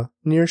Michmethah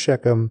near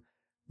Shechem.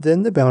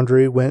 Then the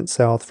boundary went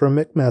south from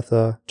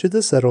Michmethah to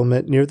the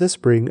settlement near the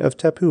spring of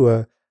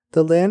Tappuah.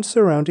 The land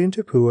surrounding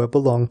Tappuah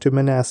belonged to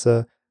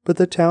Manasseh, but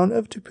the town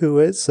of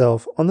Tappuah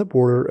itself on the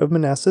border of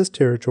Manasseh's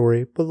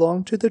territory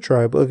belonged to the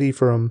tribe of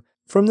Ephraim.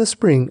 From the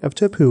spring of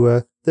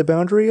Tappuah, the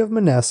boundary of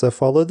Manasseh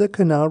followed the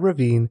Canal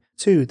ravine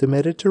to the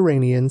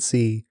Mediterranean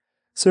Sea.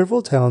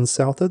 Several towns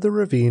south of the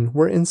ravine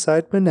were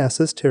inside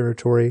Manasseh's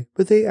territory,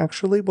 but they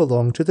actually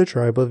belonged to the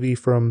tribe of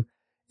Ephraim.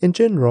 In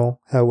general,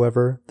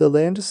 however, the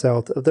land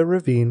south of the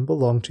ravine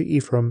belonged to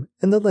Ephraim,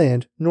 and the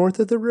land north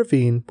of the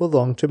ravine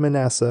belonged to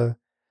Manasseh.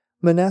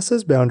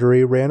 Manasseh's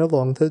boundary ran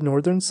along the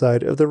northern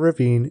side of the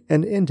ravine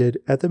and ended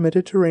at the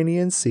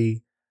Mediterranean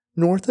Sea.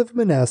 North of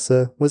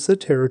Manasseh was the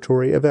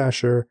territory of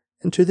Asher,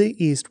 and to the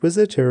east was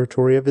the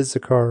territory of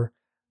Issachar.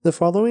 The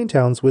following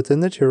towns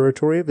within the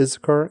territory of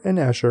Issachar and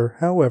Asher,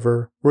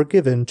 however, were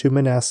given to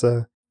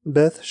Manasseh: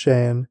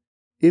 Beth-shan,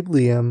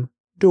 Ibleam,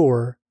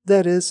 Dor,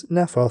 that is,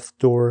 Naphoth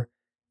Dor,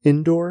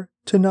 Endor,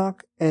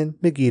 Tanakh, and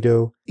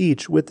Megiddo,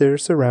 each with their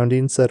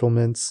surrounding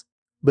settlements.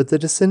 But the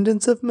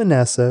descendants of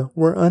Manasseh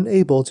were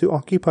unable to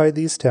occupy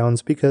these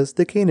towns because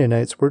the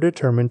Canaanites were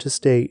determined to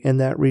stay in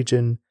that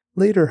region.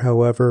 Later,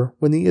 however,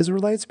 when the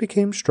Israelites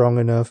became strong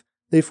enough,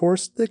 they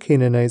forced the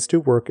Canaanites to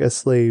work as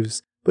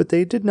slaves, but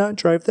they did not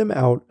drive them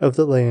out of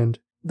the land.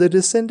 The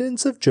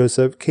descendants of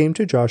Joseph came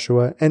to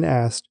Joshua and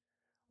asked,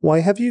 "Why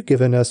have you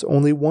given us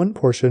only one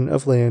portion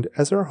of land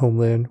as our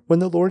homeland when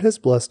the Lord has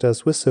blessed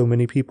us with so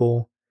many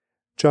people?"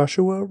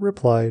 Joshua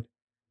replied,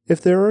 "If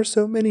there are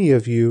so many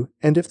of you,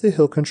 and if the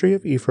hill country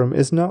of Ephraim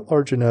is not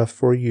large enough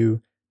for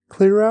you,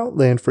 clear out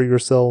land for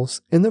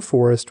yourselves in the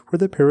forest where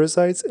the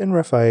Perizzites and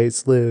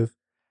Rephaites live."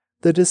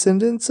 The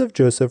descendants of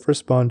Joseph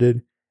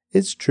responded,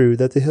 "It's true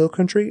that the hill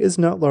country is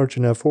not large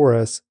enough for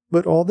us,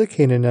 but all the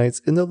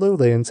Canaanites in the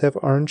lowlands have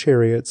iron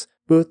chariots,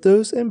 both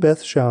those in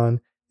Beth-shan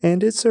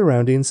and its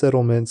surrounding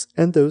settlements,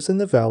 and those in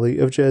the valley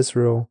of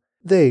Jezreel.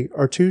 They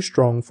are too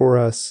strong for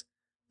us."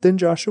 Then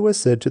Joshua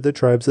said to the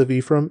tribes of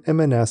Ephraim and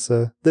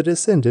Manasseh, the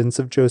descendants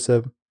of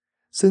Joseph,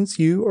 "Since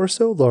you are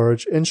so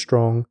large and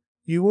strong,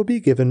 you will be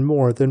given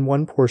more than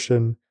one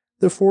portion.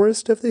 The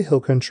forest of the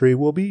hill country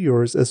will be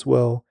yours as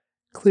well.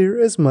 Clear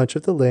as much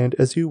of the land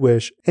as you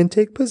wish, and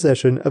take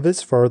possession of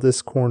its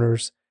farthest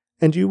corners.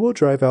 And you will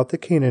drive out the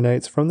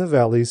Canaanites from the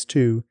valleys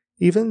too,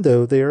 even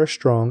though they are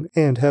strong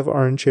and have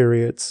iron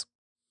chariots."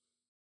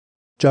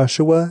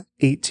 Joshua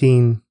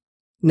 18.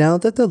 Now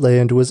that the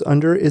land was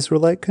under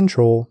Israelite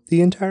control,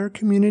 the entire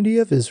community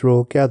of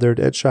Israel gathered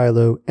at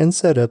Shiloh and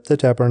set up the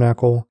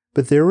tabernacle.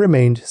 But there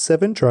remained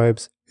 7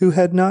 tribes who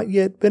had not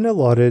yet been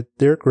allotted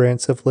their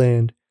grants of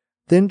land.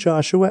 Then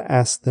Joshua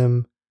asked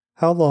them,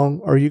 "How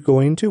long are you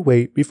going to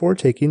wait before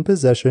taking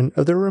possession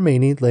of the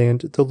remaining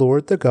land the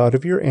Lord, the God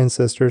of your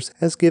ancestors,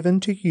 has given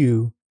to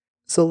you?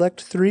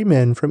 Select 3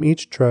 men from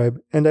each tribe,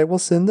 and I will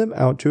send them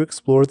out to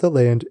explore the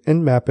land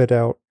and map it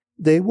out.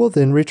 They will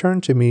then return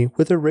to me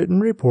with a written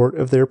report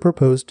of their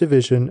proposed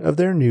division of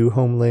their new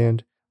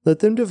homeland. Let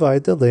them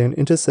divide the land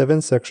into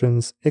 7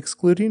 sections,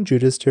 excluding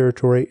Judah's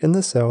territory in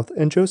the south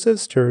and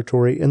Joseph's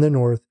territory in the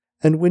north.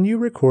 And when you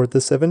record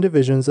the 7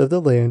 divisions of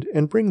the land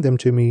and bring them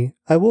to me,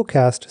 I will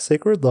cast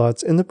sacred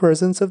lots in the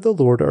presence of the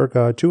Lord our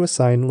God to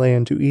assign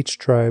land to each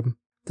tribe.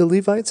 The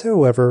Levites,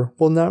 however,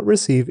 will not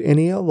receive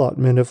any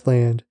allotment of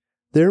land.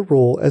 Their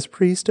role as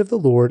priest of the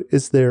Lord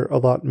is their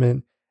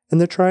allotment. And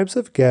the tribes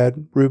of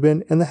Gad,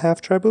 Reuben, and the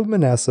half-tribe of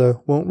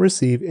Manasseh won't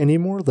receive any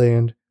more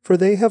land, for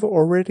they have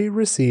already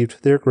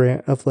received their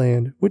grant of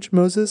land, which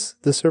Moses,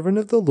 the servant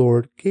of the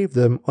Lord, gave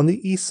them on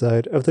the east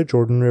side of the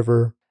Jordan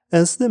River.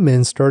 As the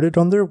men started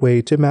on their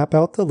way to map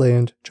out the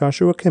land,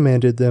 Joshua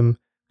commanded them,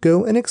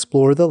 "Go and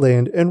explore the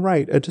land and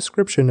write a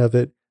description of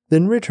it.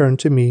 Then return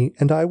to me,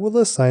 and I will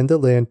assign the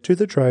land to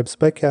the tribes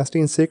by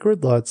casting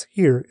sacred lots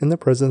here in the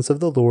presence of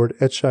the Lord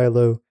at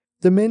Shiloh."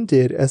 The men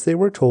did as they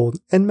were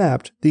told and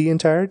mapped the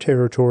entire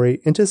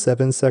territory into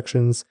 7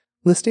 sections,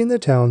 listing the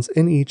towns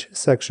in each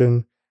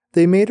section.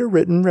 They made a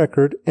written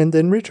record and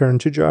then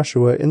returned to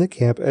Joshua in the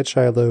camp at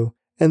Shiloh.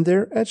 And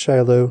there at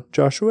Shiloh,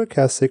 Joshua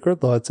cast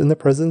sacred lots in the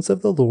presence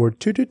of the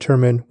Lord to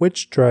determine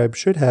which tribe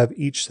should have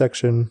each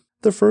section.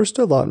 The first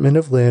allotment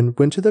of land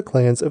went to the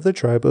clans of the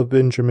tribe of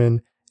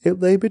Benjamin. It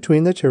lay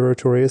between the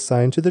territory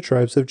assigned to the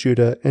tribes of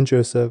Judah and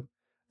Joseph.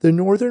 The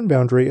northern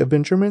boundary of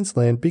Benjamin's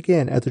land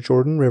began at the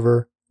Jordan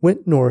River,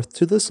 went north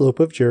to the slope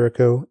of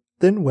Jericho,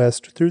 then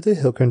west through the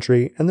hill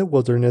country and the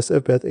wilderness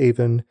of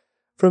Beth-aven.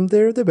 From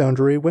there the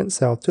boundary went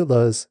south to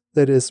Luz,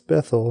 that is,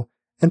 Bethel,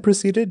 and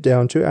proceeded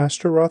down to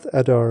Ashtaroth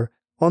Adar,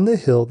 on the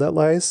hill that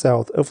lies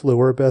south of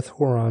lower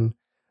Beth-horon.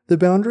 The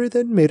boundary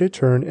then made a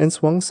turn and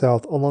swung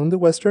south along the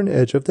western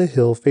edge of the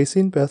hill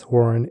facing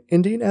Beth-horon,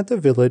 ending at the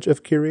village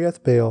of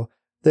Kiriath-baal,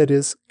 that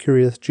is,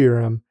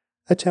 Kiriath-jearim,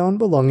 a town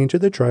belonging to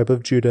the tribe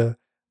of Judah.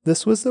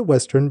 This was the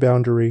western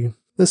boundary.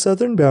 The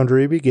southern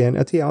boundary began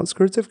at the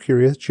outskirts of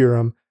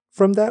Kiriath-jearim.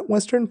 From that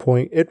western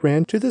point it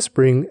ran to the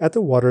spring at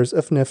the waters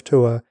of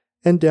Nephtoah,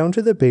 and down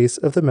to the base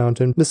of the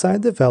mountain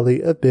beside the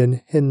valley of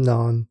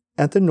Ben-Hinnom,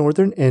 at the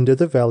northern end of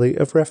the valley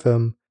of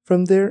Rephaim.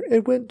 From there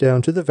it went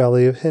down to the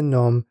valley of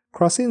Hinnom,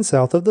 crossing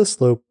south of the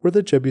slope where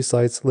the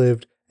Jebusites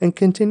lived, and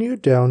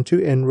continued down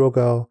to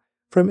En-rogel.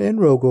 From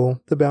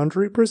En-rogel the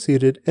boundary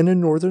proceeded in a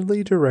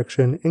northerly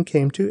direction and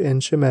came to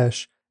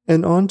En-shemesh,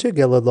 and on to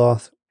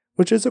Geliloth,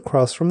 which is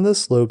across from the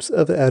slopes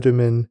of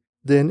Adummim.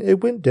 Then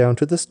it went down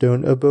to the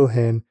stone of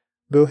Bohan.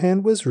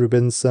 Bohan was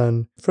Reuben's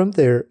son. From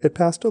there it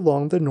passed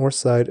along the north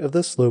side of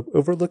the slope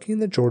overlooking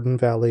the Jordan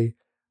Valley.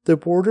 The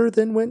border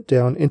then went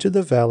down into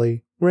the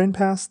valley, ran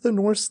past the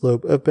north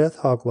slope of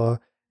Beth-hoglah,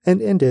 and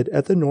ended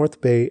at the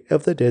north bay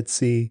of the Dead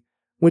Sea,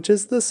 which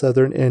is the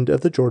southern end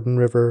of the Jordan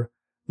River.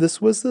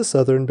 This was the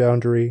southern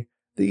boundary.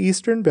 The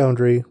eastern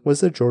boundary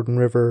was the Jordan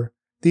River.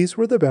 These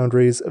were the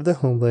boundaries of the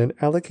homeland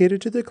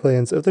allocated to the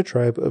clans of the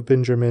tribe of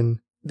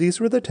Benjamin.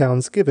 These were the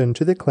towns given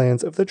to the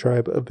clans of the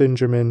tribe of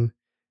Benjamin: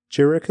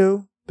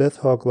 Jericho,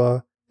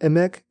 Beth-hoglah,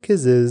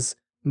 Emek-keziz,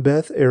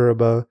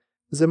 Beth-araba,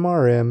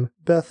 Zemarim,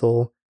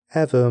 Bethel,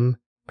 Avim,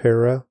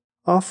 Para,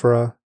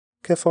 Ophrah,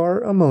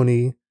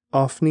 Kephar-ammoni,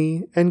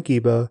 Ophni, and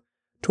Geba,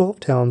 12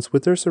 towns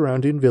with their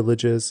surrounding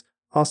villages,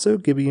 also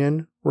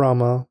Gibeon,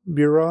 Ramah,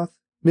 Beeroth,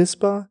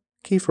 Mizpah,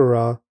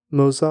 Kephirah,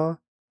 Mozah,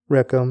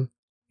 Rechem,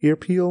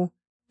 Irpeel,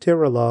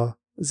 Teralah,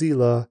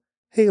 Zelah,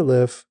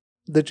 Haliph,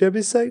 the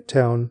Jebusite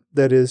town,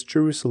 that is,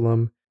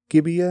 Jerusalem,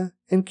 Gibeah,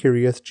 and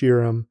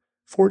Kiriath-jearim,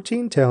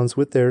 14 towns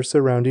with their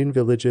surrounding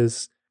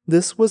villages.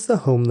 This was the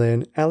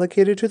homeland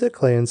allocated to the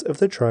clans of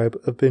the tribe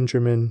of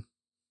Benjamin.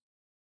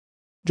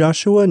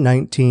 Joshua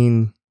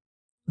 19.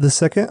 The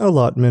second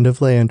allotment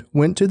of land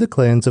went to the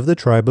clans of the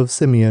tribe of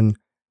Simeon.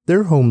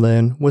 Their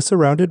homeland was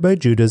surrounded by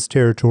Judah's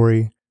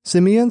territory.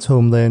 Simeon's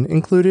homeland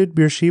included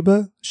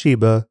Beersheba,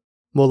 Sheba,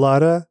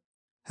 Molada,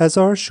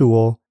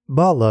 Hazar-shual,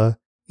 Bala,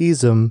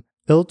 Ezem,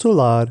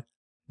 El-tolad,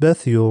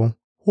 Bethuel,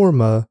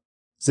 Hormah,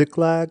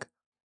 Ziklag,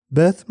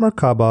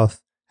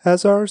 Beth-markaboth,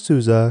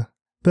 Hazar-suzah,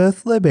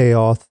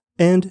 Beth-lebaoth,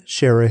 and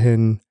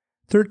Sherahin,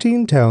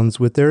 13 towns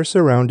with their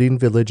surrounding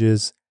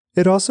villages.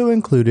 It also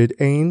included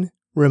Ain,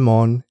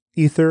 Rimmon,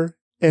 Ether,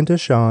 and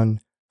Ashan,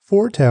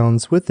 4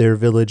 towns with their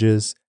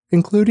villages,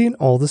 including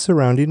all the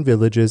surrounding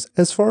villages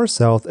as far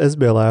south as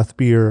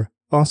Belath-beer,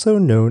 also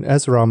known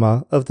as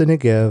Ramah of the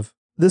Negev.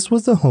 This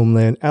was the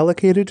homeland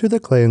allocated to the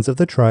clans of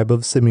the tribe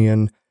of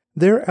Simeon.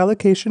 Their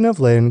allocation of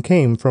land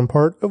came from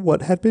part of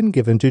what had been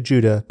given to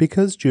Judah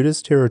because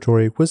Judah's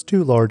territory was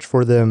too large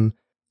for them.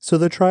 So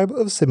the tribe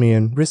of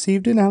Simeon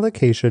received an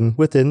allocation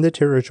within the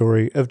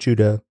territory of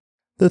Judah.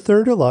 The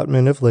third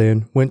allotment of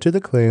land went to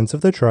the clans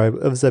of the tribe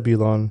of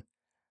Zebulun.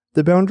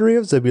 The boundary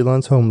of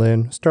Zebulun's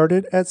homeland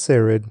started at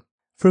Sarid.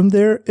 From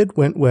there it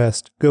went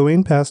west,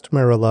 going past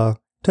Merilah,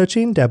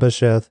 touching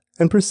Dabbasheth,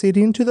 and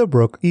proceeding to the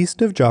brook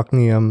east of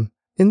Jokneam.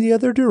 In the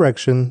other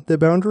direction, the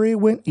boundary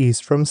went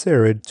east from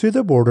Sarid to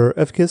the border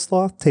of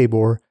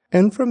Kisloth-Tabor,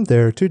 and from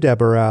there to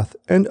Dabarath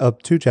and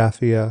up to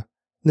Japhia.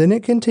 Then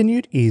it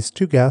continued east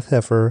to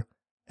Gath-Hepher,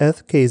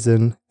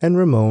 Eth-Kazin, and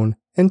Rimmon,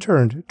 and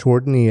turned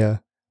toward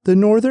Neah. The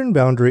northern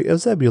boundary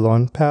of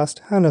Zebulun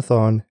passed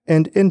Hanathon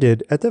and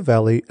ended at the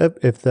valley of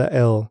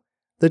Iphtha-el.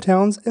 The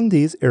towns in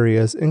these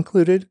areas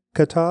included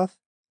Katath,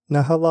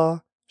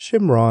 Nahalah,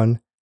 Shimron,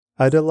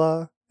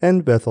 Idalah,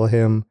 and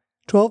Bethlehem,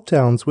 12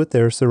 towns with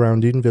their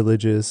surrounding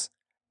villages.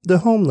 The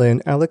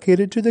homeland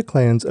allocated to the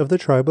clans of the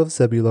tribe of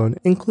Zebulun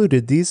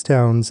included these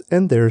towns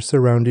and their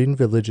surrounding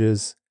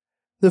villages.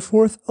 The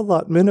fourth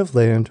allotment of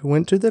land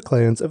went to the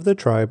clans of the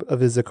tribe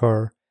of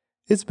Issachar.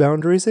 Its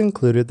boundaries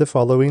included the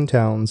following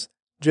towns: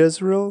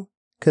 Jezreel,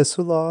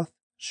 Kesuloth,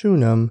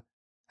 Shunem,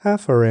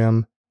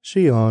 Hapharam,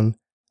 Shion,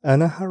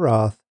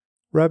 Anaharath,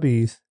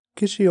 Rabith,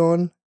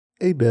 Kishion,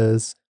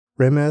 Abez,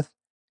 Remeth,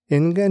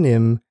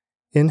 En-ganim,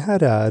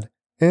 En-hadad,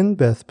 and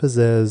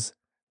Beth-pazez.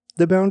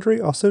 The boundary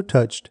also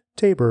touched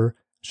Tabor,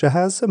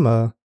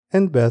 Shahazamah,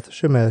 and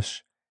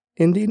Beth-shemesh,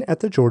 ending at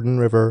the Jordan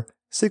River,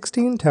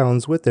 16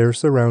 towns with their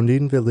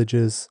surrounding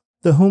villages.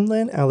 The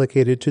homeland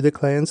allocated to the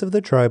clans of the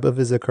tribe of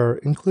Issachar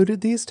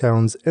included these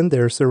towns and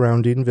their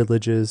surrounding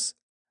villages.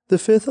 The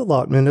fifth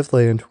allotment of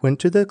land went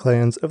to the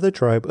clans of the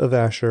tribe of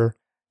Asher.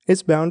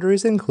 Its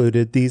boundaries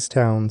included these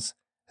towns: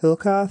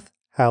 Hilkath,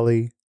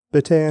 Hali,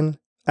 Batan,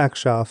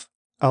 Akshaph,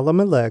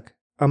 Alamelech,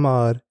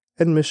 Amad,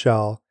 and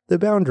Mishal. The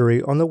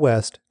boundary on the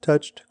west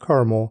touched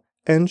Carmel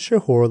and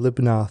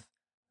Shehor-libnath.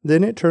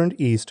 Then it turned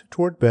east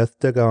toward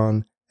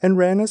Beth-dagon and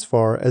ran as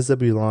far as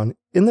Zebulun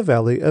in the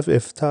valley of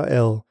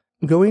Iphtha-el,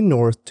 going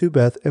north to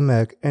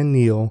Beth-emek and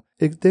Neiel.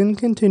 It then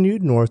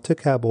continued north to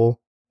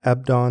Cabul,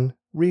 Abdon,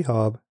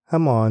 Rehob,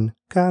 Hammon,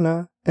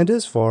 Cana, and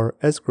as far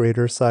as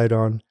Greater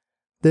Sidon.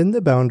 Then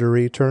the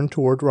boundary turned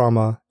toward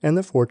Ramah and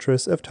the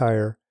fortress of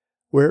Tyre,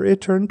 where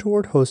it turned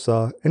toward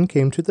Hosah and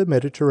came to the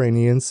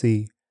Mediterranean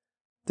Sea.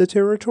 The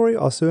territory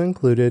also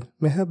included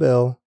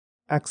Mehabel,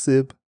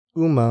 Aksib,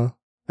 Umah,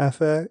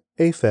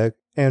 Aphek,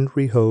 and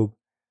Rehob,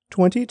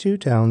 22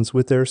 towns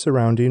with their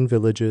surrounding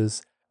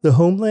villages. The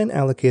homeland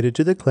allocated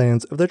to the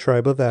clans of the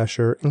tribe of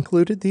Asher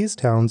included these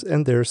towns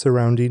and their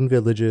surrounding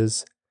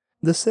villages.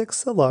 The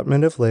sixth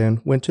allotment of land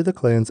went to the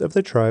clans of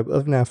the tribe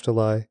of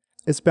Naphtali.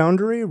 Its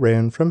boundary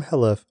ran from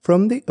Heleph,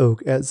 from the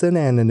oak at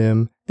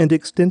Zenananim, and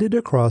extended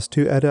across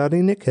to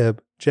Adadi-Nekeb,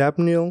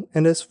 Jabneel,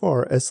 and as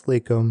far as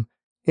Lakum,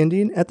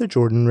 ending at the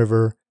Jordan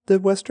River. The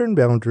western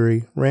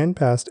boundary ran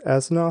past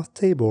Aznoth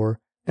Tabor,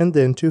 and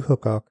then to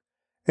Hukok,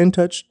 and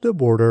touched the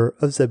border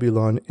of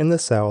Zebulun in the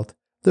south,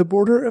 the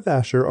border of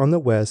Asher on the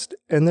west,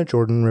 and the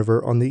Jordan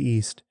River on the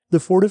east. The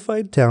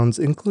fortified towns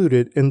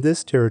included in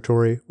this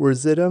territory were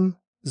Ziddim,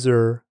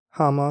 Zur,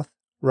 Hamath,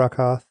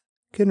 Rakath,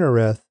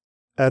 Kinnereth,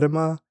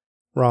 Adamah,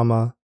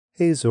 Ramah,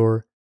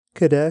 Hazor,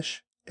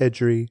 Kadesh,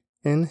 Edrei,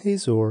 and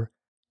Hazor,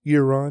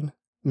 Huron,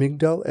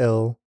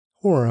 Migdal-El,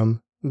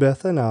 Horem,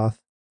 Beth-Anath,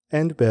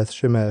 and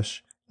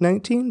Beth-Shemesh,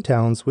 19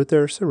 towns with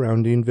their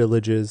surrounding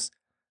villages.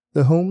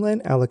 The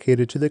homeland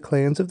allocated to the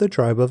clans of the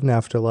tribe of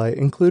Naphtali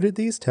included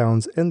these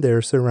towns and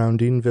their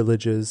surrounding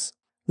villages.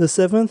 The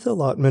seventh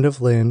allotment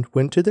of land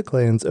went to the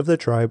clans of the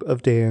tribe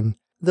of Dan.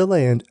 The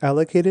land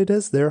allocated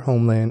as their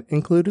homeland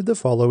included the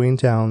following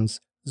towns: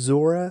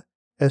 Zorah,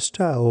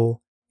 Eshtaol,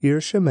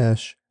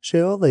 Ir-Shemesh,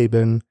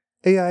 Sheol-Laban,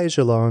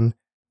 Aijalon,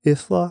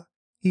 Ithla,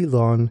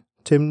 Elon,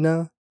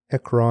 Timnah,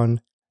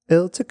 Ekron,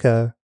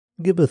 El-Tekeh,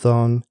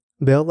 Gibbethon,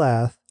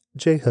 Belath,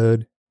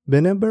 Jehud,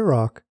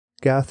 Bene-Berak,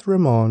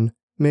 Gath-Rimmon,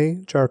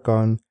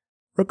 Me-Jarkon,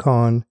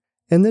 Rakkon,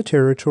 and the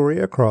territory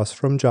across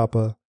from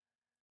Joppa.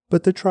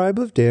 But the tribe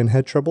of Dan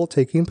had trouble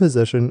taking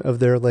possession of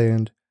their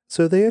land,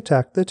 so they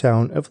attacked the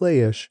town of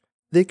Laish.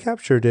 They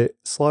captured it,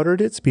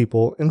 slaughtered its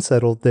people, and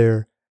settled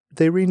there.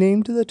 They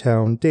renamed the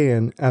town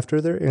Dan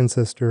after their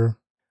ancestor.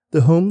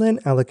 The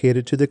homeland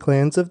allocated to the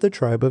clans of the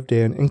tribe of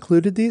Dan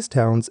included these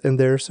towns and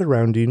their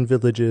surrounding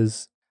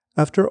villages.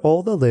 After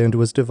all the land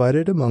was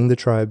divided among the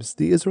tribes,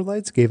 the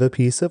Israelites gave a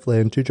piece of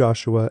land to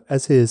Joshua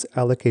as his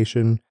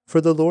allocation, for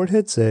the Lord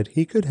had said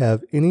he could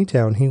have any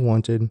town he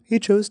wanted. He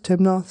chose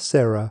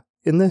Timnath-Serah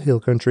in the hill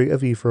country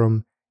of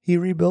Ephraim. He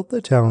rebuilt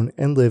the town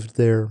and lived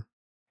there.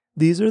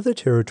 These are the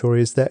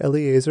territories that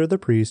Eleazar the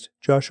priest,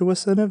 Joshua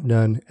son of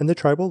Nun, and the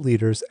tribal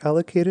leaders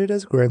allocated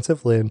as grants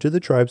of land to the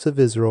tribes of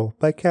Israel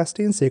by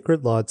casting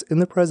sacred lots in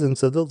the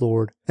presence of the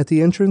Lord at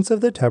the entrance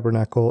of the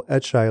tabernacle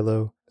at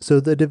Shiloh. So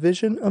the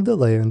division of the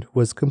land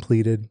was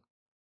completed.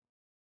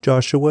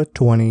 Joshua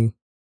 20.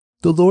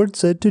 The Lord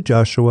said to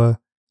Joshua,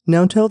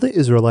 "Now tell the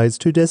Israelites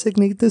to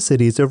designate the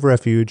cities of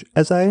refuge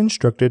as I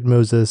instructed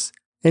Moses.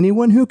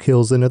 Anyone who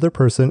kills another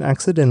person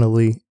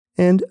accidentally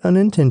and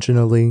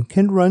unintentionally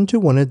can run to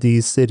one of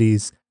these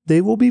cities.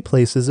 They will be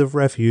places of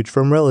refuge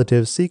from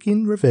relatives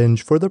seeking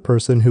revenge for the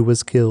person who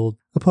was killed.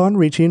 Upon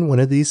reaching one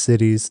of these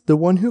cities, the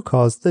one who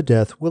caused the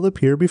death will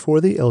appear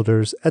before the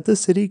elders at the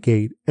city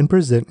gate and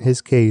present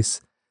his case.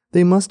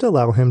 They must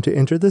allow him to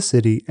enter the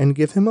city and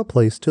give him a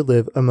place to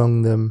live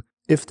among them.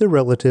 If the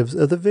relatives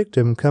of the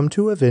victim come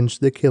to avenge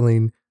the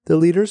killing, the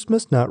leaders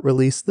must not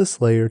release the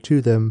slayer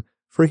to them,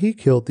 for he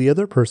killed the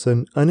other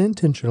person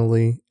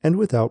unintentionally and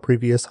without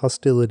previous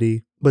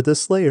hostility. But the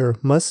slayer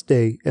must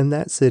stay in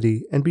that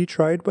city and be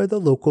tried by the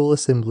local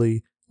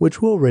assembly,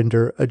 which will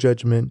render a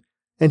judgment,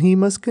 and he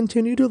must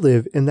continue to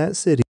live in that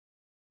city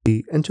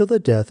until the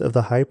death of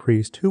the high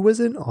priest who was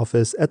in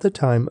office at the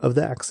time of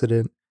the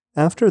accident.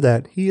 After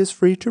that, he is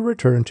free to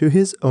return to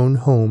his own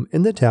home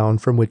in the town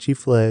from which he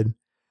fled.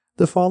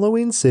 The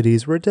following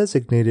cities were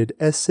designated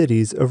as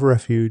cities of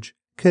refuge: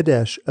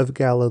 Kadesh of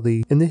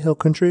Galilee in the hill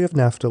country of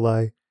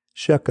Naphtali,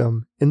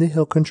 Shechem in the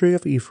hill country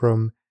of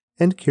Ephraim,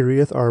 and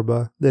Kiriath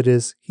Arba, that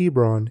is,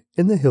 Hebron,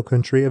 in the hill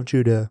country of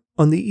Judah.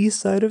 On the east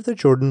side of the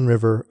Jordan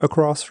River,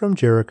 across from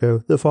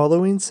Jericho, the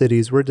following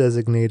cities were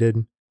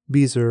designated: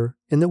 Bezer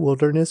in the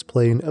wilderness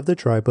plain of the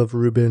tribe of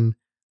Reuben,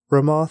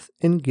 Ramoth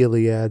in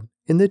Gilead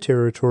in the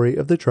territory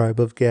of the tribe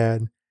of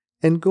Gad,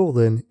 and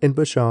Golan in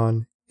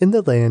Bashan in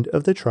the land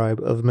of the tribe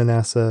of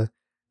Manasseh.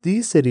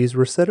 These cities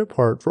were set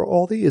apart for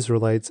all the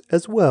Israelites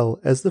as well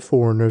as the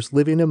foreigners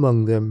living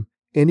among them.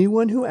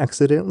 Anyone who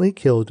accidentally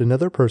killed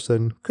another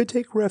person could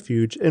take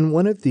refuge in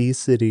one of these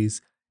cities.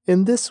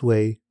 In this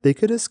way, they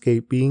could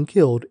escape being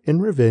killed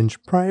in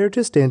revenge prior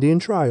to standing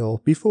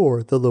trial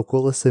before the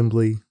local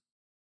assembly.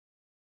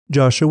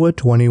 Joshua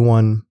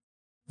 21.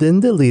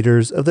 Then the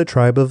leaders of the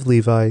tribe of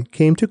Levi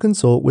came to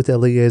consult with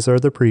Eleazar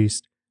the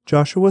priest,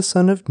 Joshua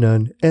son of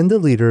Nun, and the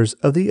leaders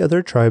of the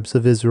other tribes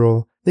of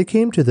Israel. They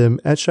came to them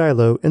at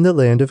Shiloh in the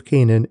land of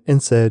Canaan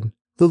and said,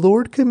 "The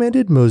Lord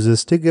commanded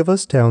Moses to give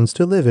us towns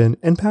to live in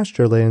and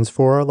pasture lands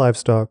for our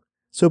livestock.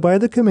 So by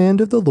the command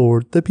of the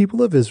Lord, the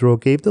people of Israel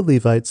gave the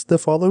Levites the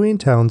following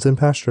towns and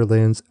pasture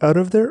lands out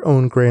of their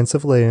own grants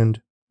of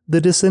land: The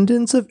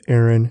descendants of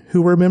Aaron,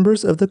 who were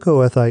members of the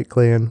Kohathite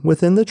clan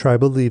within the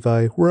tribe of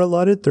Levi, were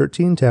allotted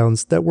 13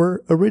 towns that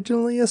were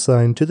originally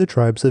assigned to the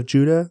tribes of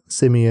Judah,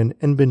 Simeon,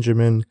 and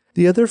Benjamin.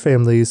 The other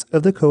families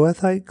of the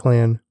Kohathite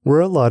clan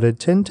were allotted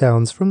 10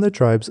 towns from the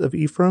tribes of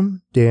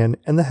Ephraim, Dan,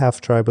 and the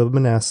half-tribe of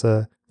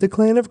Manasseh. The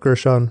clan of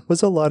Gershon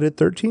was allotted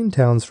 13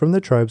 towns from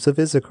the tribes of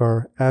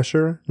Issachar,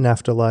 Asher,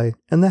 Naphtali,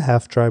 and the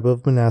half-tribe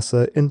of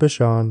Manasseh in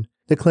Bashan.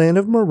 The clan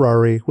of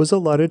Merari was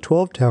allotted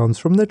 12 towns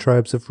from the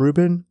tribes of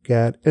Reuben,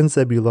 Gad, and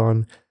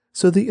Zebulun.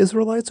 So the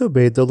Israelites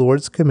obeyed the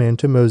Lord's command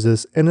to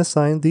Moses and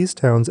assigned these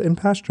towns and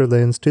pasture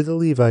lands to the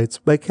Levites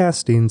by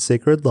casting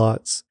sacred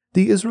lots.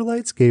 The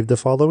Israelites gave the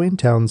following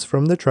towns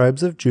from the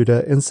tribes of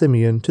Judah and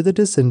Simeon to the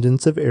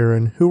descendants of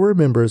Aaron, who were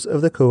members of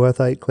the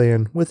Kohathite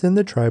clan within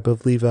the tribe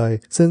of Levi,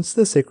 since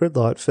the sacred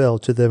lot fell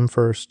to them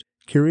first.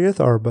 Kiriath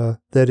Arba,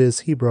 that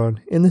is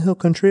Hebron, in the hill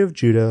country of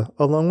Judah,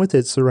 along with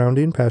its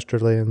surrounding pasture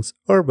lands.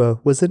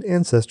 Arba was an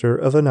ancestor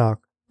of Anak,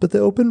 but the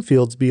open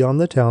fields beyond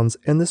the towns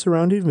and the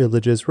surrounding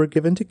villages were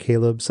given to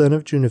Caleb, son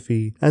of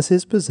Junephi, as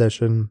his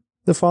possession.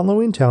 The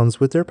following towns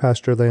with their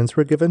pasture lands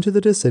were given to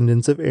the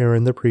descendants of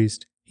Aaron the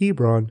priest: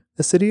 Hebron,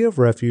 a city of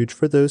refuge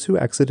for those who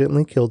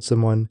accidentally killed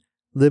someone;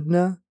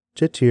 Libnah,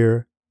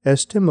 Jatir,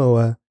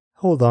 Eshtemoa,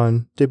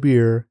 Holon,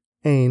 Debir,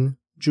 Ain,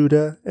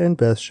 Judah, and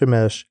Beth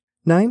Shemesh.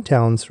 9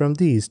 towns from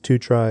these 2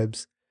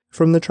 tribes.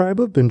 From the tribe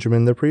of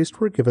Benjamin the priests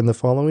were given the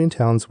following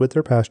towns with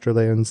their pasture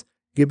lands: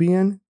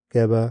 Gibeon,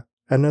 Geba,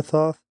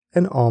 Anathoth,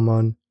 and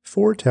Almon,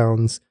 4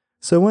 towns.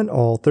 So in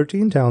all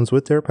 13 towns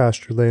with their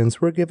pasture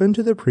lands were given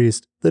to the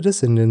priests, the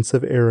descendants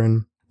of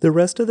Aaron. The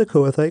rest of the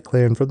Kohathite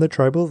clan from the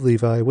tribe of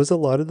Levi was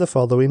allotted the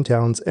following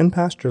towns and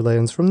pasture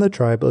lands from the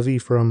tribe of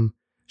Ephraim: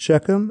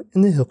 Shechem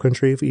in the hill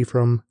country of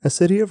Ephraim, a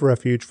city of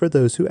refuge for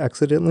those who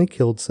accidentally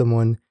killed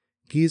someone;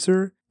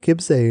 Gezer,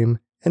 Kibzaim,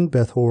 and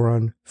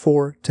Beth-horon,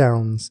 4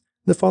 towns.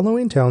 The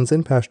following towns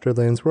and pasture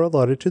lands were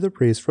allotted to the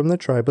priests from the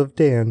tribe of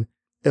Dan: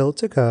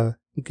 El-Tekah,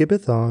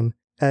 Gibbethon,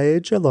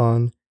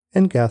 Aijalon,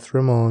 and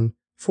Gath-Rimmon,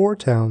 4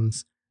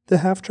 towns. The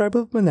half-tribe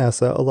of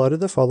Manasseh allotted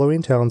the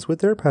following towns with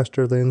their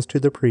pasture lands to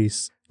the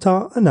priests: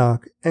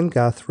 Ta-Anak and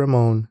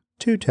Gath-Rimmon,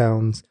 2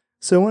 towns.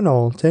 So in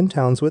all 10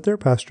 towns with their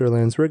pasture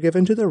lands were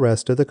given to the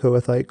rest of the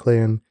Kohathite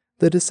clan.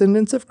 The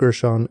descendants of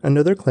Gershon,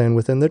 another clan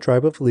within the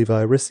tribe of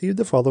Levi, received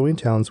the following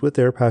towns with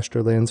their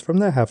pasture lands from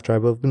the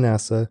half-tribe of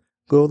Manasseh: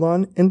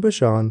 Golan in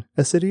Bashan,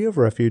 a city of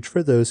refuge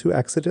for those who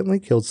accidentally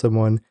killed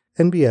someone,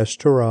 and Beesh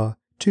Torah,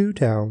 2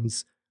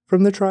 towns.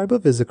 From the tribe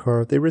of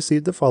Issachar they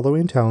received the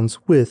following towns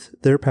with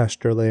their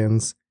pasture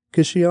lands: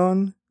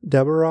 Kishion,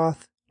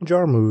 Dabaroth,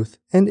 Jarmuth,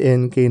 and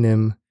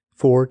En-Ganim,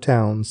 4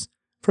 towns.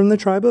 From the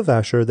tribe of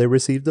Asher they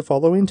received the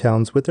following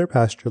towns with their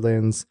pasture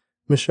lands: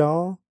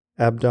 Mishal,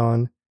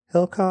 Abdon,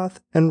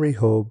 Helkath, and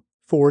Rehob,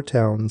 4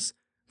 towns.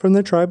 From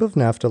the tribe of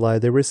Naphtali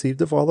they received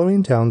the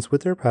following towns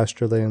with their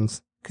pasture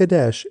lands: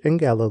 Kadesh in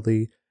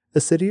Galilee, a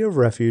city of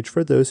refuge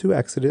for those who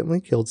accidentally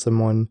killed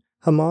someone;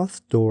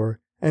 Hamath-dor,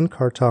 and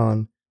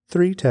Kartan,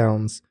 3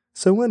 towns.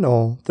 So in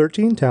all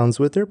 13 towns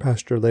with their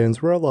pasture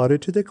lands were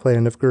allotted to the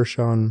clan of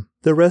Gershon.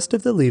 The rest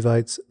of the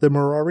Levites, the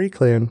Merari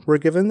clan, were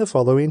given the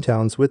following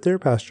towns with their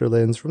pasture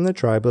lands from the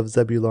tribe of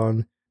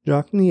Zebulun: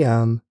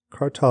 Jokneam,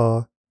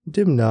 Kartah,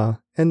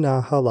 Dimnah, and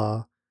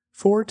Nahalah,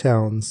 4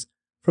 towns.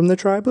 From the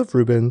tribe of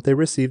Reuben they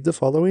received the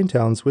following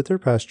towns with their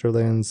pasture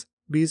lands: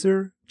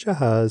 Bezer,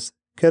 Jahaz,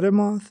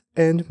 Kedemoth,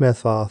 and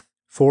Mephath,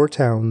 4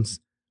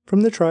 towns.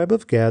 From the tribe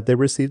of Gad they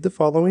received the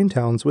following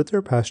towns with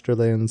their pasture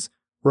lands: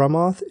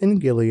 Ramoth in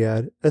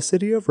Gilead, a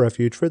city of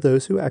refuge for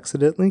those who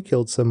accidentally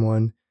killed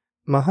someone;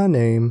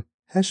 Mahanaim,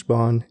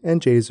 Heshbon,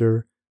 and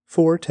Jazer,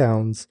 4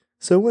 towns.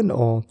 So in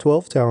all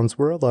 12 towns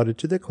were allotted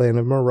to the clan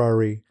of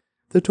Merari.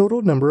 The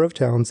total number of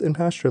towns and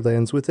pasture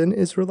lands within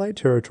Israelite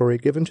territory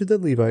given to the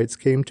Levites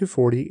came to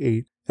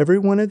 48. Every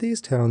one of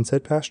these towns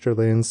had pasture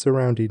lands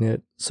surrounding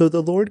it. So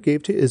the Lord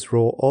gave to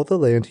Israel all the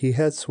land he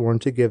had sworn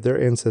to give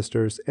their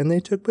ancestors, and they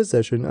took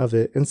possession of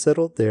it and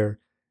settled there.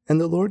 And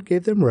the Lord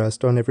gave them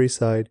rest on every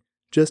side,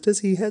 just as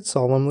he had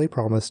solemnly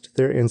promised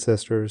their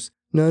ancestors.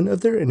 None of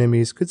their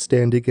enemies could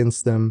stand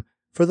against them,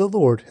 for the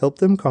Lord helped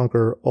them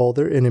conquer all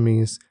their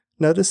enemies.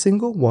 Not a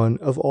single one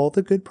of all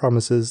the good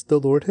promises the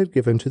Lord had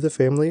given to the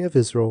family of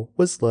Israel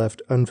was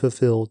left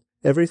unfulfilled.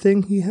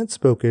 Everything he had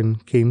spoken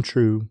came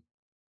true.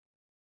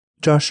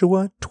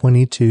 Joshua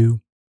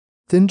 22.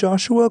 Then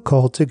Joshua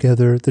called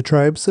together the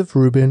tribes of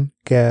Reuben,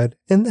 Gad,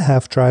 and the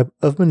half-tribe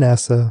of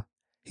Manasseh.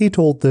 He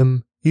told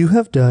them, "You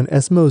have done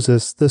as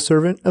Moses, the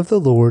servant of the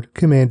Lord,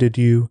 commanded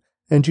you,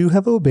 and you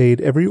have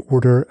obeyed every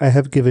order I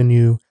have given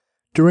you.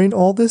 During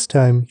all this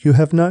time you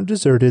have not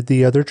deserted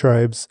the other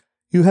tribes.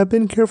 You have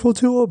been careful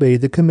to obey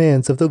the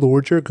commands of the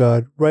Lord your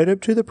God right up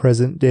to the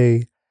present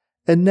day.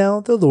 And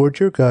now the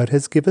Lord your God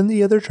has given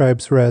the other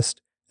tribes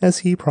rest, as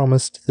he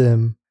promised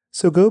them.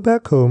 So go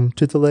back home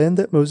to the land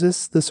that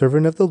Moses, the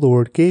servant of the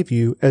Lord, gave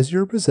you as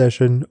your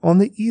possession on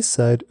the east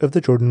side of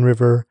the Jordan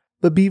River.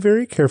 But be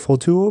very careful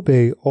to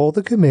obey all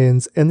the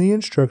commands and the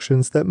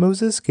instructions that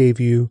Moses gave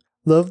you.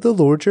 Love the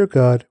Lord your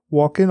God,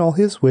 walk in all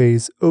his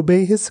ways,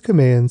 obey his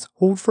commands,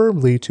 hold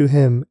firmly to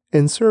him,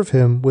 and serve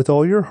him with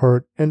all your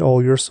heart and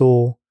all your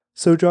soul.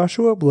 So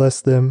Joshua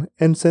blessed them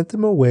and sent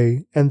them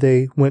away, and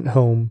they went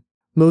home.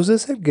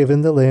 Moses had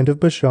given the land of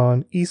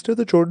Bashan east of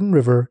the Jordan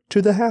River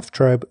to the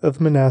half-tribe of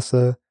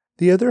Manasseh.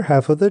 The other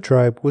half of the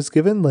tribe was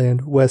given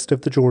land west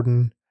of the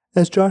Jordan.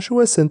 As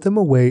Joshua sent them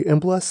away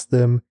and blessed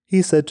them,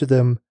 he said to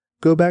them,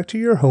 "Go back to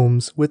your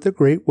homes with the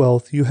great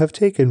wealth you have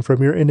taken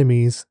from your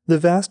enemies, the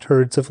vast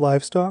herds of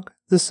livestock,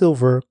 the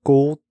silver,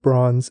 gold,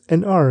 bronze,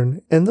 and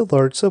iron, and the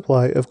large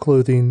supply of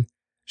clothing.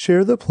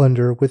 Share the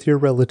plunder with your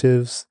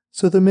relatives."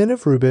 So the men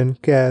of Reuben,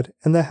 Gad,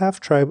 and the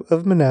half-tribe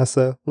of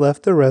Manasseh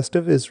left the rest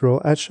of Israel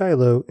at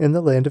Shiloh in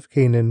the land of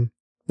Canaan.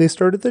 They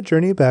started the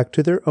journey back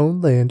to their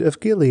own land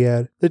of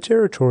Gilead, the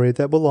territory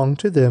that belonged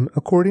to them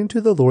according to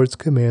the Lord's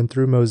command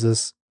through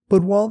Moses.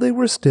 But while they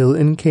were still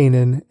in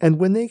Canaan, and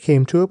when they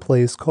came to a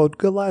place called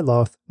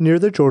Galiloth near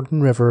the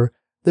Jordan River,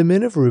 the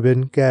men of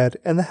Reuben, Gad,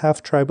 and the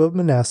half-tribe of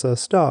Manasseh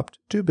stopped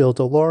to build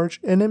a large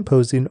and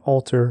imposing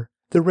altar.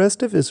 The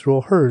rest of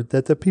Israel heard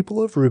that the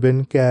people of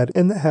Reuben, Gad,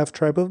 and the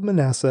half-tribe of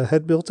Manasseh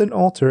had built an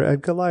altar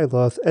at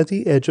Galiloth at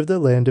the edge of the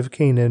land of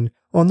Canaan,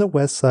 on the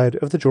west side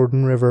of the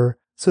Jordan River.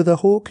 So the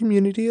whole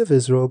community of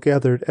Israel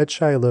gathered at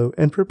Shiloh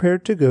and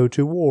prepared to go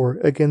to war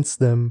against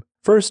them.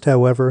 First,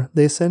 however,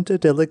 they sent a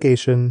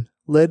delegation,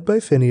 led by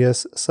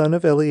Phinehas, son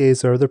of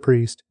Eleazar the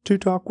priest, to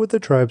talk with the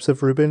tribes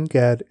of Reuben,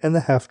 Gad, and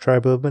the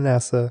half-tribe of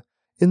Manasseh.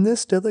 In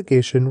this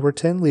delegation were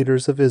 10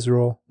 leaders of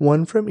Israel,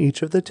 one from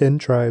each of the 10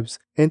 tribes,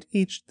 and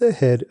each the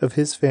head of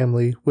his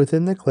family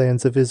within the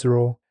clans of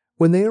Israel.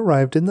 When they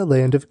arrived in the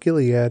land of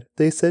Gilead,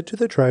 they said to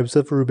the tribes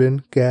of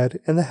Reuben, Gad,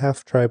 and the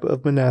half-tribe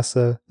of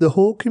Manasseh, "The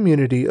whole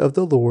community of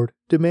the Lord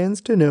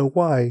demands to know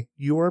why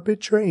you are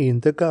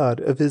betraying the God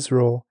of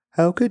Israel.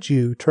 How could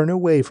you turn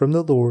away from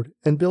the Lord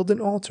and build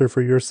an altar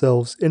for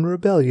yourselves in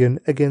rebellion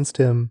against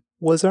him?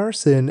 Was our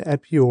sin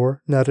at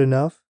Peor not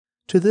enough?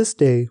 To this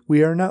day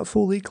we are not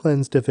fully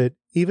cleansed of it,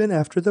 even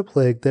after the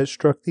plague that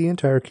struck the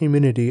entire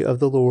community of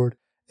the Lord.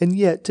 And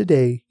yet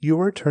today you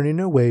are turning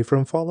away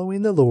from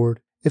following the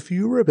Lord. If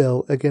you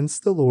rebel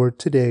against the Lord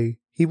today,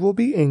 he will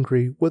be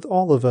angry with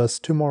all of us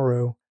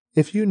tomorrow.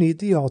 If you need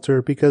the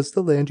altar because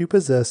the land you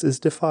possess is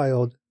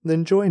defiled,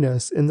 then join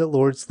us in the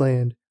Lord's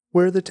land,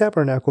 where the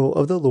tabernacle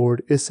of the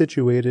Lord is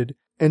situated,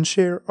 and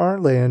share our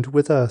land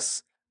with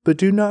us. But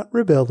do not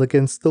rebel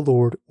against the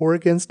Lord or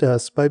against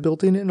us by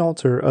building an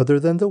altar other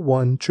than the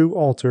one true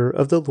altar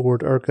of the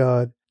Lord our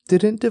God."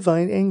 Didn't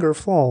divine anger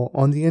fall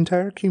on the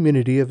entire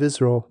community of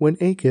Israel when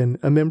Achan,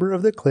 a member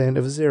of the clan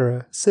of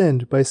Zerah,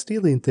 sinned by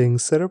stealing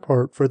things set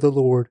apart for the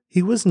Lord?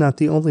 He was not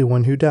the only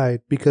one who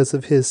died because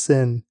of his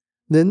sin.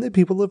 Then the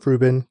people of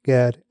Reuben,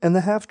 Gad, and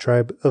the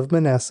half-tribe of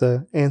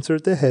Manasseh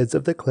answered the heads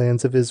of the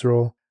clans of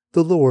Israel,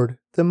 "The Lord,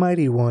 the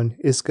Mighty One,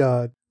 is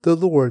God. The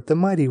Lord, the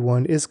Mighty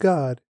One, is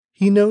God.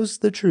 He knows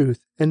the truth,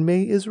 and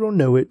may Israel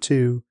know it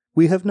too.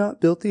 We have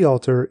not built the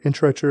altar in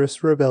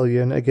treacherous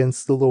rebellion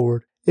against the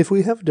Lord. If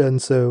we have done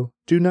so,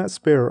 do not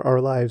spare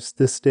our lives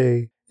this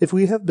day. If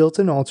we have built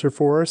an altar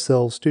for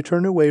ourselves to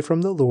turn away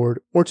from the Lord,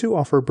 or to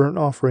offer burnt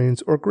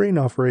offerings or grain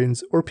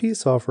offerings or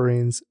peace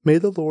offerings, may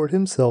the Lord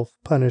himself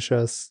punish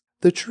us.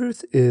 The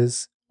truth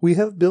is, we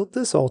have built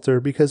this altar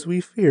because we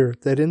fear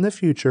that in the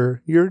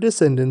future your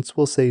descendants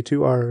will say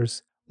to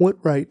ours, 'What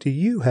right do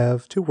you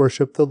have to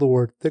worship the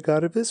Lord, the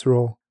God of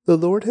Israel?' The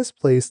Lord has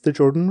placed the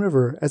Jordan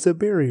River as a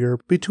barrier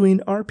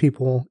between our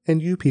people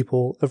and you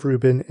people of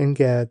Reuben and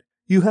Gad.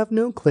 You have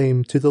no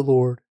claim to the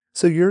Lord,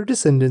 so your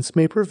descendants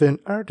may prevent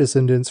our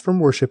descendants from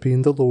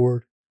worshiping the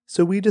Lord.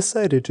 So we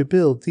decided to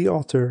build the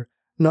altar,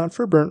 not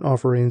for burnt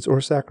offerings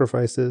or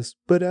sacrifices,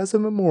 but as a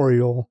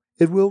memorial.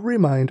 It will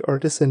remind our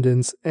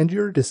descendants and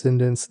your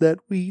descendants that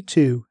we,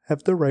 too,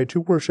 have the right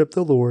to worship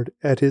the Lord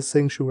at his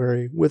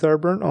sanctuary with our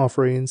burnt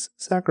offerings,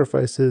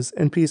 sacrifices,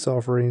 and peace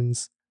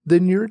offerings.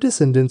 Then your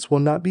descendants will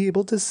not be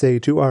able to say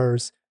to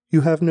ours,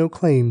 'You have no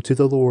claim to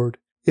the Lord.'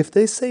 If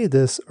they say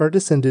this, our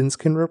descendants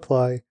can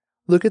reply,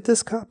 'Look at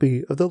this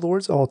copy of the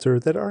Lord's altar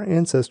that our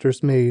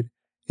ancestors made.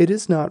 It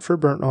is not for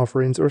burnt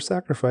offerings or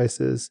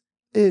sacrifices.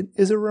 It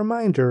is a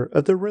reminder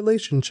of the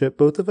relationship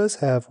both of us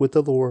have with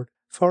the Lord.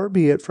 Far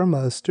be it from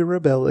us to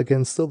rebel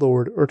against the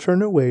Lord or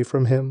turn away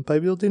from him by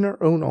building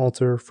our own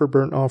altar for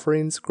burnt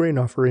offerings, grain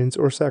offerings,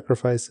 or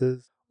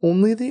sacrifices.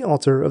 Only the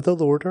altar of the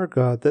Lord our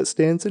God that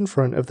stands in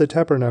front of the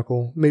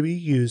tabernacle may be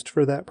used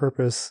for that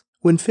purpose."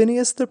 When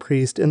Phinehas the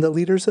priest and the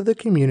leaders of the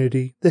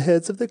community, the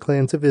heads of the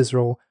clans of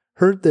Israel,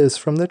 heard this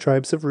from the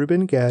tribes of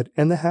Reuben, Gad,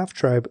 and the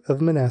half-tribe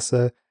of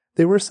Manasseh,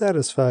 they were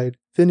satisfied.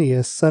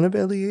 Phinehas, son of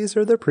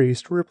Eleazar the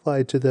priest,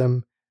 replied to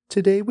them,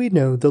 "Today we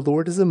know the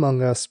Lord is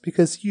among us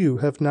because you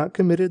have not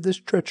committed this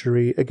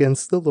treachery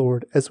against the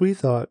Lord as we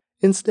thought.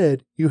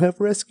 Instead, you have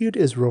rescued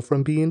Israel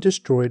from being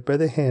destroyed by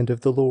the hand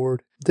of the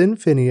Lord." Then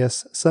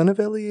Phinehas, son of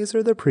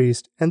Eleazar the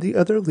priest, and the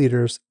other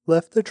leaders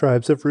left the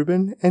tribes of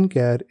Reuben and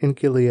Gad in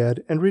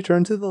Gilead and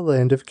returned to the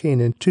land of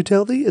Canaan to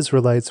tell the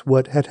Israelites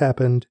what had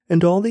happened.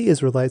 And all the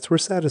Israelites were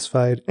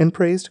satisfied and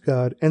praised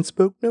God and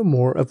spoke no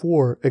more of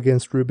war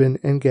against Reuben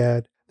and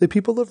Gad. The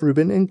people of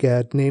Reuben and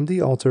Gad named the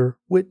altar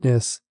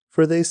Witness,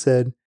 for they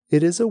said,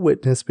 "It is a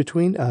witness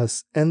between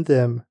us and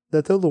them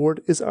that the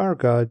Lord is our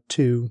God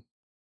too."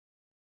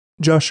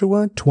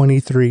 Joshua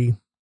 23.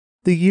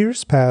 The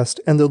years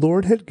passed, and the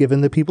Lord had given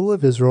the people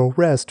of Israel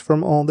rest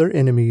from all their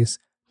enemies.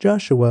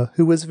 Joshua,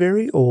 who was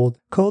very old,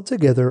 called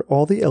together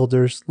all the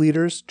elders,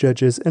 leaders,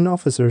 judges, and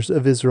officers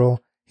of Israel.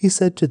 He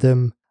said to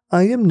them,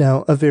 "I am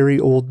now a very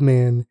old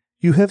man.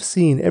 You have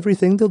seen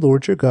everything the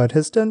Lord your God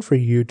has done for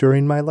you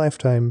during my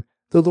lifetime.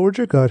 The Lord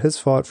your God has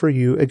fought for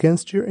you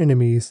against your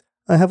enemies.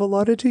 I have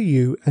allotted to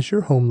you as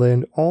your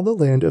homeland all the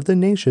land of the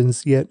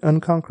nations yet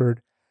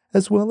unconquered,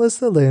 as well as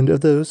the land of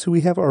those who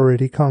we have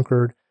already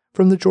conquered,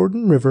 from the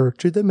Jordan River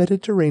to the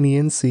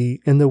Mediterranean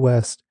Sea in the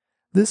west.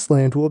 This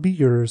land will be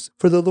yours,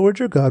 for the Lord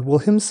your God will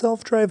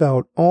himself drive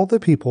out all the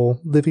people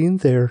living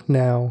there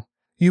now.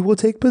 You will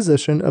take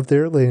possession of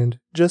their land,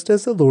 just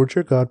as the Lord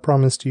your God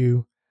promised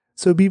you.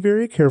 So be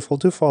very careful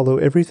to follow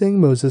everything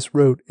Moses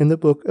wrote in the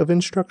book of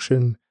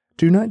instruction.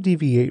 Do not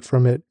deviate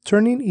from it,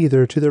 turning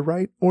either to the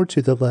right or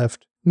to the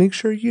left. Make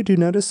sure you do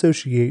not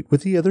associate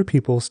with the other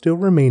people still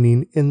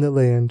remaining in the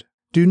land.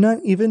 Do not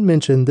even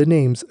mention the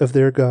names of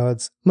their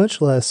gods,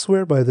 much less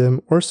swear by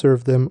them or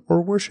serve them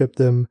or worship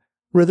them.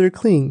 Rather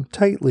cling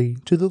tightly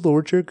to the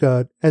Lord your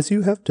God as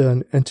you have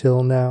done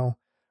until now.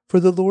 For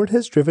the Lord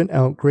has driven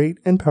out great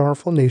and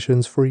powerful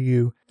nations for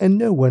you, and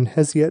no one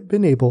has yet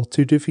been able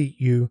to defeat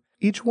you.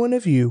 Each one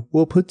of you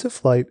will put to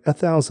flight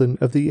 1,000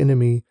 of the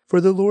enemy,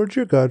 for the Lord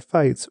your God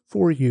fights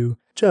for you,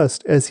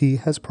 just as he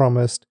has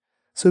promised.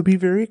 So be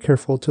very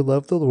careful to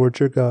love the Lord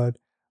your God.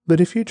 But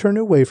if you turn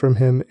away from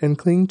him and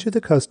cling to the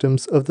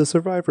customs of the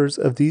survivors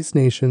of these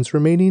nations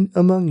remaining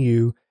among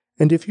you,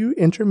 and if you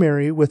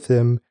intermarry with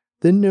them,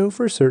 then know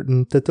for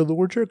certain that the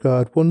Lord your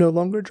God will no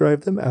longer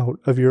drive them out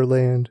of your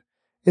land.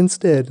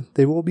 Instead,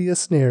 they will be a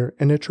snare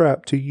and a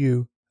trap to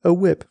you, a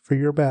whip for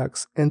your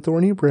backs, and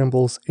thorny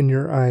brambles in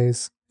your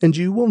eyes. And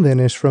you will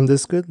vanish from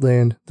this good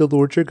land the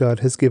Lord your God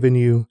has given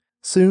you.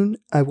 Soon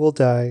I will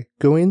die,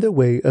 going the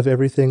way of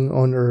everything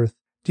on earth.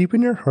 Deep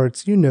in your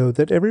hearts you know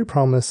that every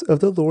promise of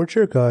the Lord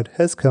your God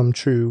has come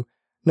true.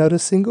 Not a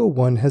single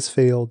one has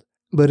failed.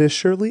 But as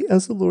surely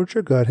as the Lord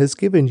your God has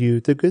given you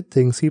the good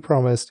things he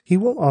promised, he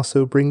will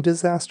also bring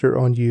disaster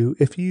on you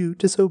if you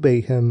disobey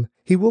him.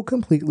 He will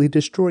completely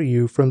destroy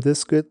you from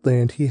this good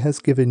land he has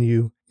given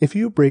you. If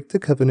you break the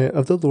covenant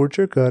of the Lord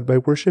your God by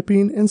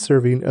worshiping and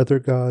serving other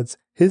gods,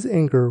 his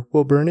anger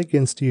will burn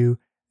against you,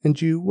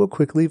 and you will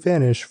quickly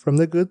vanish from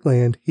the good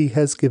land he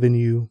has given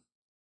you.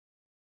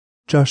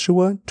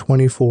 Joshua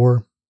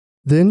 24.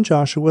 Then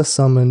Joshua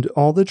summoned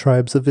all the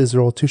tribes of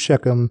Israel to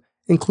Shechem,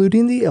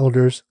 including the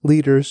elders,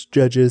 leaders,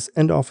 judges,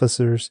 and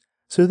officers.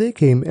 So they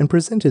came and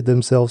presented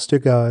themselves to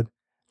God.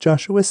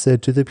 Joshua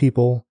said to the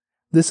people,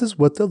 "This is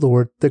what the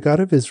Lord, the God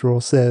of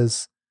Israel,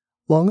 says.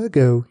 Long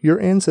ago, your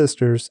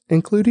ancestors,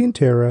 including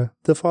Terah,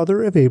 the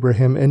father of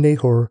Abraham and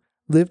Nahor,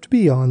 lived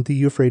beyond the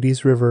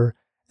Euphrates River,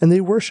 and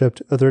they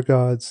worshipped other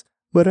gods.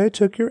 But I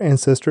took your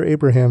ancestor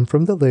Abraham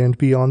from the land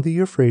beyond the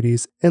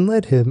Euphrates and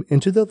led him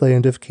into the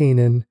land of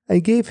Canaan. I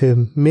gave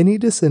him many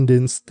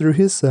descendants through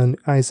his son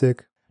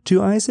Isaac.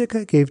 To Isaac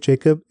I gave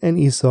Jacob and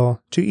Esau.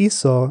 To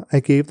Esau I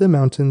gave the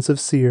mountains of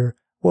Seir,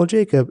 while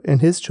Jacob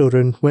and his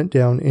children went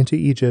down into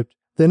Egypt.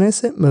 Then I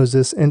sent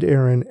Moses and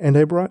Aaron, and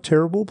I brought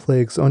terrible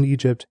plagues on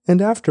Egypt,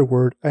 and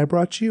afterward I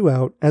brought you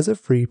out as a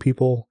free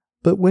people.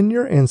 But when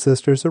your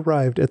ancestors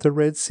arrived at the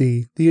Red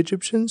Sea, the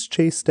Egyptians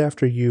chased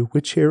after you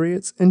with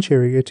chariots and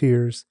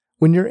charioteers.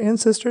 When your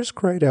ancestors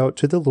cried out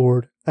to the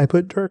Lord, I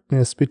put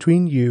darkness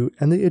between you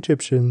and the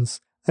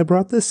Egyptians. I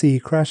brought the sea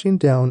crashing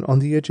down on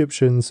the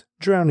Egyptians,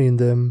 drowning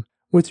them.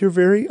 With your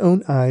very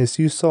own eyes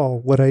you saw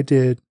what I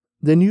did.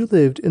 Then you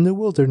lived in the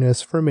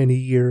wilderness for many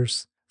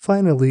years.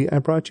 Finally, I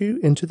brought you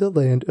into the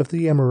land of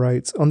the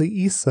Amorites on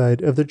the east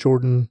side of the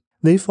Jordan.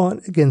 They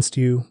fought against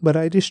you, but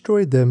I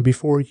destroyed them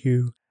before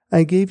you.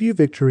 I gave you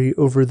victory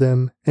over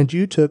them, and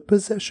you took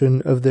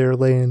possession of their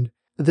land.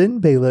 Then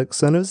Balak,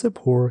 son of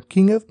Zippor,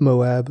 king of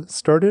Moab,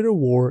 started a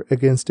war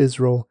against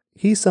Israel.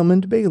 He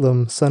summoned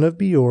Balaam, son of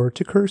Beor,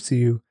 to curse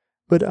you.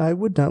 But I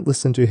would not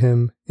listen to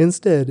him.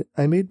 Instead,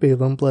 I made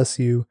Balaam bless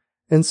you,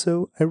 and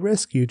so I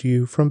rescued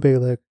you from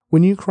Balak.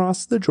 When you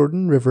crossed the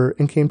Jordan River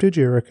and came to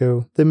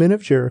Jericho, the men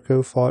of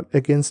Jericho fought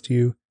against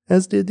you,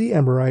 as did the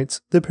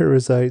Amorites, the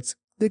Perizzites,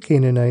 the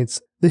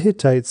Canaanites, the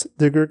Hittites,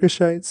 the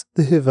Girgashites,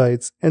 the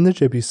Hivites, and the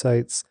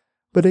Jebusites.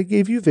 But I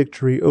gave you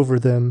victory over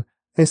them.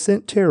 I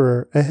sent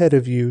terror ahead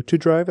of you to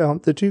drive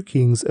out the 2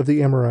 kings of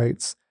the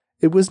Amorites.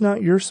 It was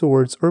not your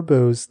swords or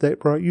bows that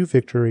brought you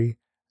victory.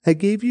 I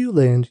gave you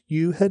land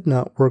you had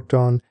not worked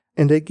on,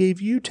 and I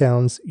gave you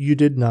towns you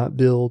did not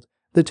build,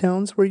 the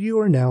towns where you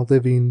are now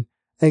living.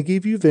 I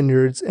gave you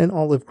vineyards and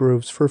olive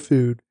groves for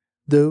food,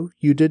 though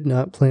you did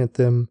not plant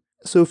them.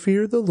 So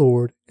fear the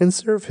Lord and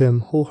serve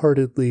him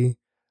wholeheartedly.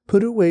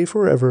 Put away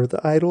forever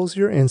the idols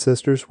your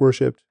ancestors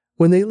worshipped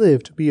when they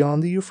lived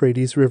beyond the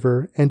Euphrates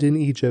River and in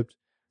Egypt.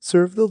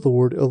 Serve the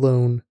Lord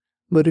alone.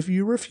 But if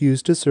you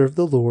refuse to serve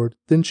the Lord,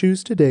 then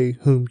choose today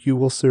whom you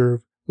will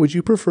serve, Would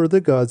you prefer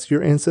the gods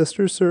your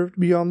ancestors served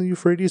beyond the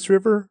Euphrates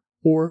River?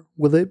 Or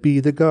will it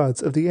be the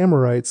gods of the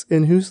Amorites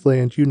in whose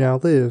land you now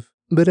live?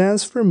 But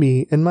as for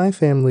me and my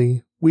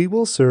family, we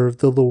will serve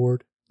the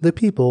Lord." The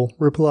people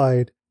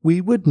replied,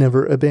 "We would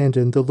never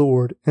abandon the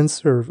Lord and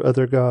serve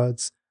other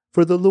gods.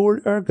 For the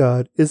Lord our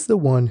God is the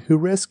one who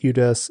rescued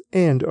us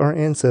and our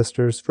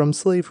ancestors from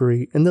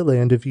slavery in the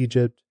land of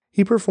Egypt.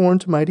 He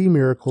performed mighty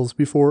miracles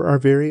before our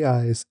very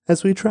eyes.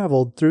 As we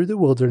traveled through the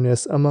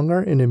wilderness among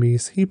our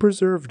enemies, he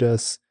preserved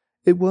us.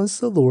 It was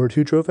the Lord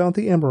who drove out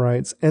the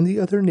Amorites and the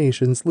other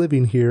nations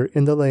living here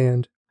in the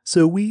land.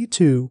 So we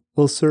too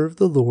will serve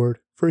the Lord,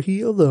 for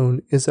he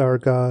alone is our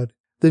God."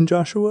 Then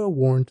Joshua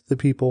warned the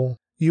people,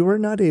 "You are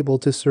not able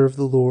to serve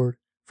the Lord,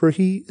 for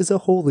he is a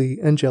holy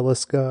and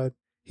jealous God.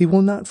 He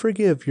will not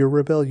forgive your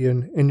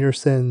rebellion and your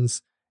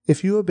sins.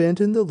 If you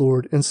abandon the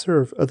Lord and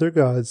serve other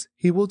gods,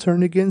 he will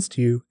turn against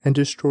you and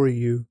destroy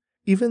you,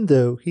 even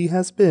though he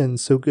has been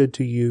so good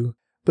to you."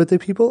 But the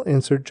people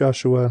answered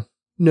Joshua,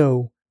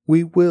 "No,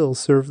 we will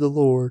serve the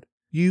Lord."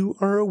 "You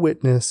are a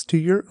witness to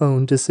your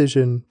own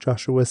decision,"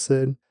 Joshua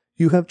said.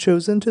 "You have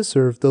chosen to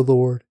serve the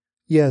Lord."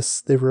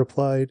 "Yes," they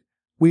replied,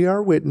 "we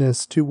are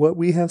witness to what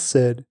we have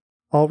said."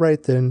 "All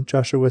right then,"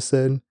 Joshua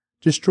said,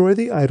 "destroy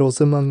the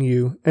idols among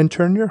you and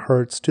turn your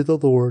hearts to the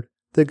Lord,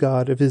 the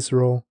God of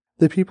Israel."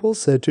 The people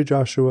said to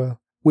Joshua,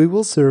 "We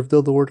will serve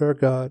the Lord our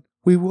God.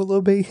 We will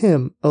obey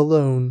him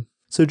alone."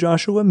 So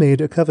Joshua made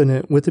a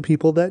covenant with the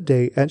people that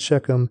day at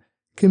Shechem,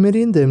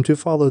 committing them to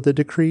follow the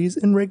decrees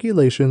and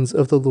regulations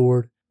of the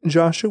Lord.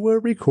 Joshua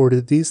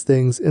recorded these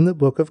things in the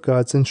book of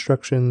God's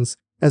instructions.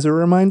 As a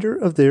reminder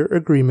of their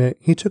agreement,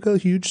 he took a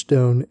huge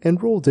stone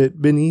and rolled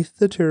it beneath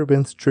the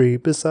terebinth tree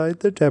beside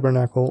the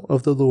tabernacle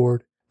of the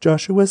Lord.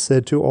 Joshua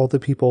said to all the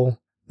people,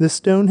 "This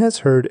stone has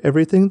heard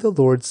everything the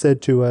Lord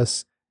said to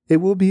us. It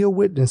will be a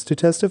witness to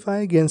testify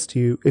against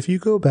you if you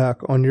go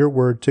back on your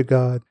word to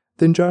God."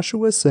 Then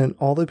Joshua sent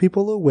all the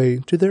people away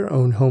to their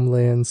own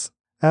homelands.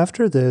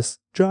 After this,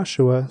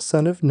 Joshua,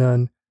 son of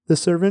Nun, the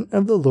servant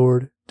of the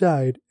Lord,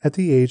 died at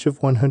the age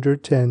of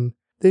 110.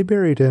 They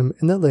buried him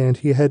in the land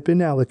he had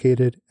been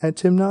allocated at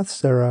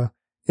Timnath-serah,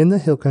 in the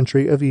hill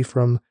country of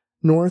Ephraim,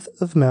 north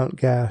of Mount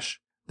Gash.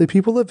 The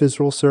people of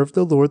Israel served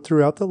the Lord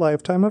throughout the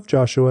lifetime of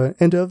Joshua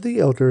and of the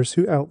elders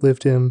who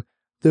outlived him,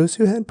 those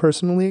who had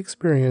personally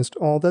experienced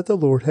all that the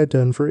Lord had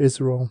done for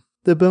Israel.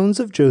 The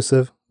bones of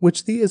Joseph,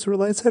 which the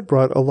Israelites had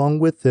brought along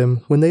with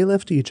them when they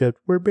left Egypt,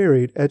 were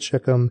buried at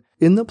Shechem,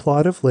 in the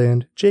plot of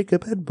land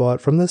Jacob had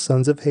bought from the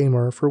sons of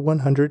Hamor for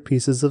 100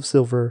 pieces of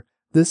silver.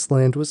 This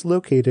land was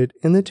located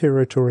in the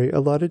territory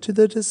allotted to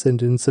the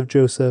descendants of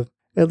Joseph.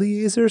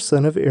 Eleazar,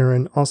 son of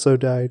Aaron, also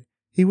died.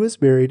 He was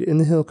buried in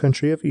the hill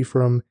country of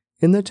Ephraim,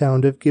 in the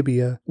town of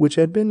Gibeah, which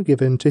had been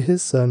given to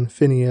his son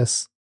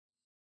Phinehas.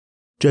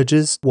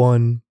 Judges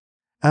 1.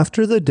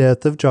 After the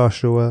death of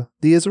Joshua,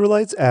 the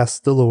Israelites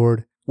asked the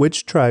Lord,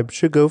 which tribe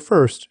should go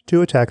first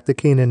to attack the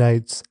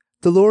Canaanites.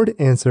 The Lord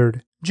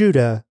answered,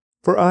 "Judah,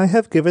 for I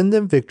have given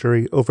them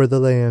victory over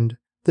the land."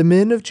 The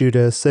men of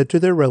Judah said to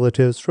their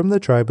relatives from the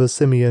tribe of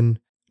Simeon,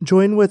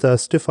 "Join with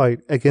us to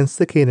fight against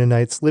the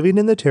Canaanites living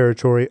in the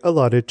territory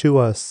allotted to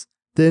us.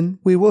 Then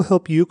we will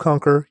help you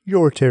conquer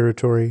your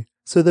territory."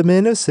 So the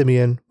men of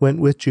Simeon went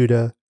with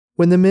Judah.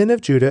 When the men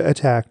of Judah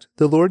attacked,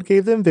 the Lord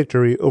gave them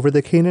victory over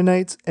the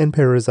Canaanites and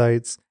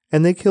Perizzites,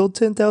 and they killed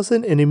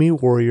 10,000 enemy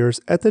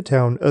warriors at the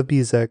town of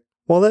Bezek.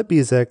 While at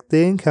Bezek,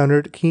 they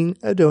encountered King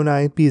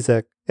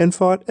Adoni-Bezek and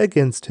fought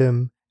against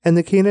him, and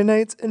the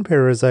Canaanites and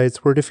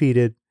Perizzites were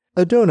defeated.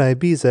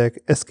 Adoni-Bezek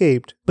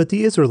escaped, but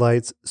the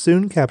Israelites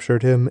soon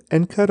captured him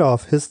and cut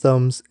off his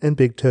thumbs and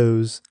big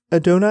toes.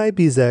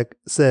 Adoni-Bezek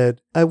said,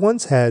 "I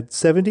once had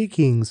 70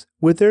 kings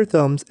with their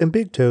thumbs and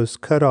big toes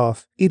cut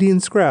off, eating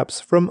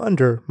scraps from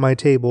under my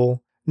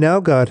table.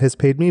 Now God has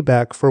paid me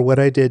back for what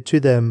I did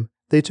to them."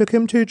 They took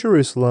him to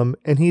Jerusalem,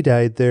 and he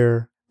died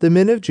there. The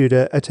men of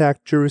Judah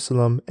attacked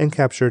Jerusalem and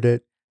captured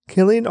it,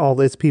 killing all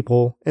its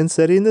people and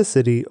setting the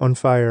city on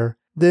fire.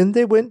 Then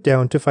they went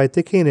down to fight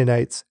the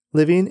Canaanites,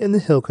 living in the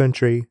hill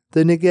country,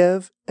 the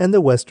Negev, and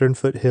the western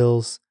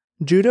foothills.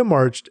 Judah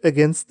marched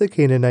against the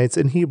Canaanites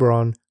in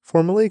Hebron,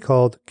 formerly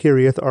called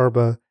Kiriath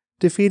Arba,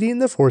 defeating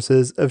the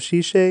forces of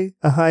Shishai,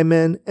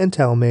 Ahiman, and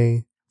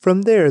Talmai.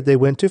 From there they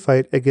went to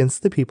fight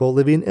against the people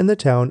living in the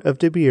town of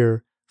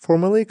Debir,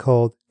 formerly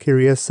called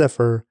Kiriath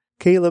Sefer.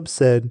 Caleb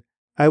said,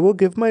 "I will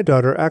give my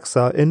daughter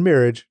Aksah in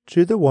marriage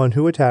to the one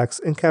who attacks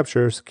and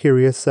captures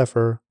Kiriath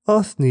Sefer."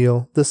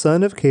 Othniel, the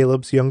son of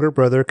Caleb's younger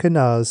brother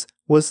Kenaz,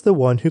 was the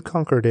one who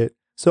conquered it,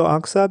 so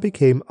Aksah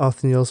became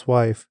Othniel's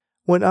wife.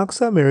 When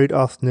Aksah married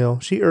Othniel,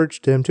 she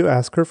urged him to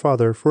ask her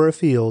father for a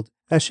field.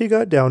 As she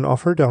got down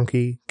off her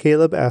donkey,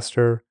 Caleb asked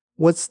her,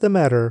 "What's the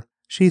matter?"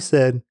 She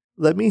said,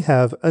 "Let me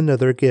have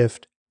another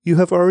gift. You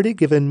have already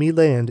given me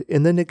land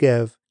in the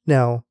Negev.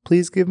 Now,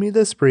 please give me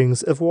the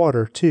springs of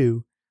water,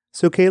 too."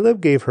 So Caleb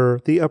gave her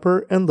the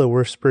upper and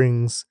lower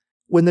springs.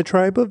 When the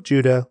tribe of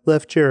Judah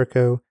left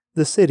Jericho,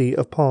 the city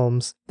of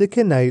palms, the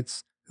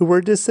Kenites, who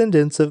were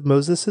descendants of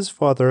Moses'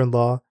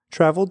 father-in-law,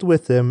 traveled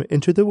with them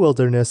into the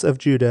wilderness of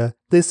Judah.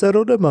 They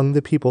settled among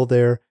the people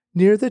there,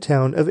 near the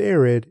town of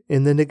Arid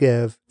in the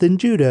Negev. Then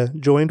Judah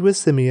joined with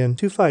Simeon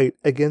to fight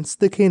against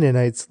the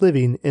Canaanites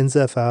living in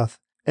Zephath,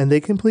 and they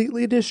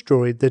completely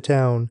destroyed the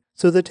town.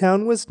 So the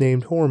town was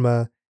named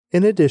Hormah.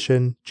 In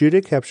addition,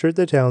 Judah captured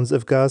the towns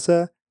of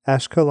Gaza,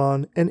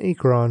 Ashkelon, and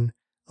Ekron,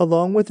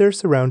 along with their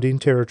surrounding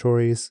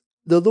territories.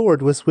 The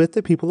Lord was with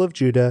the people of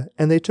Judah,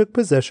 and they took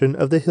possession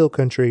of the hill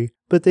country,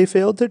 but they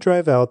failed to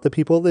drive out the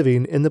people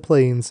living in the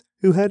plains,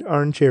 who had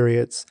iron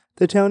chariots.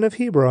 The town of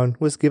Hebron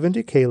was given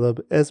to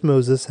Caleb, as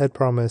Moses had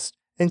promised,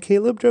 and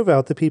Caleb drove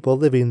out the people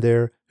living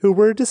there, who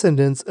were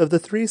descendants of the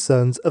 3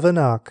 sons of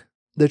Anak.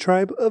 The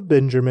tribe of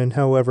Benjamin,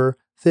 however,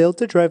 failed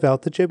to drive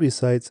out the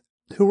Jebusites,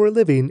 who were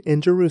living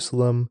in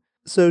Jerusalem.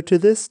 So to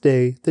this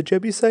day the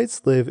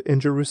Jebusites live in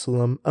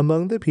Jerusalem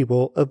among the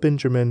people of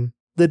Benjamin.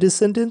 The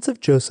descendants of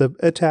Joseph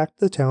attacked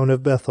the town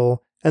of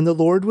Bethel, and the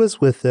Lord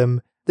was with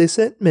them. They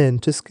sent men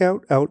to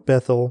scout out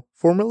Bethel,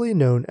 formerly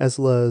known as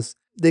Luz.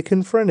 They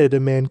confronted a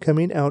man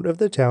coming out of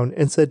the town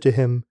and said to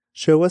him,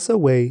 "Show us a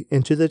way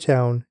into the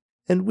town,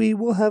 and we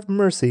will have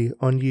mercy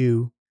on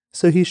you."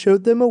 So he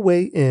showed them a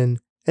way in,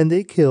 and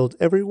they killed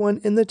everyone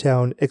in the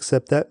town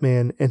except that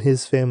man and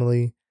his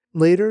family.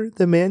 Later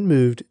the man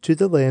moved to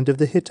the land of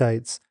the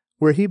Hittites,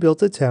 where he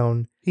built a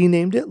town. He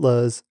named it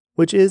Luz,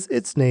 which is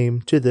its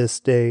name to this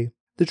day.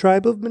 The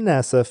tribe of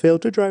Manasseh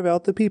failed to drive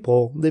out the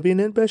people living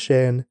in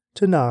Bashan,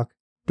 Tanakh,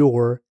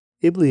 Dor,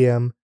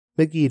 Ibleam,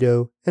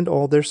 Megiddo, and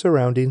all their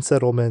surrounding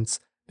settlements,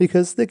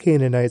 because the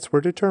Canaanites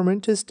were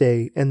determined to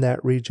stay in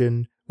that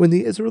region. When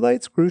the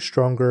Israelites grew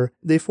stronger,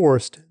 they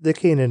forced the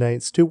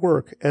Canaanites to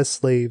work as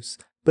slaves,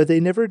 but they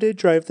never did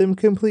drive them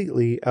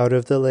completely out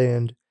of the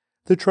land.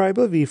 The tribe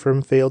of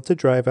Ephraim failed to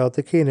drive out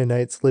the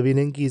Canaanites living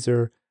in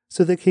Gezer,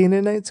 so the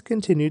Canaanites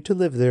continued to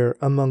live there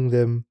among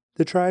them.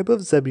 The tribe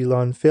of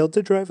Zebulun failed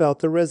to drive out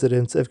the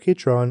residents of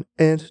Kitron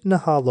and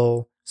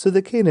Nahalol, so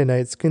the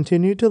Canaanites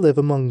continued to live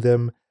among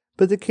them,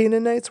 but the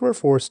Canaanites were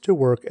forced to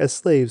work as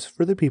slaves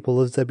for the people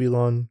of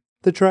Zebulun.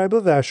 The tribe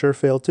of Asher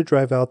failed to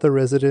drive out the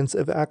residents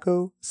of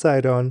Akko,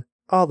 Sidon,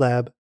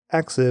 Alab,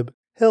 Aksib,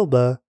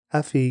 Helba,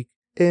 Aphik,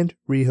 and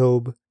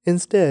Rehob.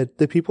 Instead,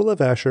 the people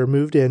of Asher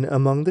moved in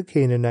among the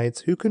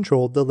Canaanites who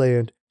controlled the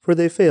land, for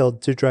they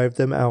failed to drive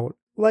them out.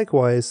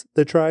 Likewise,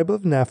 the tribe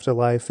of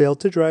Naphtali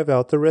failed to drive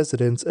out the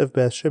residents of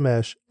Beth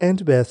Shemesh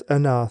and Beth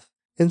Anath.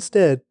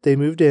 Instead, they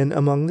moved in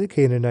among the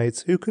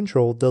Canaanites who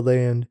controlled the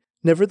land.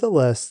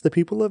 Nevertheless, the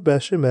people of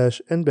Beth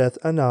Shemesh and Beth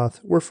Anath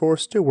were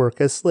forced to work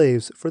as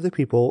slaves for the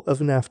people of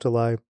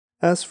Naphtali.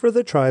 As for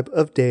the tribe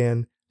of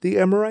Dan, the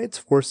Amorites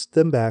forced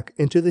them back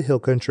into the hill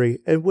country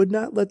and would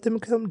not let them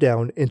come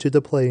down into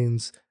the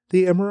plains.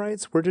 The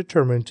Amorites were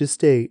determined to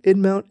stay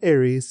in Mount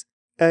Ares,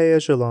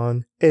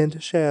 Aijalon, and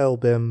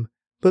Shaalbim.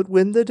 But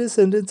when the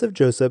descendants of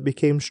Joseph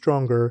became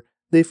stronger,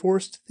 they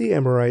forced the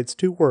Amorites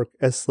to work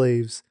as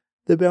slaves.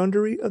 The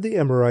boundary of the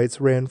Amorites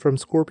ran from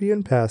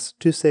Scorpion Pass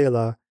to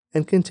Selah,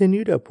 and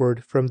continued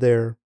upward from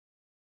there.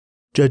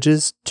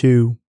 Judges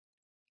 2.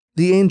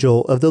 The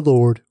angel of the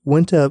Lord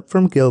went up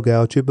from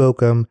Gilgal to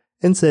Bochum,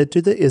 and said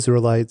to the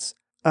Israelites,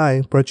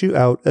 "I brought you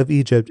out of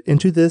Egypt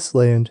into this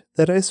land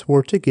that I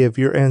swore to give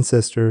your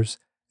ancestors,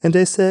 and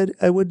I said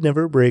I would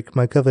never break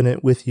my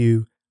covenant with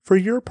you. For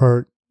your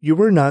part, you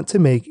were not to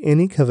make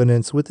any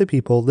covenants with the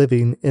people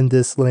living in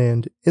this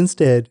land.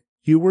 Instead,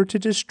 you were to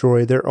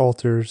destroy their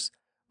altars.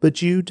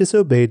 But you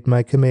disobeyed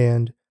my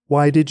command.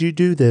 Why did you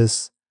do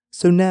this?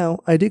 So now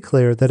I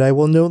declare that I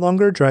will no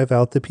longer drive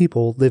out the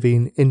people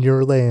living in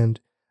your land.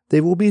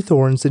 They will be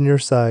thorns in your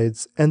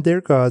sides, and their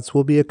gods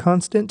will be a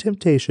constant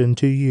temptation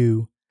to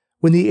you."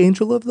 When the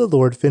angel of the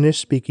Lord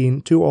finished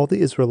speaking to all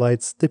the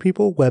Israelites, the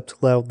people wept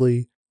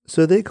loudly.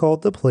 So they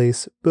called the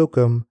place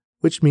Bochum,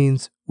 which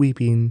means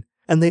weeping,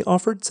 and they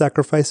offered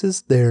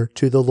sacrifices there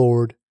to the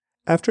Lord.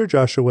 After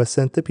Joshua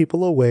sent the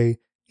people away,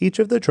 each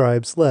of the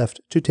tribes left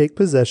to take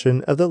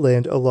possession of the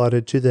land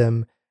allotted to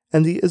them,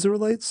 and the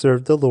Israelites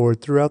served the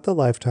Lord throughout the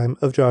lifetime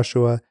of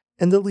Joshua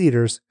and the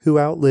leaders who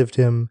outlived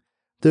him,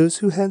 those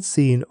who had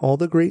seen all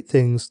the great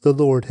things the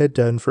Lord had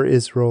done for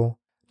Israel.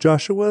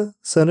 Joshua,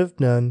 son of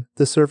Nun,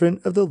 the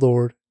servant of the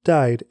Lord,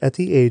 died at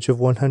the age of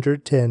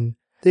 110.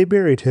 They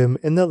buried him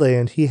in the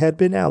land he had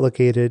been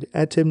allocated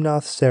at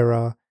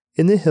Timnath-Serah,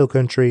 in the hill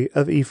country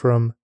of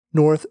Ephraim,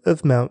 north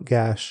of Mount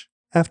Gash.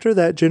 After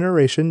that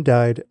generation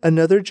died,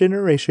 another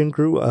generation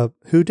grew up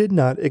who did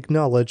not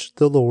acknowledge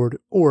the Lord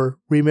or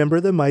remember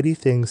the mighty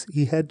things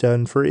he had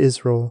done for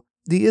Israel.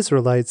 The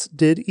Israelites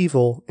did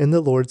evil in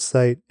the Lord's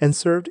sight and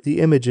served the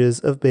images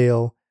of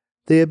Baal.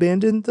 They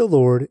abandoned the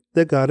Lord,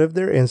 the God of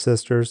their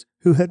ancestors,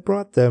 who had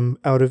brought them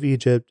out of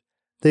Egypt.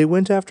 They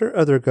went after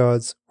other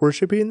gods,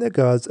 worshipping the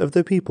gods of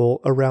the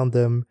people around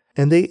them,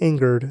 and they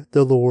angered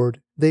the Lord.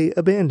 They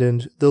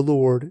abandoned the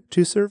Lord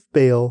to serve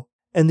Baal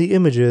and the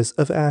images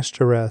of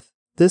Ashtoreth.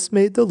 This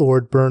made the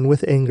Lord burn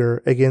with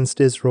anger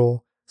against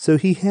Israel, so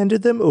he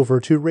handed them over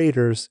to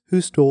raiders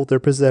who stole their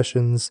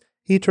possessions.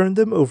 He turned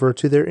them over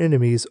to their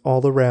enemies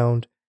all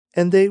around,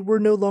 and they were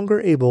no longer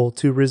able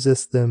to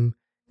resist them.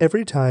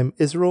 Every time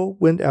Israel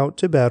went out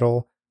to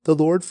battle, the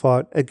Lord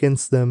fought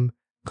against them,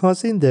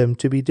 causing them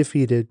to be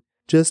defeated,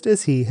 just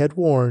as he had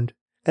warned,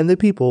 and the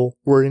people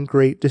were in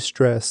great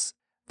distress.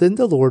 Then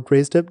the Lord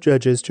raised up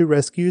judges to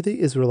rescue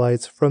the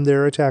Israelites from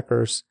their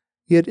attackers.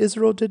 Yet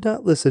Israel did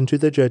not listen to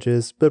the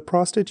judges, but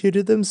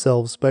prostituted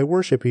themselves by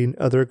worshipping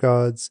other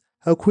gods.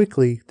 How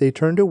quickly they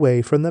turned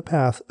away from the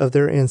path of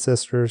their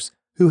ancestors,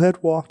 who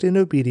had walked in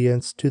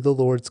obedience to the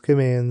Lord's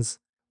commands.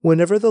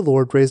 Whenever the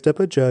Lord raised up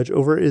a judge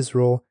over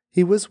Israel,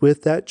 he was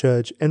with that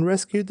judge and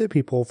rescued the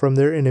people from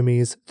their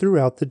enemies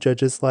throughout the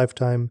judge's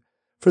lifetime.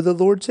 For the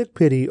Lord took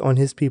pity on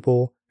his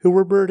people, who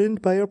were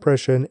burdened by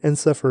oppression and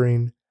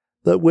suffering.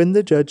 But when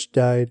the judge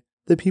died,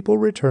 the people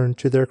returned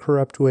to their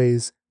corrupt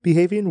ways,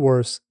 behaving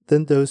worse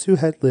than those who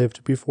had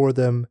lived before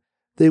them.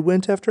 They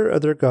went after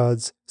other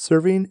gods,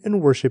 serving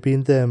and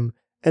worshipping them,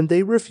 and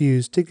they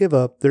refused to give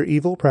up their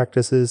evil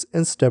practices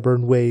and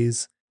stubborn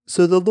ways.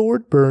 So the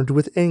Lord burned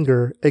with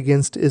anger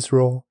against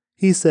Israel.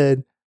 He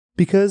said,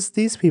 "Because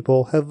these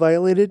people have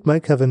violated my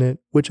covenant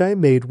which I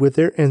made with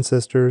their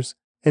ancestors,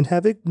 and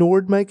have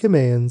ignored my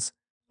commands,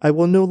 I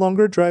will no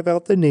longer drive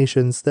out the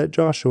nations that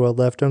Joshua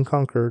left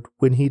unconquered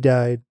when he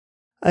died.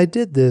 I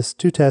did this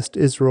to test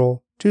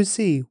Israel, to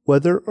see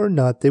whether or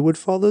not they would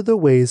follow the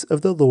ways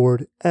of the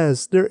Lord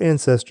as their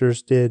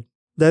ancestors did.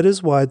 That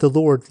is why the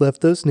Lord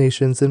left those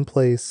nations in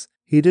place.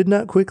 He did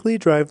not quickly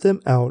drive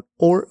them out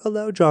or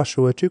allow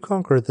Joshua to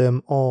conquer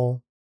them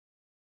all."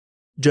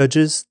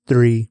 Judges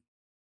 3.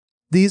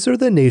 These are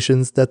the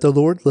nations that the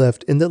Lord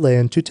left in the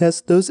land to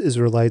test those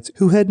Israelites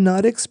who had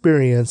not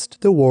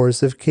experienced the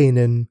wars of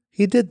Canaan.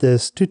 He did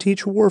this to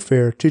teach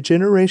warfare to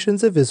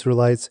generations of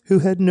Israelites who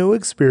had no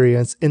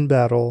experience in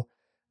battle.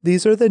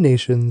 These are the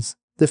nations: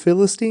 the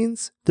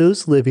Philistines,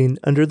 those living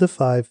under the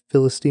 5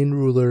 Philistine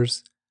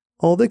rulers;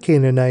 all the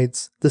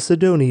Canaanites, the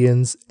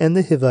Sidonians, and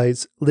the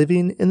Hivites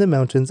living in the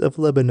mountains of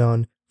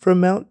Lebanon,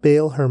 from Mount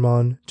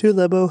Baal-Hermon to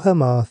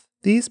Lebo-Hamath.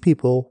 These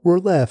people were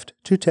left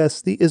to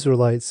test the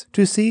Israelites,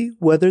 to see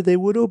whether they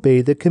would obey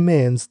the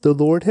commands the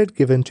Lord had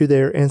given to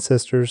their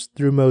ancestors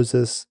through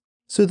Moses.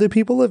 So the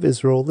people of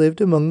Israel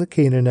lived among the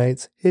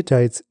Canaanites,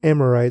 Hittites,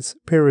 Amorites,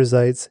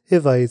 Perizzites,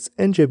 Hivites,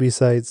 and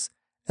Jebusites,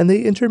 and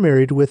they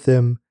intermarried with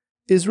them.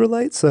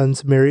 Israelite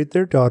sons married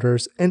their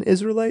daughters, and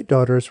Israelite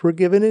daughters were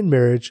given in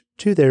marriage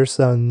to their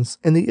sons,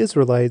 and the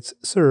Israelites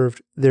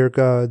served their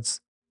gods.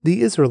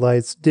 The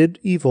Israelites did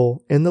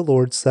evil in the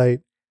Lord's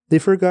sight. They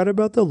forgot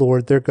about the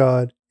Lord their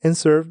God, and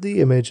served the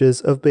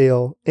images of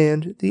Baal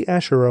and the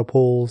Asherah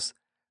poles.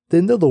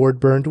 Then the Lord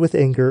burned with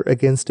anger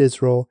against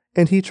Israel,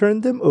 and he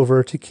turned them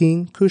over to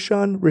King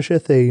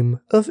Cushan-Rishathaim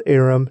of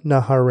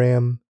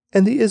Aram-Naharaim.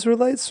 And the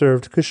Israelites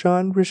served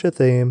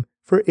Cushan-Rishathaim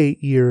for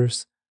 8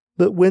 years.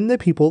 But when the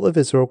people of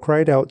Israel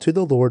cried out to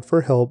the Lord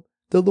for help,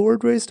 the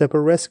Lord raised up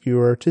a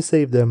rescuer to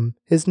save them.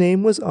 His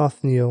name was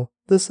Othniel,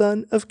 the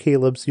son of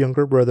Caleb's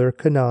younger brother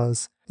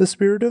Kenaz. The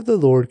Spirit of the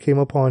Lord came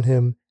upon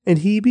him, and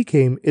he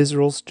became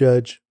Israel's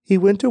judge. He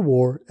went to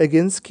war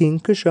against King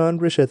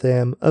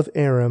Cushan-Rishathaim of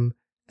Aram,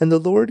 and the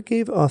Lord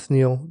gave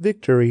Othniel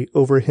victory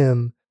over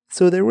him.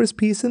 So there was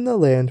peace in the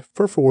land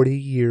for 40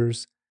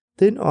 years.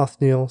 Then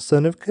Othniel,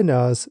 son of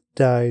Kenaz,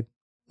 died.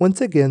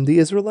 Once again the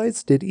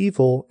Israelites did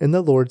evil in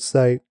the Lord's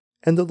sight,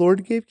 and the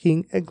Lord gave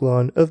King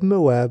Eglon of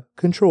Moab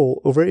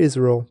control over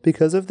Israel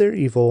because of their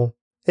evil.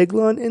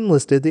 Eglon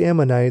enlisted the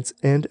Ammonites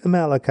and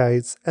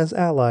Amalekites as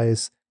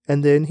allies,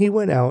 and then he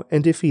went out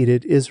and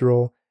defeated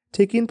Israel,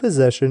 taking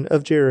possession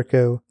of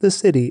Jericho, the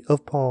city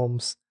of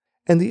palms.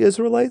 And the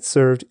Israelites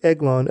served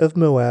Eglon of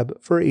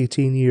Moab for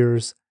 18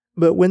 years.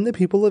 But when the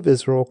people of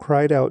Israel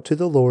cried out to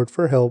the Lord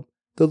for help,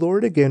 the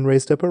Lord again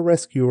raised up a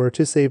rescuer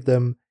to save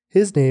them.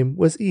 His name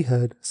was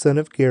Ehud, son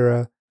of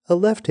Gera, a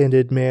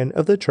left-handed man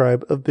of the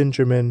tribe of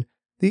Benjamin.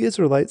 The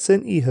Israelites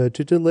sent Ehud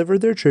to deliver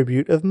their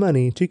tribute of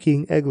money to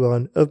King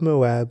Eglon of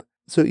Moab.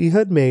 So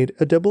Ehud made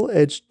a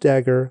double-edged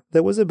dagger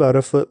that was about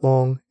a foot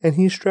long, and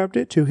he strapped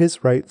it to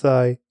his right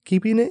thigh,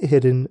 keeping it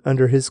hidden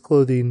under his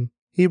clothing.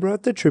 He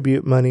brought the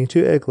tribute money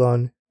to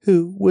Eglon,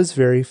 who was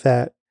very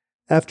fat.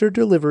 After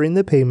delivering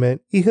the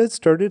payment, Ehud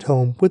started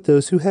home with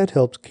those who had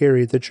helped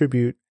carry the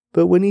tribute.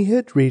 But when he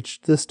had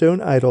reached the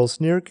stone idols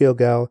near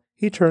Gilgal,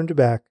 he turned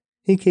back.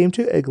 He came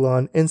to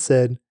Eglon and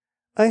said,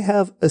 "I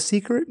have a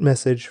secret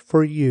message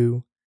for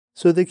you."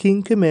 So the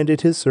king commanded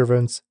his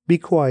servants, "Be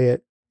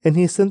quiet," and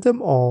he sent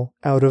them all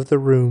out of the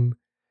room.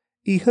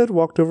 Ehud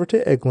walked over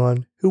to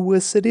Eglon, who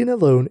was sitting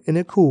alone in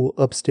a cool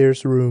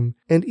upstairs room,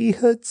 and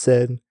Ehud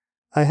said,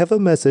 "I have a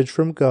message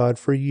from God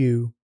for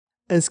you."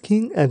 As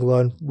King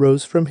Eglon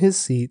rose from his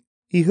seat,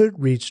 Ehud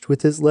reached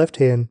with his left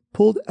hand,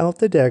 pulled out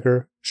the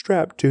dagger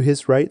strapped to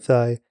his right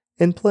thigh,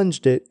 and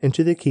plunged it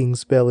into the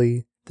king's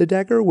belly. The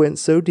dagger went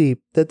so deep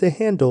that the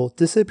handle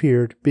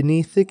disappeared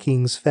beneath the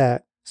king's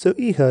fat. So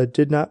Ehud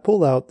did not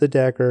pull out the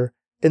dagger,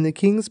 and the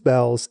king's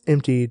bowels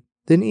emptied.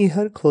 Then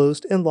Ehud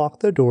closed and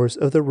locked the doors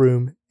of the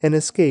room and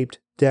escaped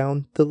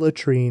down the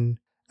latrine.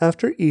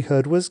 After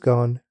Ehud was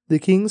gone, the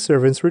king's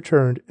servants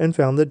returned and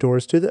found the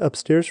doors to the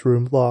upstairs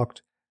room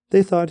locked.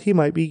 They thought he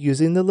might be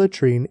using the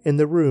latrine in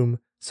the room,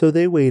 so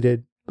they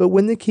waited. But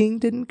when the king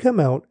didn't come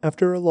out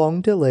after a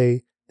long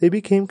delay, they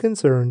became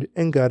concerned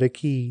and got a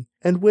key.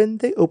 And when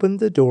they opened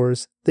the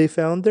doors, they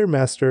found their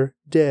master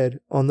dead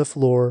on the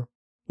floor.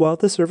 While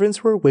the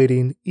servants were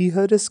waiting,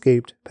 Ehud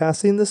escaped,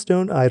 passing the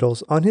stone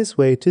idols on his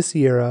way to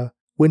Sierra.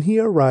 When he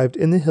arrived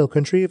in the hill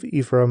country of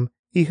Ephraim,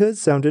 Ehud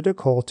sounded a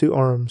call to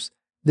arms.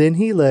 Then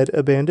he led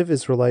a band of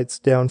Israelites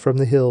down from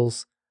the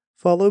hills.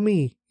 "Follow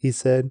me," he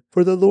said,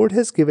 "for the Lord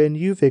has given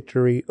you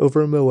victory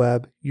over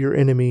Moab, your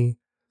enemy."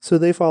 So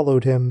they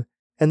followed him,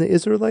 and the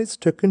Israelites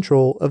took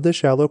control of the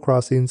shallow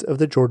crossings of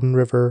the Jordan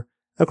River,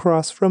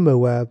 across from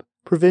Moab,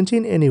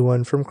 preventing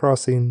anyone from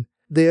crossing.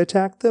 They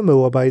attacked the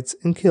Moabites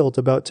and killed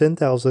about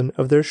 10,000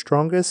 of their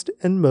strongest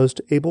and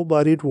most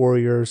able-bodied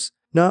warriors.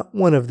 Not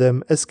one of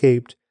them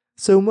escaped.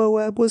 So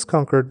Moab was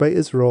conquered by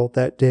Israel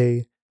that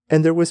day,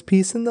 and there was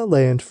peace in the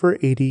land for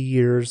 80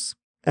 years.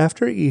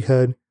 After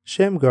Ehud,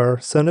 Shamgar,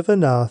 son of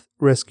Anath,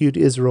 rescued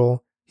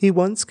Israel. He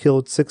once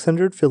killed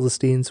 600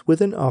 Philistines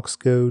with an ox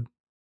goad.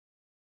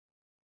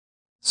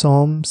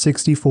 Psalm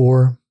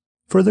 64.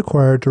 For the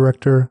choir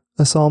director,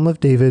 a psalm of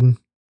David.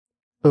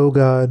 O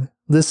God,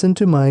 listen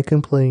to my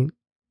complaint.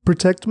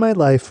 Protect my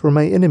life from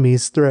my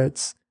enemies'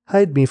 threats.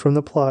 Hide me from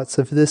the plots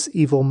of this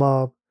evil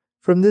mob,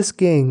 from this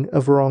gang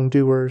of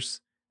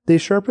wrongdoers. They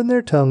sharpen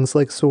their tongues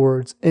like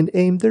swords and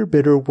aim their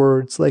bitter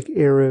words like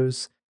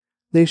arrows.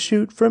 They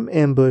shoot from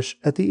ambush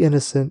at the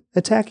innocent,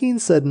 attacking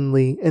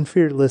suddenly and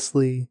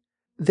fearlessly.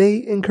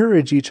 They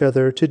encourage each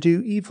other to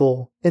do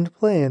evil and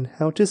plan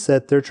how to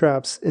set their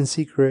traps in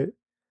secret.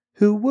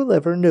 Who will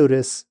ever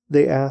notice,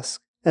 they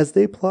ask. As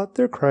they plot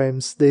their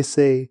crimes, they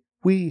say,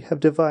 we have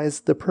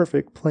devised the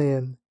perfect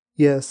plan.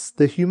 Yes,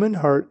 the human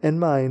heart and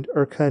mind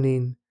are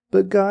cunning,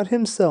 but God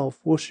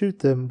himself will shoot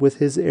them with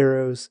his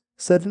arrows,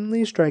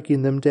 suddenly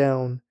striking them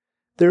down.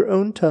 Their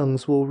own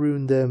tongues will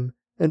ruin them,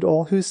 and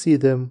all who see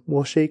them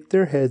will shake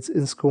their heads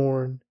in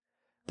scorn.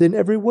 Then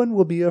everyone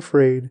will be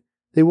afraid.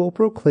 They will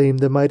proclaim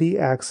the mighty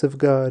acts of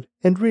God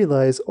and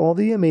realize all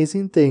the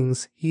amazing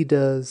things he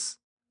does.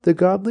 The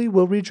godly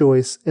will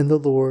rejoice in the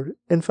Lord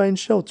and find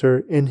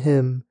shelter in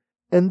him,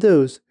 and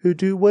those who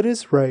do what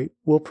is right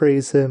will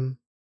praise him.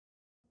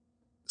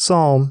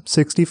 Psalm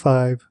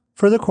 65.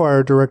 For the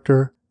choir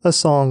director, a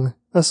song,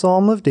 a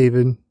psalm of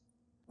David.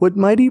 What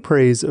mighty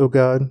praise, O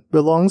God,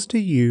 belongs to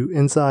you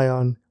in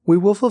Zion. We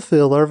will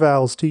fulfill our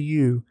vows to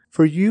you,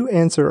 for you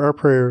answer our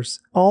prayers.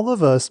 All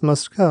of us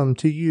must come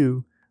to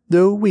you.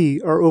 Though we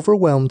are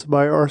overwhelmed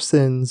by our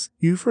sins,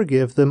 you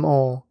forgive them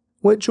all.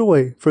 What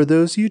joy for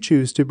those you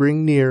choose to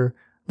bring near,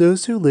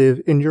 those who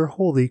live in your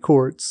holy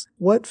courts.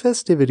 What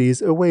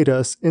festivities await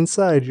us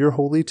inside your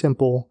holy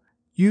temple.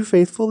 You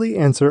faithfully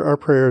answer our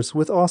prayers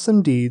with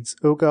awesome deeds,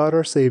 O God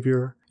our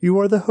Savior. You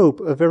are the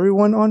hope of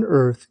everyone on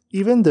earth,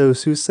 even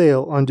those who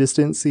sail on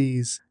distant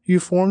seas. You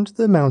formed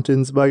the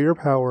mountains by your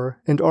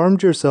power, and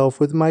armed yourself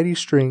with mighty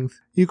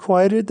strength. You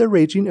quieted the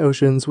raging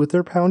oceans with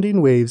their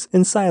pounding waves,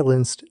 and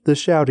silenced the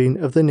shouting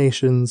of the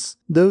nations.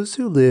 Those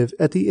who live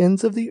at the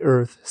ends of the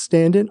earth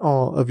stand in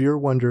awe of your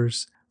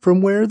wonders.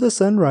 From where the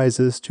sun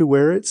rises to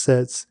where it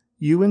sets,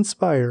 you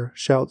inspire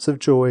shouts of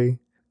joy.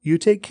 You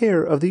take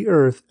care of the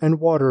earth and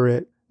water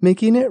it,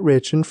 making it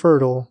rich and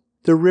fertile.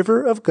 The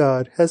river of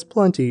God has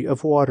plenty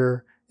of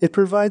water. It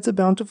provides a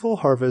bountiful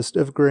harvest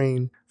of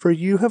grain, for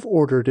you have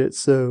ordered it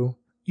so.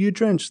 You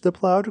drench the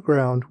plowed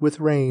ground with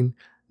rain,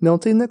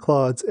 melting the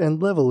clods and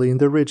leveling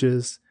the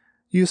ridges.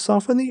 You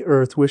soften the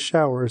earth with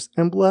showers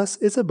and bless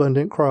its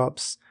abundant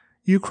crops.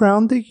 You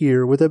crown the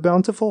year with a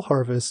bountiful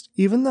harvest.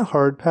 Even the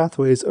hard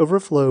pathways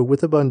overflow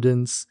with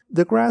abundance.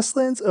 The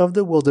grasslands of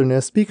the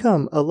wilderness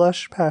become a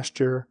lush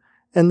pasture,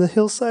 and the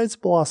hillsides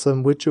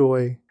blossom with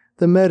joy.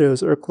 The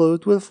meadows are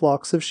clothed with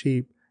flocks of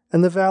sheep,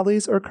 and the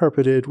valleys are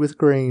carpeted with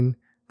grain.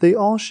 They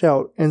all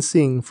shout and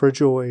sing for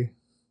joy.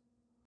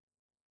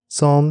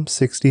 Psalm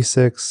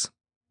 66.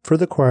 For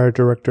the choir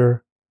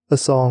director, a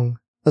song,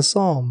 a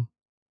psalm.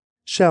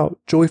 Shout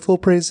joyful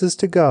praises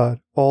to God,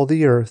 all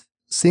the earth.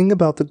 Sing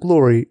about the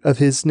glory of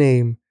his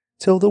name.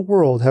 Tell the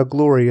world how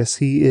glorious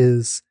he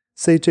is.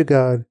 Say to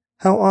God,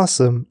 how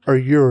awesome are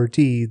your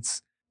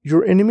deeds.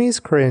 Your enemies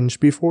cringe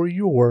before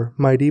your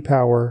mighty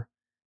power.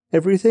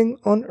 Everything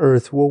on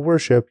earth will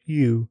worship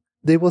you.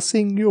 They will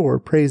sing your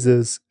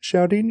praises,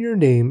 shouting your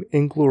name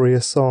in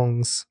glorious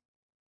songs.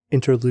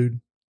 Interlude.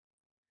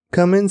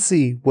 Come and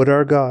see what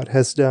our God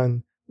has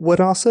done, what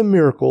awesome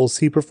miracles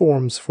he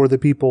performs for the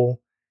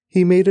people.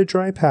 He made a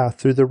dry path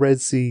through the Red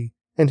Sea,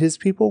 and his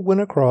people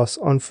went across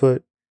on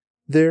foot.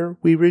 There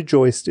we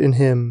rejoiced in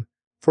him,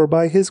 for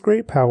by his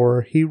great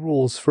power he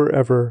rules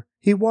forever.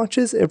 He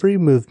watches every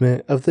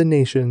movement of the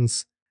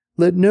nations.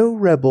 Let no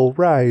rebel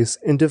rise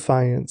in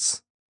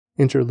defiance.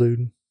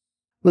 Interlude.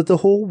 Let the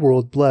whole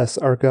world bless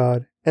our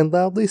God and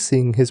loudly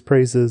sing his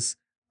praises.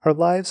 Our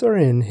lives are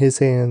in his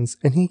hands,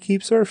 and he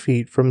keeps our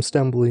feet from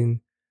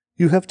stumbling.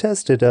 You have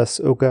tested us,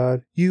 O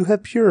God. You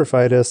have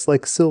purified us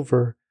like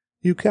silver.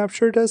 You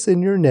captured us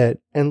in your net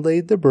and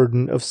laid the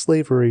burden of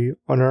slavery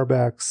on our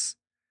backs.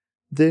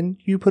 Then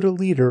you put a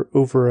leader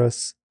over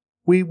us.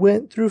 We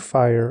went through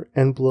fire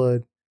and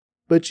blood,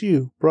 but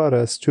you brought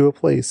us to a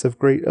place of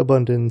great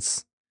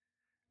abundance.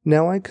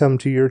 Now I come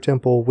to your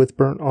temple with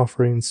burnt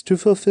offerings to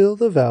fulfill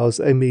the vows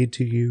I made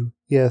to you,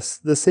 yes,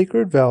 the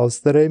sacred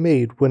vows that I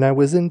made when I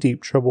was in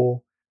deep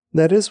trouble.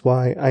 That is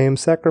why I am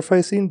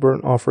sacrificing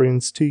burnt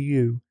offerings to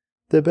you,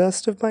 the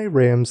best of my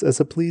rams as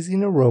a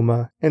pleasing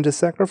aroma, and a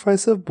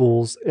sacrifice of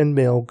bulls and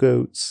male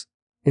goats.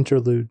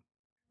 Interlude.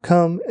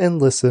 Come and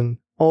listen,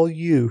 all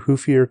you who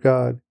fear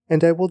God,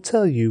 and I will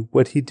tell you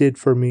what he did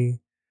for me.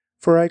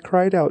 For I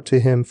cried out to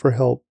him for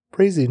help,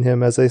 praising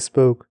him as I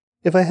spoke.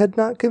 If I had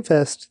not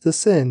confessed the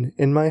sin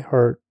in my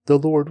heart, the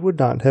Lord would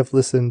not have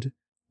listened.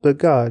 But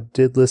God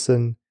did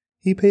listen.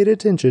 He paid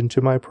attention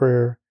to my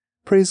prayer.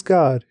 Praise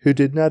God, who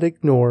did not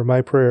ignore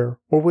my prayer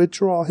or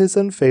withdraw his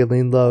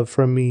unfailing love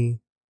from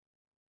me.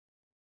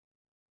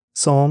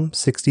 Psalm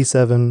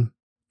 67.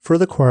 For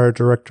the choir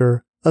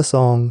director, a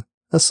song,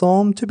 a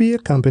psalm to be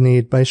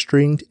accompanied by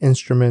stringed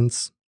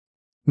instruments.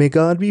 May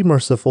God be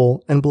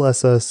merciful and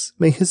bless us.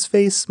 May his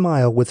face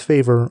smile with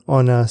favor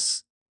on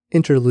us.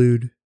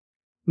 Interlude.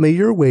 May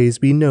your ways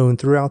be known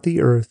throughout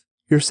the earth,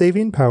 your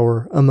saving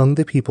power among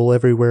the people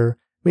everywhere.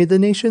 May the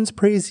nations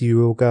praise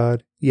you, O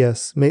God.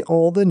 Yes, may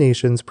all the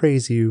nations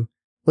praise you.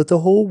 Let the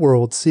whole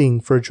world sing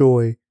for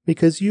joy,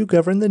 because you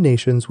govern the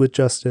nations with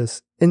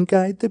justice and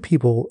guide the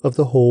people of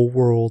the whole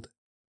world.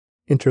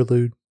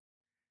 Interlude.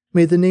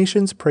 May the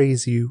nations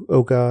praise you,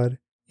 O God.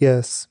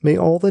 Yes, may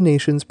all the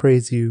nations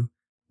praise you.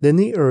 Then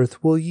the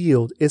earth will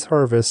yield its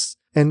harvests,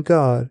 and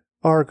God,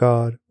 our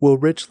God, will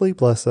richly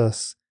bless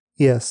us.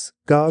 Yes,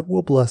 God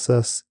will bless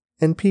us,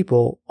 and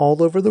people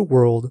all over the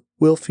world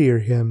will fear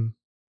him.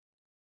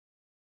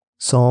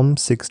 Psalm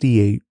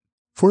 68.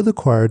 For the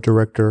choir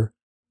director,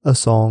 a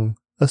song,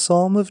 a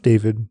psalm of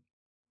David.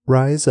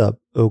 Rise up,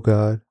 O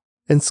God,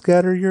 and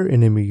scatter your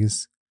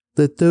enemies.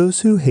 Let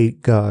those who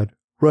hate God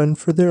run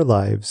for their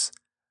lives.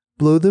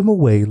 Blow them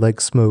away like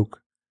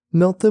smoke.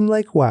 Melt them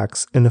like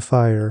wax in a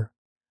fire.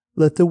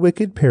 Let the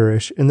wicked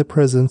perish in the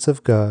presence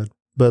of God,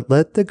 but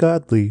let the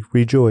godly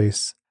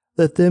rejoice.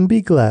 Let them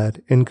be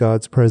glad in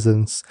God's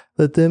presence.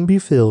 Let them be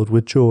filled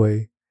with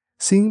joy.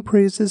 Sing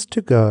praises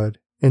to God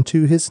and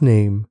to his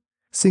name.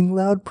 Sing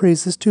loud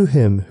praises to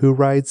him who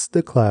rides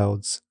the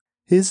clouds.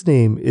 His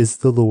name is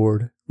the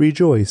Lord.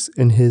 Rejoice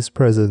in his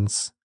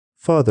presence.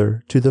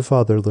 Father to the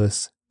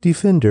fatherless,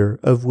 defender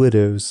of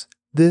widows.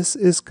 This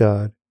is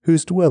God,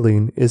 whose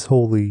dwelling is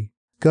holy.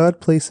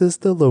 God places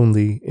the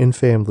lonely in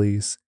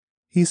families.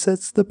 He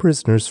sets the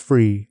prisoners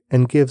free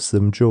and gives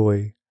them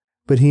joy.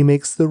 But he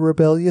makes the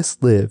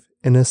rebellious live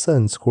in a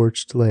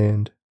sun-scorched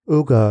land.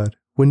 O God,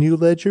 when you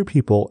led your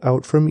people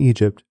out from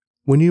Egypt,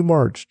 when you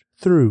marched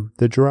through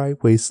the dry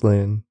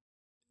wasteland.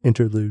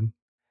 Interlude.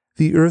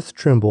 The earth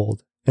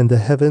trembled, and the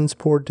heavens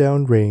poured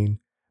down rain,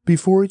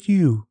 before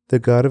you, the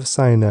God of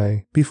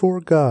Sinai, before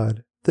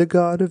God, the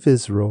God of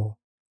Israel.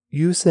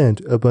 You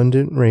sent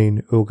abundant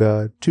rain, O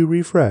God, to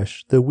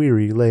refresh the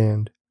weary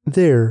land.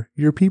 There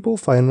your people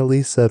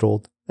finally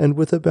settled, and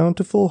with a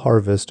bountiful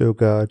harvest, O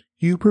God,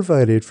 you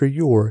provided for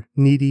your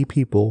needy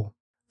people.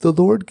 The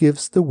Lord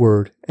gives the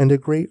word, and a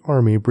great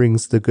army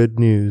brings the good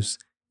news.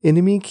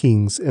 Enemy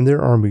kings and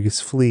their armies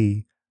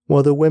flee,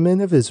 while the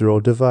women of Israel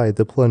divide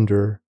the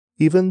plunder.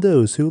 Even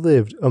those who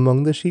lived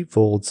among the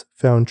sheepfolds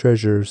found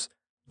treasures,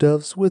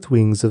 doves with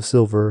wings of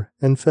silver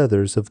and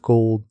feathers of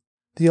gold.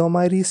 The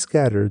Almighty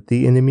scattered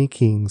the enemy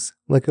kings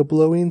like a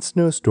blowing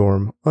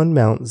snowstorm on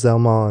Mount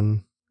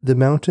Zalmon. The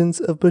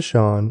mountains of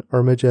Bashan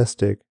are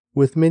majestic,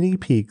 with many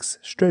peaks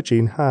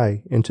stretching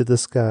high into the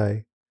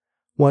sky.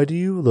 Why do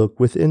you look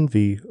with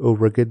envy, O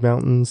rugged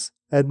mountains,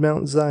 at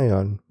Mount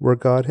Zion, where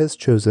God has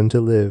chosen to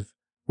live,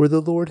 where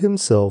the Lord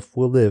himself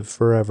will live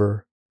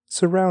forever?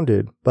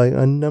 Surrounded by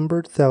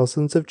unnumbered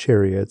thousands of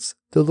chariots,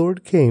 the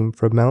Lord came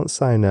from Mount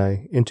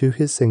Sinai into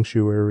his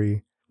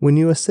sanctuary. When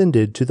you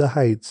ascended to the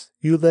heights,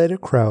 you led a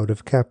crowd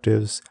of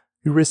captives.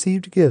 You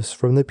received gifts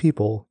from the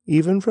people,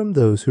 even from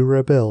those who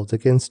rebelled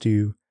against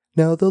you.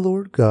 Now the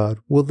Lord God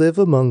will live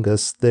among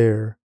us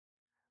there.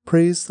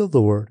 Praise the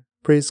Lord,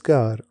 praise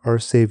God our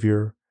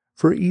Savior,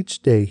 for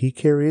each day he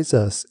carries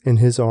us in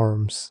his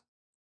arms.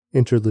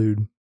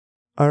 Interlude.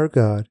 Our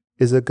God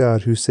is a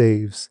God who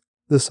saves.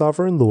 The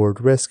sovereign Lord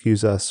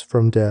rescues us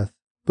from death,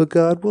 but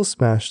God will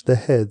smash the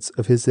heads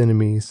of his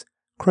enemies,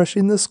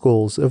 crushing the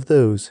skulls of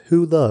those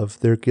who love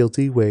their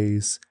guilty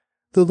ways.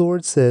 The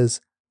Lord says,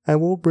 I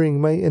will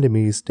bring my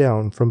enemies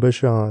down from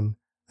Bashan.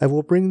 I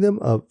will bring them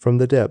up from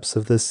the depths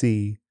of the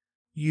sea.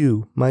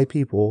 You, my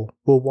people,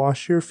 will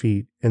wash your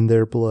feet in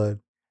their blood,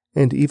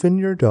 and even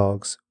your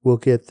dogs will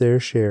get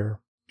their share.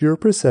 Your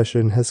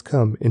procession has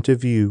come into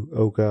view,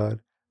 O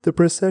God, the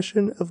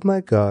procession of my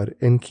God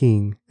and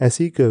King as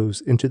he goes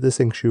into the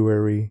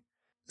sanctuary.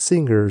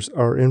 Singers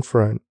are in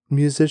front,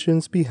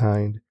 musicians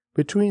behind.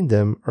 Between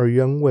them are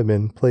young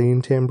women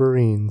playing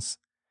tambourines.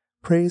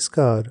 Praise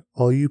God,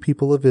 all you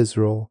people of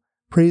Israel.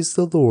 Praise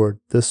the Lord,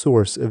 the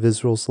source of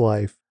Israel's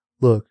life.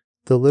 Look,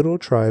 the little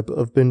tribe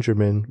of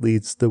Benjamin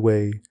leads the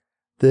way.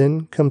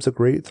 Then comes a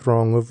great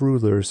throng of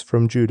rulers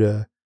from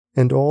Judah,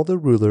 and all the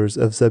rulers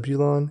of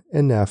Zebulun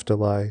and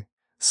Naphtali.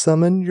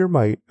 Summon your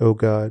might, O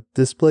God,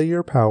 display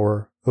your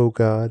power, O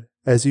God,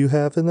 as you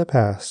have in the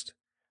past.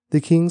 The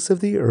kings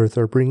of the earth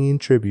are bringing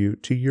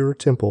tribute to your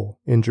temple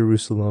in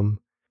Jerusalem.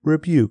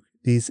 Rebuke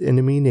these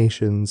enemy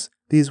nations,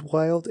 these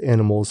wild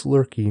animals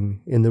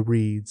lurking in the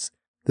reeds,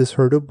 this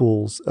herd of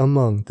bulls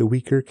among the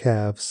weaker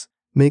calves.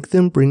 Make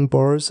them bring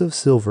bars of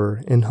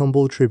silver in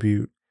humble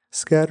tribute.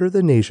 Scatter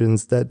the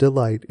nations that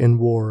delight in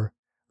war.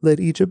 Let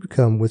Egypt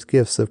come with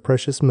gifts of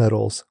precious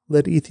metals.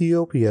 Let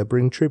Ethiopia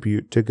bring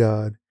tribute to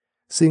God.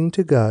 Sing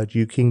to God,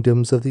 you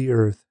kingdoms of the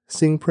earth.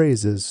 Sing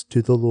praises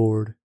to the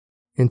Lord.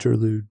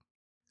 Interlude.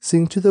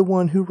 Sing to the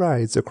one who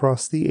rides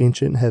across the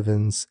ancient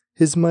heavens,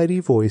 his mighty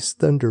voice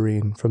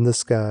thundering from the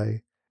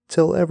sky.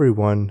 Tell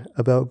everyone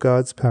about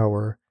God's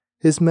power.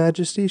 His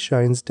majesty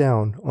shines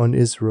down on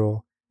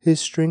Israel. His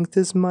strength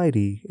is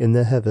mighty in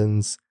the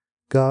heavens.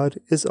 God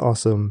is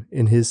awesome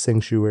in his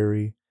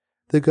sanctuary.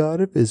 The God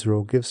of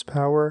Israel gives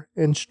power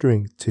and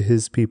strength to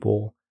his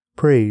people.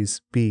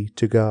 Praise be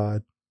to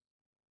God.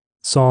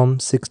 Psalm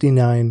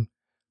 69.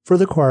 For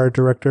the choir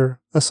director,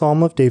 a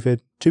psalm of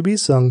David, to be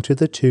sung to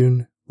the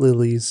tune,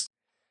 Lilies.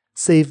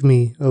 Save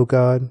me, O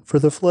God, for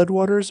the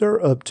floodwaters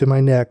are up to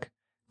my neck.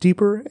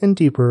 Deeper and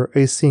deeper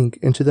I sink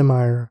into the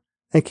mire.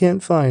 I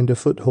can't find a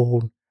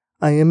foothold.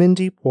 I am in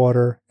deep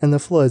water, and the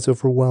floods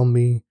overwhelm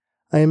me.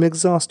 I am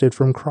exhausted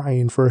from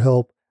crying for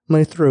help.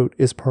 My throat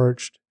is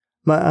parched.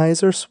 My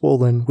eyes are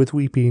swollen with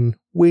weeping,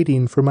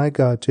 waiting for my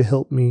God to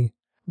help me.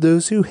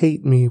 Those who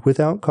hate me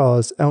without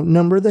cause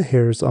outnumber the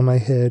hairs on my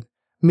head.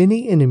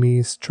 Many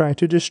enemies try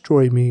to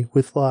destroy me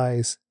with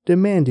lies,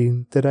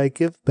 demanding that I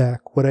give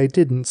back what I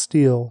didn't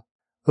steal.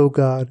 O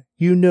God,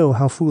 you know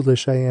how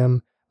foolish I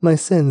am. My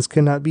sins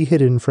cannot be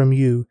hidden from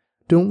you.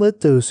 Don't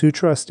let those who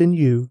trust in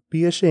you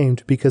be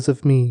ashamed because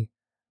of me.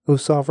 O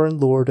sovereign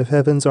Lord of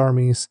heaven's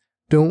armies,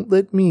 don't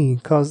let me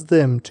cause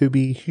them to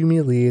be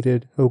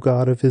humiliated, O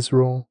God of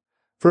Israel.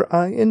 For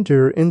I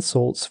endure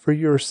insults for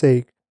your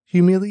sake.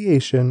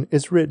 Humiliation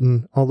is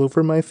written all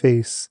over my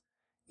face.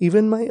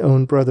 Even my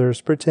own brothers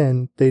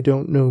pretend they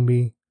don't know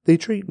me. They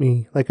treat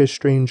me like a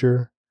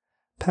stranger.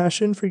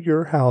 Passion for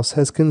your house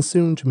has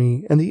consumed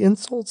me, and the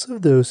insults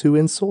of those who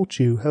insult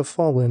you have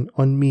fallen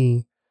on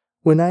me.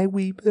 When I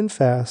weep and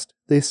fast,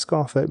 they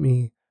scoff at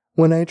me.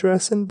 When I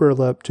dress in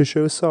burlap to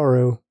show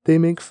sorrow, they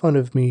make fun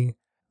of me.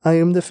 I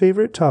am the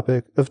favorite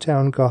topic of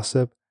town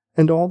gossip,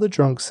 and all the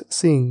drunks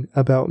sing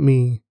about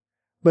me.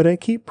 But I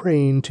keep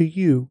praying to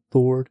you,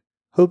 Lord,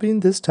 hoping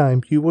this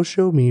time you will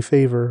show me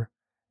favor.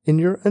 In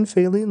your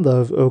unfailing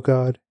love, O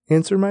God,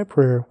 answer my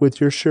prayer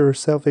with your sure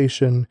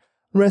salvation.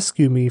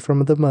 Rescue me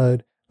from the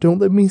mud. Don't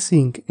let me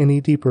sink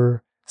any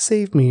deeper.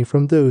 Save me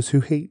from those who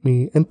hate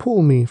me and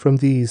pull me from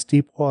these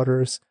deep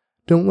waters.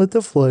 Don't let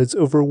the floods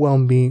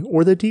overwhelm me,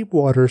 or the deep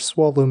waters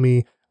swallow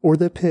me, or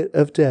the pit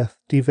of death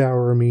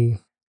devour me.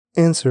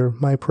 Answer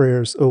my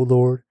prayers, O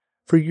Lord,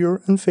 for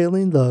your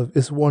unfailing love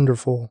is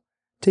wonderful.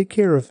 Take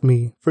care of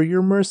me, for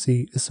your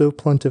mercy is so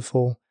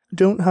plentiful.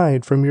 Don't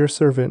hide from your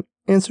servant.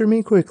 Answer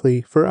me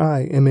quickly, for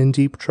I am in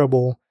deep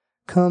trouble.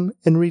 Come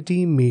and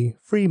redeem me,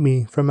 free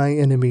me from my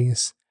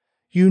enemies.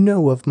 You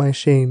know of my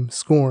shame,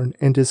 scorn,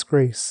 and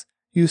disgrace.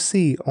 You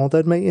see all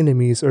that my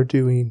enemies are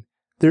doing.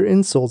 Their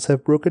insults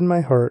have broken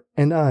my heart,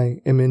 and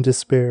I am in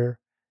despair.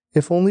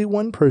 If only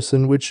one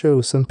person would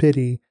show some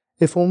pity,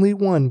 if only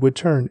one would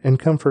turn and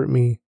comfort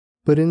me.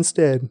 But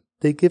instead,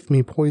 they give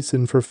me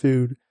poison for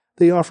food.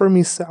 They offer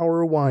me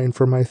sour wine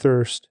for my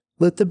thirst.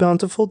 Let the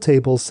bountiful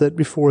table set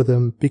before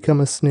them become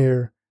a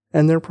snare,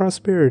 and their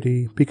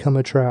prosperity become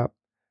a trap.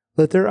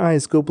 Let their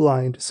eyes go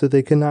blind so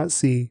they cannot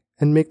see,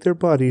 and make their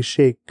bodies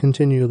shake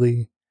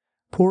continually.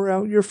 Pour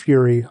out your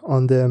fury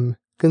on them,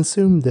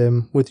 consume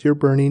them with your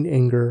burning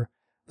anger.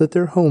 Let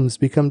their homes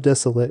become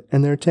desolate,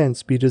 and their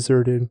tents be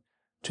deserted.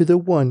 To the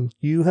one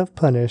you have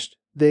punished,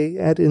 they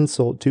add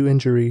insult to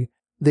injury.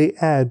 They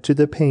add to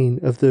the pain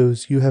of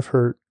those you have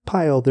hurt.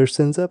 Pile their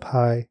sins up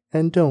high,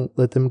 and don't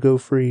let them go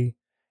free.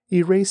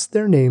 Erase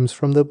their names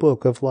from the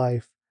book of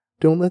life.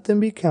 Don't let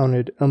them be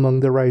counted among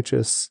the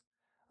righteous.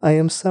 I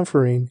am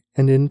suffering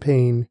and in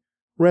pain.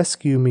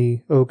 Rescue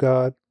me, O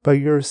God, by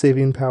your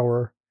saving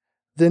power.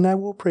 Then I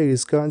will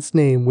praise God's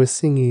name with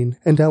singing,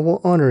 and I will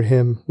honor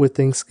him with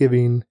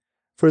thanksgiving.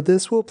 For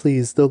this will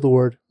please the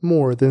Lord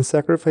more than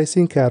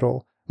sacrificing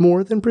cattle,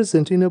 more than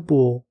presenting a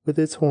bull with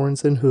its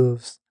horns and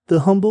hooves.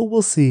 The humble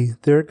will see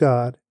their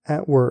God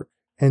at work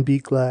and be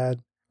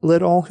glad.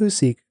 Let all who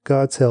seek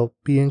God's help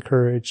be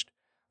encouraged.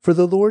 For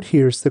the Lord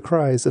hears the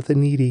cries of the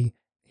needy.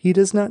 He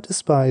does not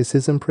despise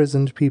his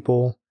imprisoned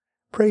people.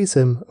 Praise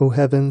him, O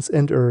heavens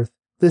and earth,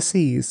 the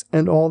seas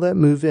and all that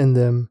move in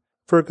them.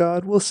 For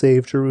God will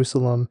save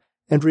Jerusalem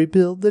and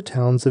rebuild the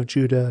towns of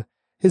Judah.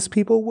 His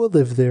people will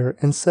live there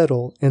and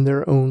settle in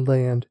their own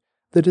land.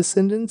 The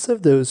descendants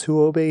of those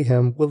who obey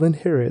him will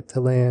inherit the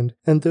land,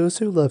 and those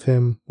who love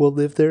him will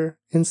live there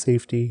in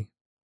safety.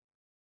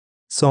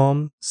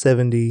 Psalm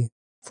 70.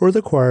 For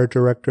the choir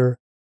director,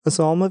 a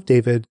psalm of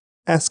David,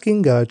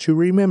 asking God to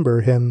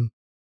remember him.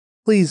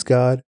 Please,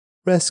 God,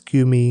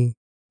 rescue me.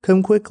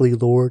 Come quickly,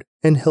 Lord,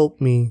 and help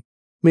me.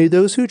 May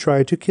those who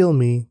try to kill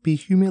me be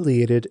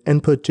humiliated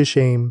and put to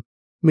shame.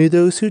 May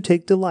those who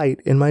take delight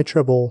in my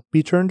trouble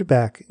be turned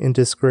back in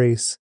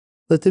disgrace.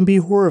 Let them be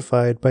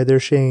horrified by their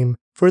shame,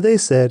 for they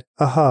said,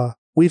 "Aha,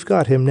 we've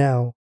got him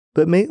now."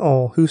 But may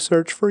all who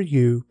search for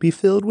you be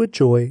filled with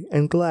joy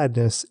and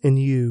gladness in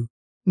you.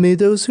 May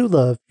those who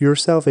love your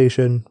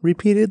salvation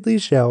repeatedly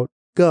shout,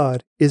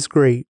 "God is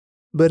great."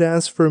 But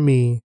as for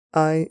me,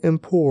 I am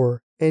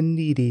poor and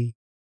needy.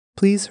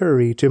 Please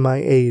hurry to my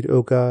aid,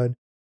 O God.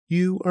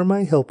 You are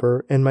my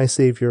helper and my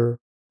Savior.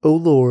 O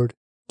Lord,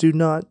 do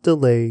not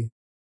delay.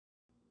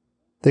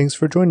 Thanks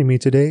for joining me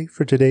today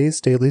for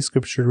today's daily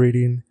scripture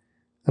reading.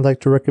 I'd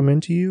like to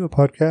recommend to you a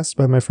podcast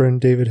by my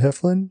friend David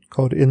Heflin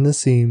called In the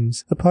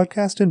Seams, a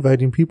podcast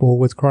inviting people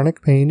with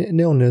chronic pain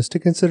and illness to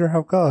consider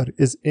how God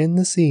is in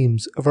the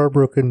seams of our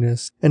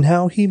brokenness and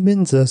how He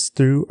mends us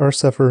through our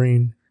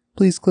suffering.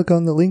 Please click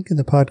on the link in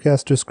the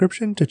podcast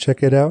description to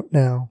check it out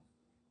now.